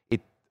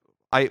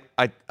 I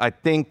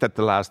think that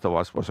The Last of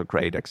Us was a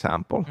great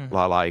example.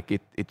 Like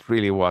it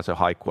really was a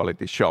high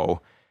quality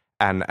show,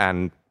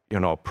 and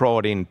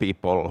brought in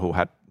people who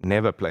had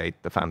never played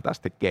the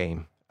fantastic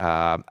game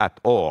at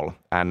all,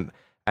 and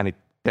it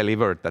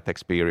delivered that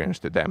experience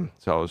to them.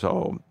 So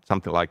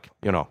something like,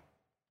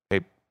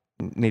 they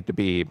need to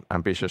be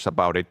ambitious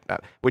about it,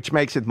 which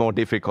makes it more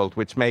difficult,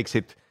 which makes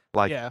it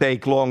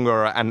take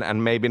longer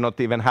and maybe not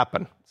even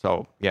happen.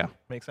 So yeah,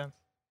 makes sense.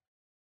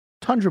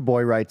 Tundra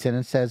Boy writes in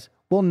and says,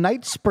 will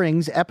Night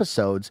Springs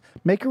episodes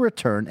make a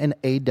return in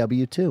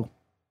AW2?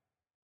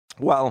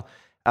 Well,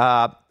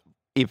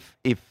 if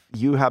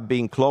you have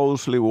been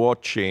closely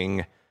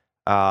watching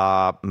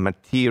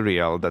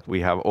material that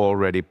we have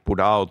already put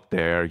out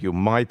there, you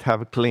might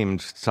have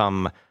glimpsed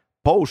some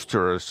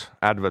posters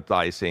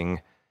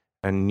advertising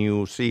a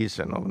new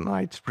season of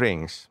Night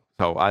Springs.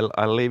 So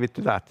I'll leave it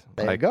to that.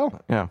 There you go.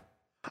 Yeah.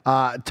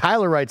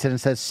 Tyler writes in and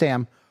says,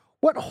 Sam,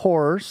 what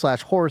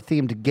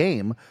horror/horror-themed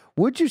game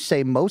would you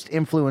say most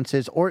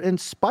influences or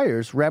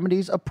inspires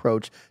Remedy's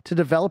approach to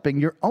developing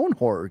your own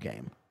horror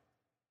game?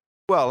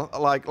 Well,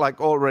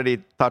 like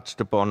already touched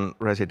upon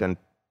Resident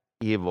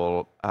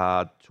Evil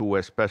 2,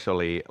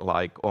 especially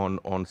like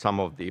on some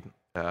of the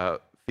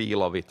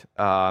feel of it.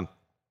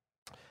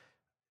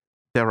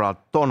 There are a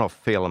ton of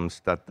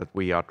films that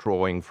we are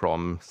drawing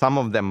from. Some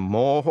of them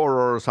more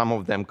horror, some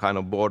of them kind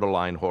of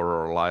borderline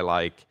horror,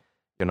 like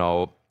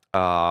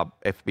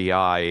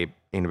FBI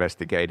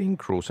investigating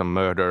gruesome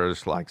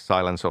murders, like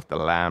Silence of the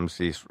Lambs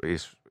is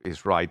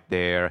right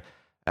there.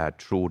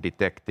 True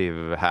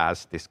Detective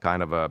has this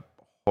kind of a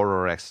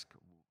horror-esque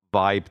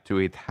vibe to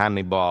it.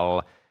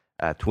 Hannibal,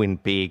 Twin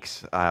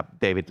Peaks,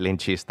 David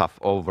Lynch's stuff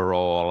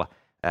overall.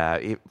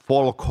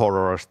 Folk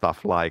horror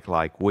stuff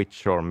like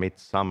Witch or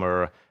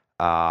Midsummer.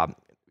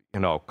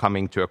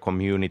 Coming to a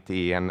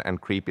community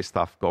and creepy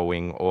stuff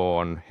going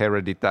on.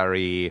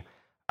 Hereditary.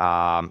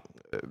 There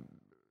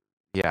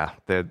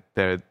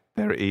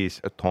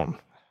is a ton.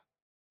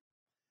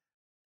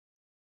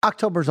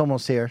 October's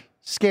almost here.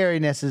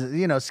 Scariness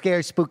is,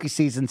 scary, spooky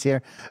season's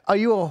here. Are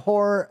you a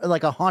horror,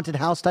 like a haunted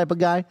house type of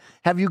guy?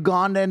 Have you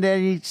gone into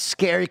any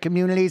scary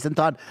communities and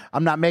thought,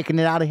 I'm not making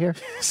it out of here?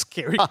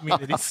 Scary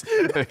communities.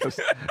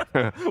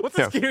 What's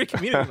a scary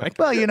community like?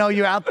 Well,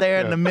 you're out there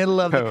in the middle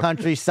of the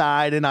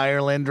countryside in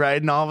Ireland, right?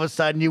 And all of a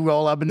sudden you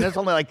roll up and there's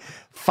only like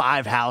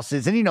 5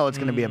 houses and it's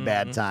going to be a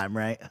bad time,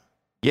 right?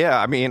 Yeah,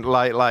 I mean,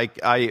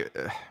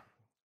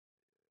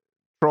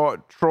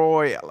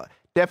 Troy,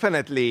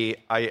 definitely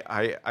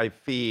I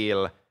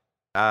feel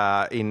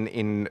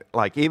in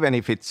like, even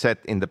if it's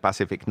set in the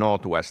Pacific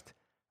Northwest,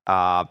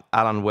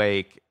 Alan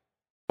Wake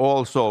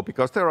also,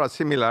 because there are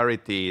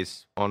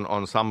similarities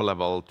on some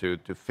level to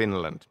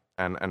Finland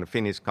and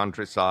Finnish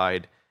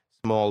countryside,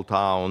 small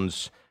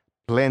towns,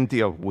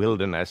 plenty of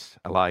wilderness,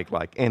 like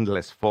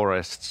endless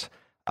forests,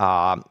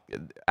 and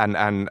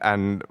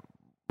a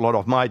lot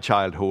of my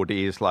childhood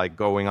is like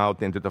going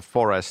out into the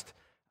forest,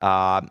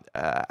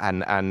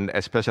 and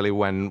especially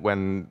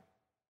when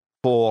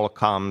fall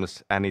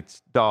comes and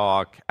it's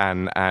dark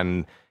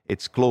and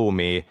it's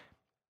gloomy.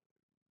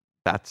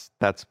 That's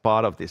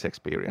part of this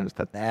experience.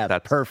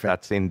 That's perfect.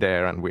 That's in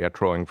there, and we are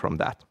drawing from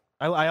that.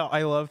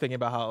 I love thinking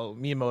about how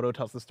Miyamoto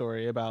tells the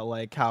story about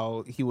like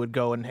how he would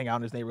go and hang out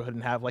in his neighborhood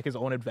and have like his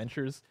own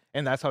adventures,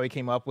 and that's how he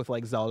came up with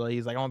like Zelda.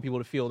 He's like, I want people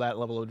to feel that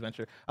level of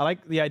adventure. I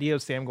like the idea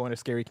of Sam going to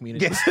scary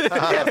communities.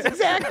 Yes,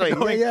 exactly.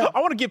 I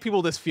want to give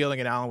people this feeling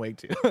in Alan Wake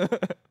too.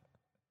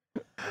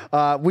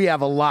 We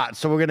have a lot,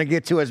 so we're going to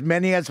get to as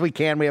many as we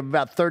can. We have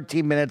about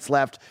 13 minutes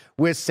left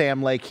with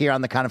Sam Lake here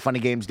on the Kind of Funny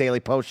Games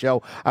Daily Post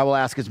Show. I will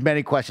ask as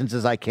many questions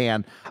as I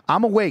can.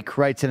 I'm Awake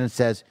writes in and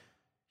says,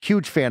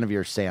 huge fan of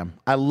yours, Sam.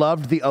 I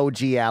loved the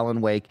OG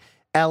Alan Wake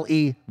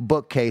LE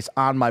bookcase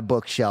on my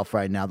bookshelf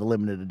right now, the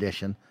limited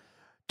edition.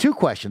 2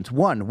 questions.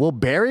 1, will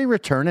Barry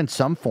return in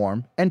some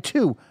form? And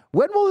 2,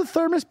 when will the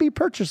thermos be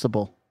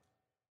purchasable?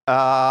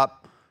 I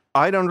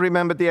don't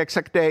remember the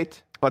exact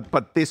date,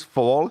 but this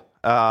fall.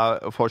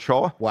 For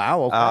sure.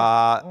 Wow. Okay.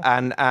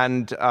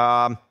 And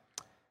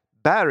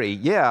Barry,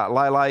 yeah,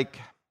 like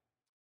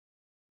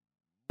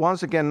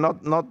once again, not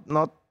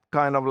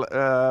kind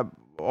of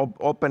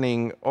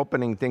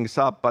opening things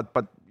up,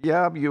 but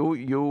yeah,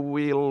 you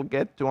will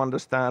get to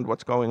understand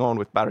what's going on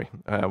with Barry,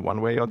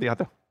 one way or the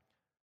other.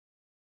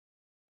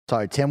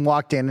 Sorry, Tim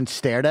walked in and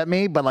stared at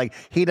me, but like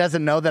he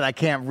doesn't know that I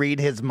can't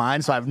read his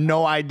mind, so I have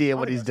no idea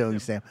what he's doing,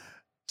 Sam.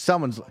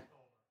 Someone's.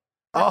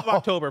 Of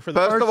October for the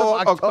first of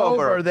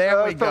October.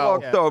 There we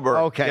go. October.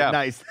 Yeah. Okay, yeah.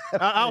 Nice.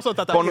 I also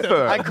thought that.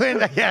 I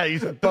couldn't. Yeah,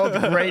 he's both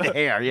great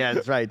hair. Yeah,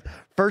 that's right.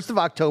 1st of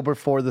October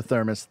for the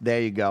thermos.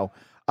 There you go.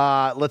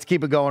 Let's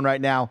keep it going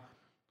right now.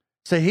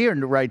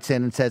 Sahir writes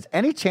in and says,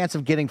 any chance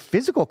of getting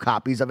physical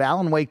copies of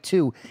Alan Wake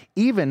 2,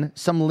 even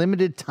some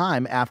limited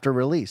time after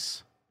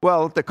release?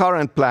 Well, the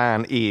current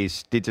plan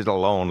is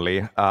digital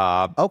only.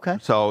 Okay.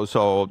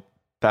 So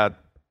that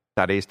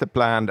is the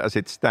plan as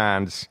it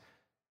stands.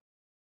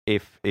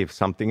 If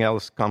something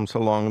else comes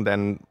along,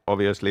 then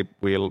obviously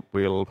we'll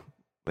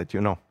let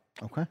you know.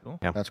 Okay, cool.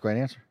 Yeah. That's a great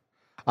answer.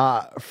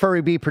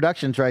 Furry Bee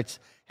Productions writes,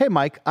 hey,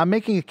 Mike, I'm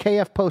making a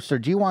KF poster.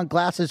 Do you want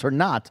glasses or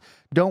not?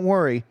 Don't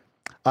worry.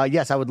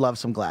 Yes, I would love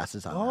some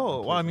glasses on that Oh,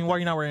 one, well, I mean, why are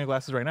you not wearing your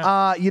glasses right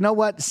now? You know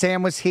what?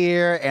 Sam was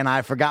here, and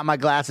I forgot my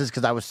glasses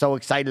because I was so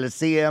excited to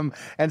see him.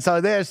 And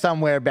so they're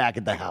somewhere back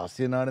at the house.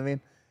 You know what I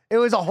mean? It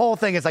was a whole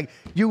thing. It's like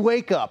you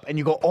wake up and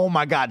you go, oh,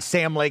 my God,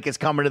 Sam Lake is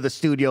coming to the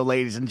studio,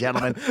 ladies and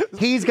gentlemen.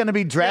 He's going to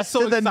be dressed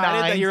so to the excited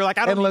that nines you're like,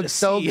 I don't and need look to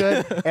so see.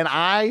 good. And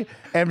I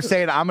am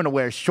saying I'm going to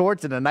wear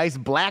shorts and a nice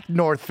black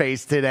North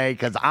Face today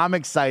because I'm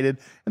excited.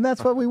 And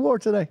that's what we wore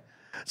today.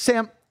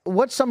 Sam,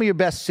 what's some of your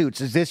best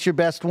suits? Is this your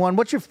best one?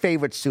 What's your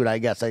favorite suit, I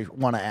guess I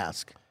want to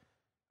ask?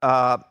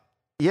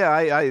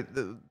 Yeah,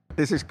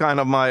 this is kind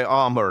of my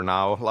armor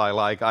now.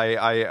 Like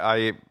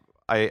I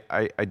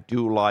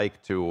do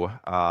like to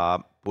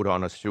put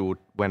on a suit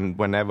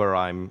whenever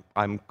I'm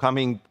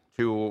coming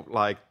to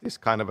like this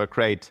kind of a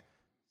great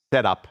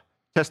setup,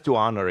 just to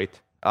honor it.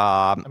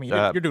 I mean,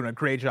 you're doing a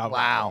great job.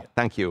 Wow.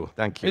 Thank you.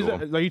 Are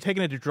you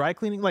taking it to dry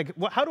cleaning? Like,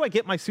 how do I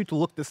get my suit to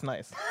look this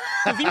nice?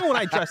 Because even when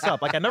I dress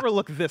up, like I never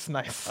look this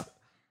nice.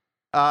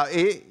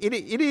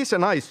 It is a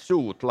nice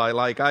suit.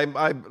 Like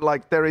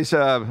there is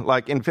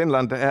like in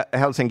Finland, a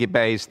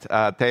Helsinki-based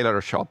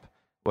tailor shop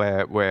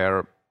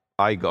where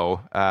I go,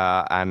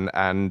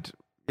 and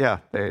yeah,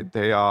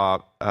 they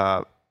are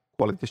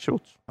quality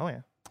suits. Oh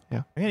yeah.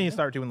 Yeah. I need to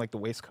start doing like the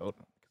waistcoat.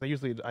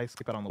 I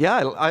skip out on the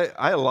Yeah, waistcoat.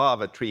 I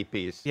love a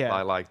three-piece. Yeah.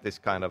 I like this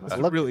kind of. It's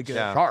really good.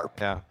 Yeah, Sharp.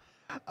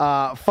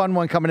 Yeah. Fun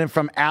one coming in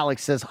from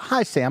Alex says,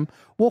 hi, Sam.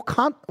 Will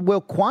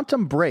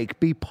Quantum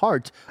Break be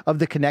part of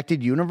the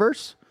connected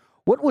universe?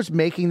 What was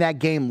making that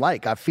game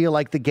like? I feel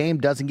like the game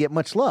doesn't get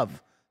much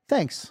love.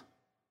 Thanks.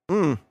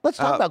 Let's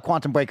talk about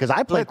Quantum Break because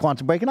I played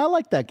Quantum Break and I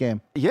liked that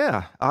game.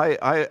 Yeah,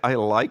 I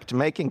liked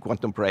making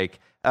Quantum Break.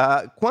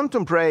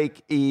 Quantum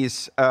Break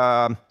is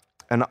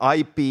an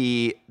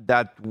IP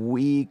that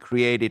we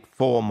created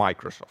for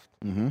Microsoft.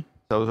 Mm-hmm.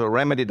 So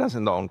Remedy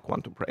doesn't own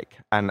Quantum Break,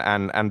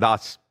 and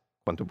thus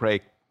Quantum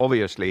Break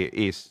obviously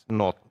is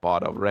not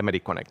part of Remedy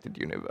Connected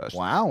Universe.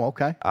 Wow.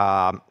 Okay.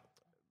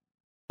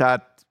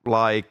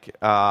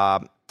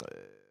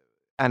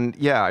 And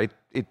yeah,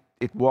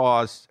 it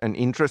was an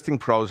interesting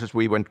process.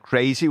 We went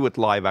crazy with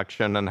live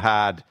action and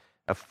had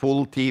a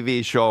full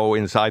TV show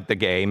inside the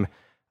game,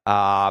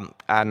 and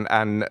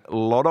a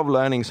lot of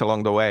learnings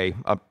along the way.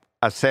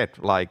 As said,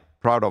 like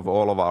proud of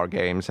all of our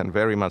games and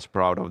very much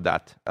proud of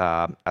that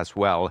as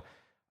well.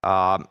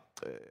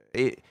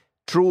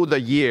 Through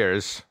the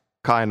years,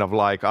 kind of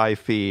like I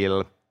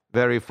feel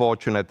very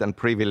fortunate and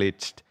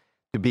privileged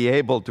to be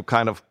able to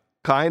kind of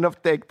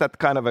take that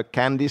kind of a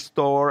candy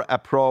store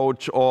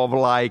approach of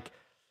like,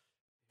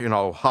 you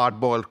know,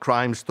 hard-boiled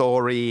crime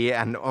story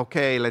and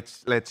okay,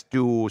 let's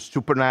do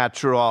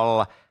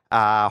supernatural,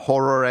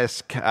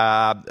 horror-esque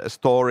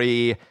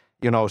story,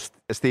 you know,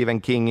 Stephen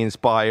King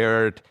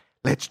inspired.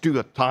 Let's do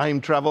a time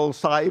travel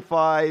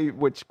sci-fi,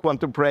 which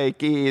Quantum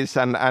Break is,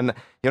 and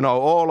you know,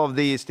 all of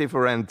these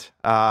different,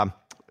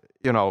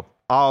 you know,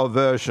 our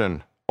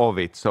version of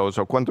it. So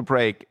Quantum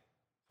Break,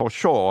 for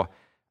sure,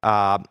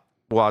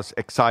 was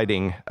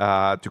exciting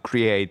to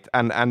create,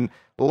 and a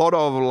lot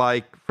of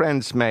like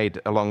friends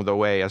made along the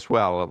way as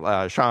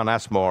well. Sean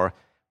Ashmore,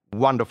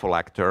 wonderful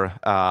actor,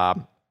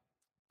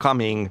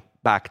 coming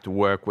back to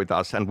work with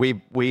us, and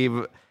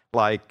we've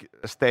like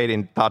stayed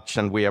in touch,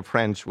 and we are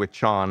friends with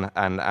Sean,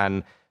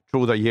 and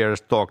through the years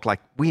talked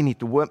like we need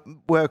to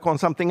work on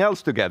something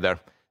else together.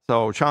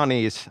 So Sean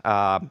is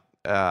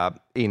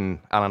in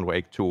Alan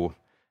Wake 2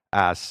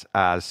 as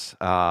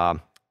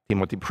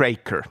Timothy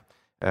Breaker,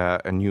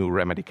 a new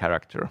Remedy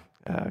character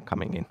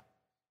coming in.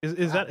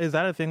 Is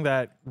that a thing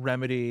that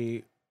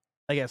Remedy,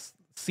 I guess,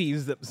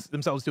 sees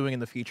themselves doing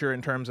in the future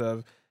in terms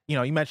of, you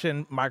know, you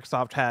mentioned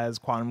Microsoft has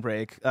Quantum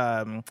Break,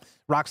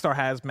 Rockstar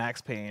has Max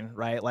Payne,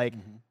 right? Like,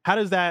 how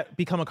does that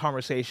become a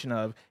conversation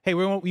of, hey,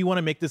 we want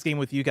to make this game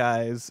with you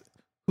guys.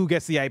 Who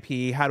gets the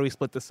IP? How do we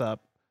split this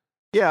up?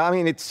 Yeah, I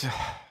mean, it's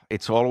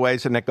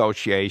always a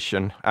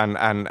negotiation,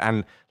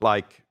 and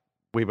like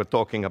we were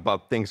talking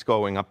about things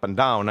going up and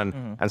down,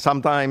 and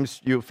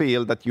sometimes you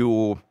feel that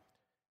you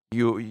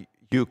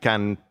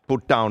can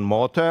put down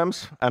more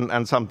terms,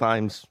 and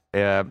sometimes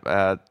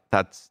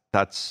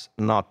that's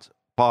not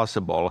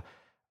possible.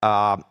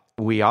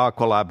 We are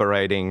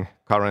collaborating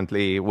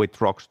currently with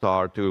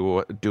Rockstar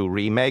to do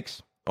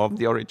remakes of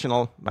the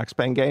original Max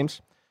Payne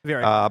games.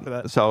 Very happy for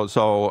that. So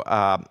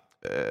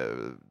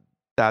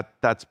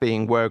that's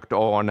being worked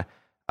on.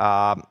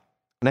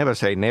 Never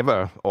say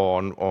never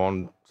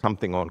on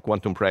something on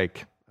Quantum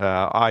Break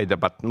either,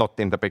 but not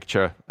in the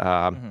picture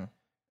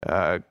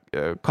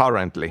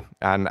currently.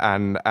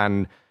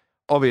 And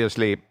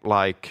obviously,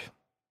 like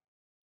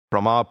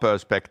from our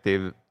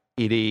perspective,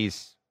 it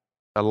is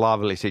a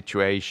lovely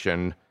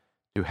situation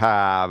to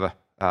have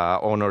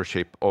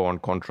ownership on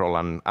Control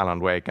and Alan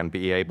Wake and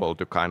be able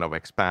to kind of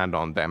expand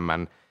on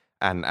them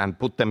and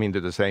put them into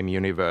the same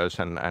universe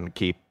and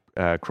keep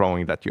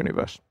growing that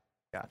universe.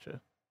 Gotcha.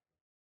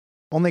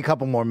 Only a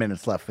couple more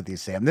minutes left with you,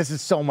 Sam. This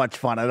is so much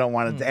fun. I don't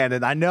want it to end.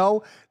 And I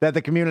know that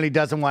the community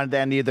doesn't want it to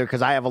end either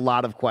because I have a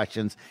lot of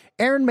questions.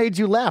 Aaron Made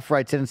You Laugh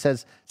writes in and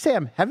says,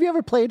 Sam, have you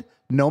ever played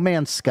No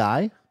Man's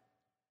Sky?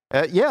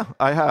 Yeah,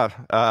 I have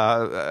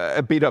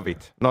a bit of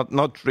it.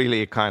 Not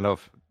really kind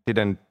of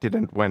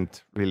didn't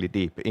went really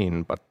deep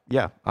in, but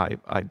yeah,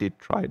 I did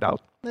try it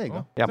out. There you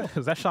go. Yeah.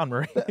 Is that Sean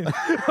Murray?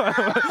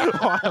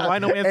 why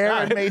no man's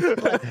Aaron Sky?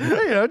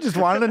 made, just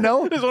wanted to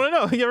know. Just want to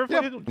know. You ever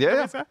played No Yeah.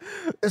 Man's Sky?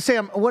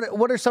 Sam,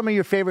 what are some of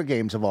your favorite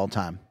games of all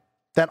time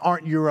that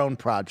aren't your own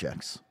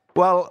projects?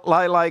 Well,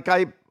 like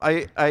I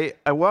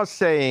was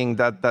saying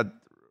that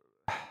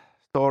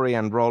story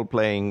and role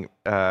playing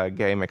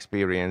game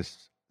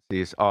experiences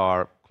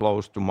are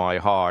close to my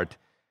heart.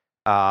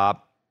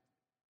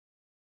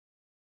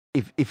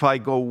 If I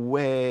go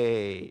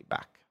way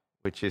back,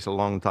 which is a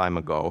long time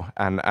ago,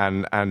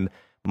 and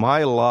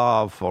my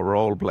love for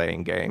role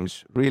playing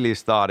games really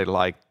started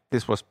like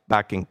this was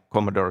back in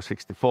Commodore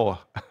 64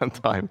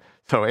 time,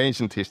 so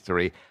ancient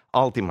history.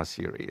 Ultima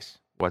series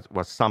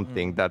was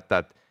something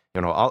that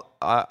you know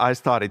I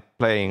started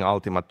playing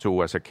Ultima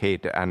 2 as a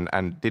kid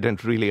and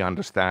didn't really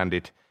understand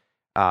it.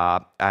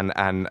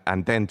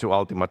 And then to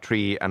Ultima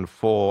 3 and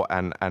 4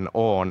 and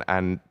on,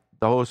 and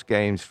those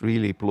games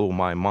really blew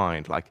my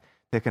mind. Like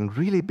there can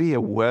really be a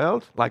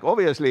world. Like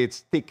obviously it's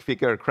stick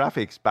figure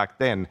graphics back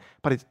then,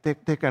 but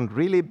there can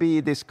really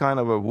be this kind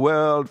of a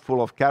world full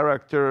of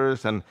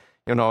characters and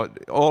you know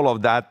all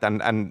of that.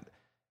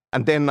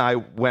 And then I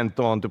went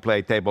on to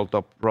play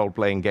tabletop role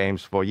playing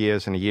games for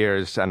years and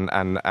years, and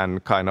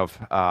kind of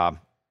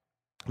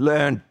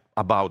learned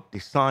about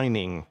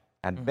designing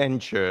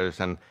adventures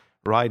and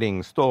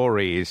writing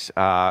stories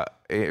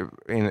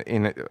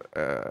in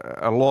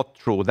a lot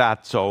through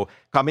that. So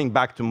coming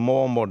back to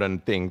more modern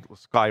things,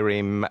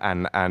 Skyrim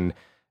and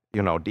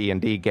you know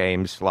D&D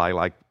games,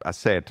 like I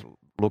said,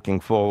 looking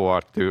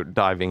forward to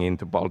diving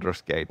into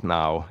Baldur's Gate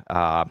now.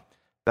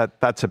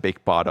 That's a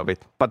big part of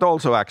it. But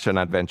also action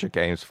adventure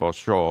games for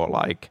sure,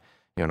 like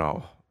you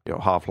know your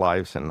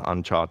Half-Lives and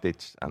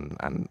Uncharted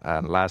and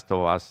Last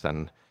of Us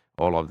and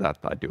all of that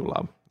I do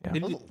love. Yeah.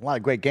 A lot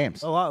of great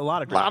games. A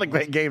lot of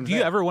great games. Do you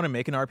there. ever want to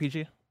make an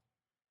RPG?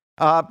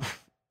 Yeah.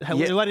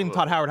 We're letting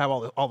Todd Howard have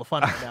all the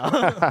fun right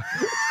now.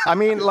 I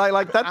mean,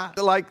 like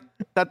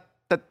that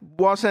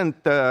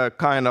wasn't the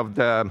kind of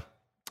the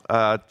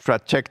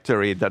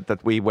trajectory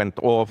that we went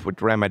off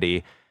with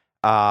Remedy.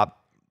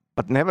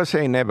 But never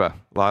say never.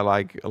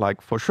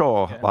 Like for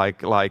sure. Yeah.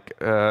 Like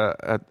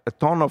a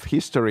ton of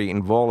history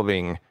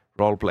involving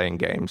role playing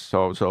games.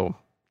 So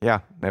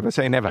yeah, never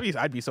say never.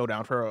 I'd be so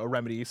down for a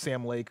Remedy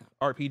Sam Lake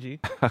RPG,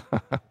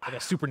 like a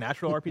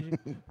supernatural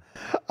RPG.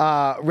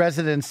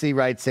 Residency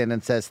writes in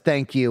and says,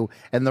 thank you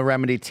and the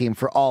Remedy team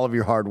for all of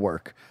your hard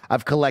work.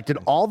 I've collected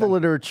all the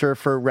literature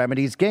for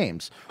Remedy's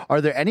games.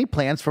 Are there any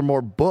plans for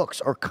more books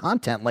or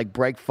content like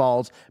Bright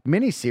Falls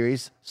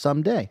miniseries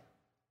someday?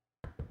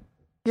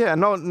 Yeah,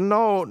 no,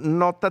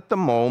 not at the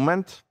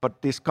moment,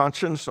 but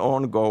discussions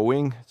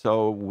ongoing.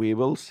 So we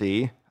will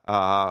see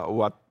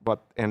what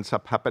ends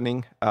up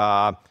happening.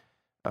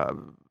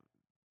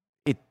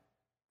 It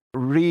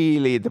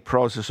really, the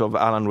process of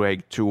Alan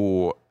Wake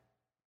 2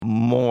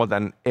 more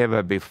than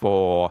ever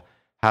before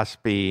has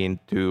been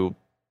to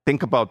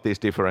think about these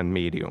different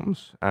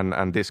mediums.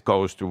 And this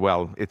goes to,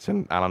 well, it's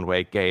an Alan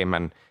Wake game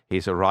and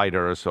he's a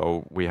writer,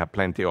 so we have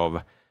plenty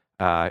of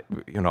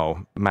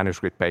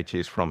manuscript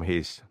pages from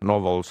his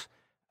novels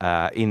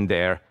in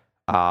there.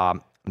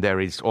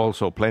 There is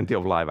also plenty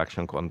of live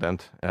action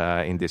content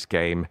in this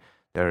game.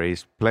 There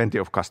is plenty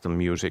of custom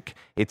music.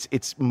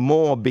 It's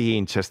more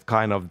being just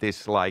kind of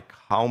this like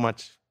how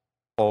much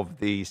of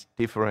these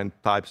different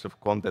types of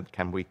content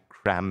can we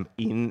cram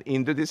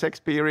into this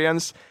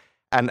experience,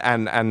 and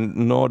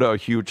not a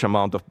huge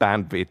amount of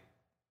bandwidth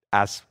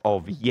as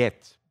of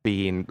yet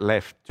being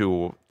left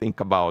to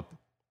think about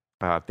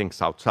things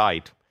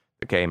outside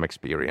the game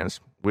experience.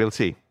 We'll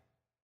see.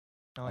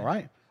 All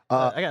right.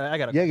 I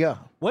got. Yeah.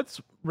 What's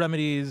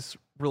Remedy's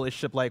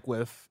relationship like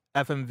with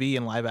FMV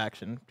and live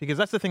action? Because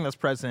that's the thing that's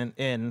present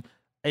in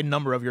a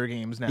number of your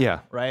games now.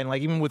 Yeah. Right. And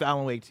like even with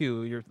Alan Wake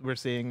 2, we're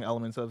seeing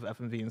elements of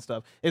FMV and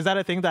stuff. Is that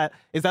a thing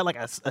is that like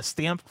a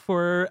stamp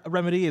for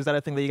Remedy? Is that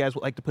a thing that you guys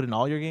would like to put in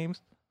all your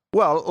games?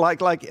 Well,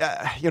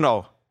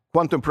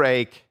 Quantum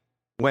Break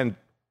went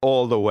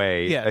all the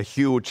way. Yeah. A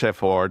huge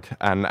effort,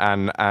 and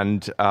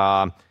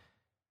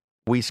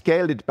we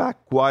scaled it back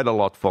quite a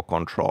lot for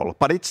Control,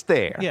 but it's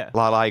there. Yeah.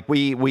 Like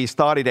we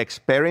started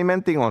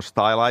experimenting on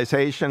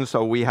stylization,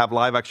 so we have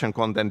live action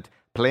content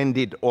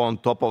blended on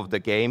top of the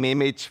game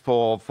image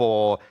for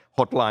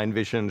Hotline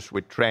Visions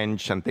with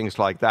Trench and things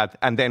like that.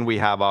 And then we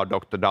have our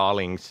Dr.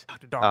 Darlings.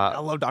 Dr. Darling. I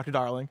love Dr.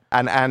 Darling.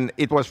 And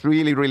it was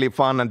really, really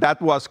fun. And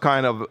that was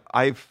kind of,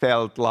 I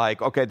felt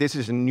like, okay, this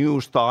is a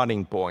new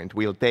starting point.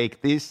 We'll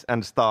take this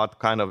and start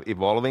kind of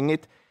evolving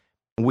it.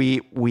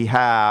 We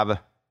have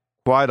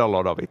quite a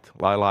lot of it.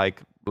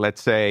 Like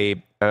let's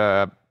say,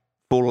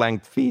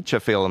 full-length feature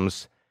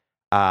films,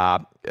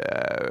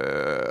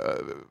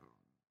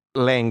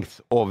 length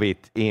of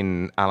it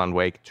in Alan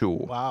Wake 2.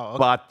 Wow. Okay.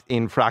 But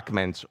in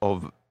fragments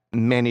of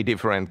many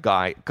different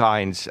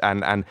kinds.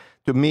 And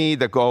to me,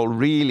 the goal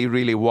really,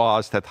 really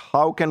was that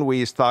how can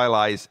we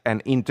stylize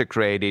and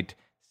integrate it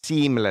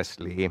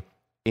seamlessly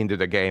into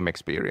the game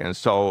experience.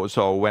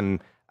 So when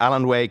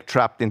Alan Wake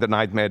trapped in the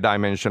nightmare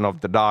dimension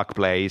of the dark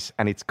place,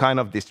 and it's kind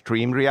of this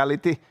dream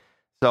reality.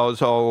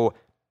 So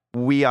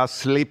we are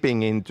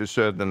slipping into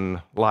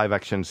certain live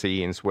action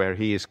scenes where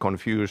he is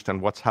confused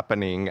and what's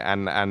happening,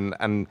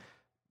 and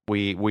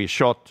we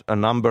shot a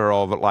number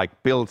of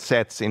like build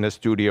sets in a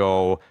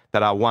studio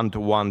that are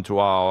one-to-one to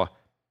our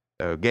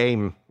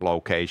game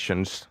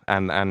locations,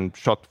 and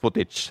shot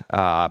footage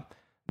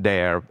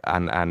there,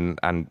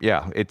 and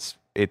yeah,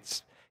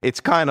 it's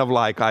kind of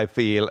like, I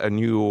feel, a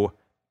new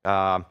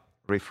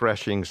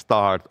refreshing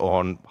start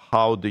on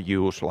how to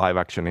use live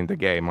action in the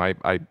game.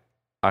 I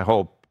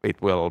hope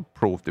it will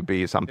prove to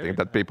be something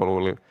that people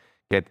will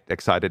get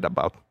excited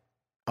about.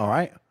 All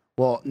right.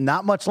 Well,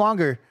 not much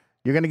longer.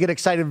 You're going to get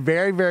excited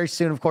very, very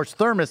soon. Of course,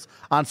 Thermos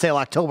on sale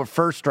October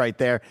 1st right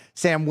there.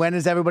 Sam, when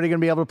is everybody going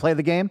to be able to play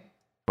the game?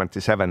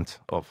 27th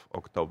of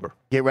October.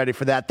 Get ready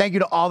for that. Thank you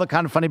to all the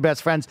Kind of Funny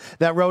best friends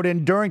that wrote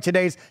in during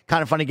today's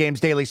Kind of Funny Games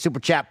Daily Super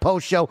Chat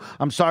post show.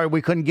 I'm sorry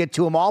we couldn't get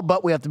to them all,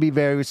 but we have to be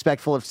very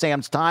respectful of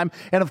Sam's time.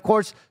 And of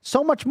course,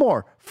 so much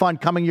more fun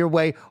coming your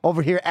way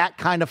over here at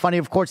Kind of Funny.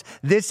 Of course,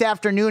 this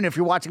afternoon, if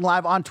you're watching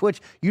live on Twitch,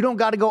 you don't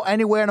got to go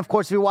anywhere. And of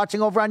course, if you're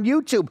watching over on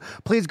YouTube,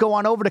 please go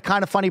on over to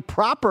Kind of Funny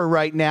proper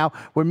right now,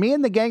 where me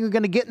and the gang are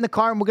going to get in the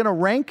car and we're going to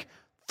rank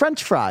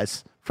French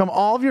fries from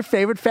all of your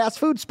favorite fast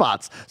food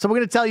spots. So we're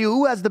going to tell you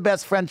who has the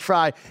best French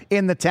fry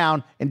in the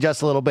town in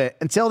just a little bit.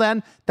 Until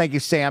then, thank you,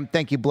 Sam.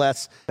 Thank you,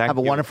 Bless. Have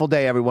a wonderful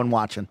day, everyone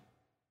watching.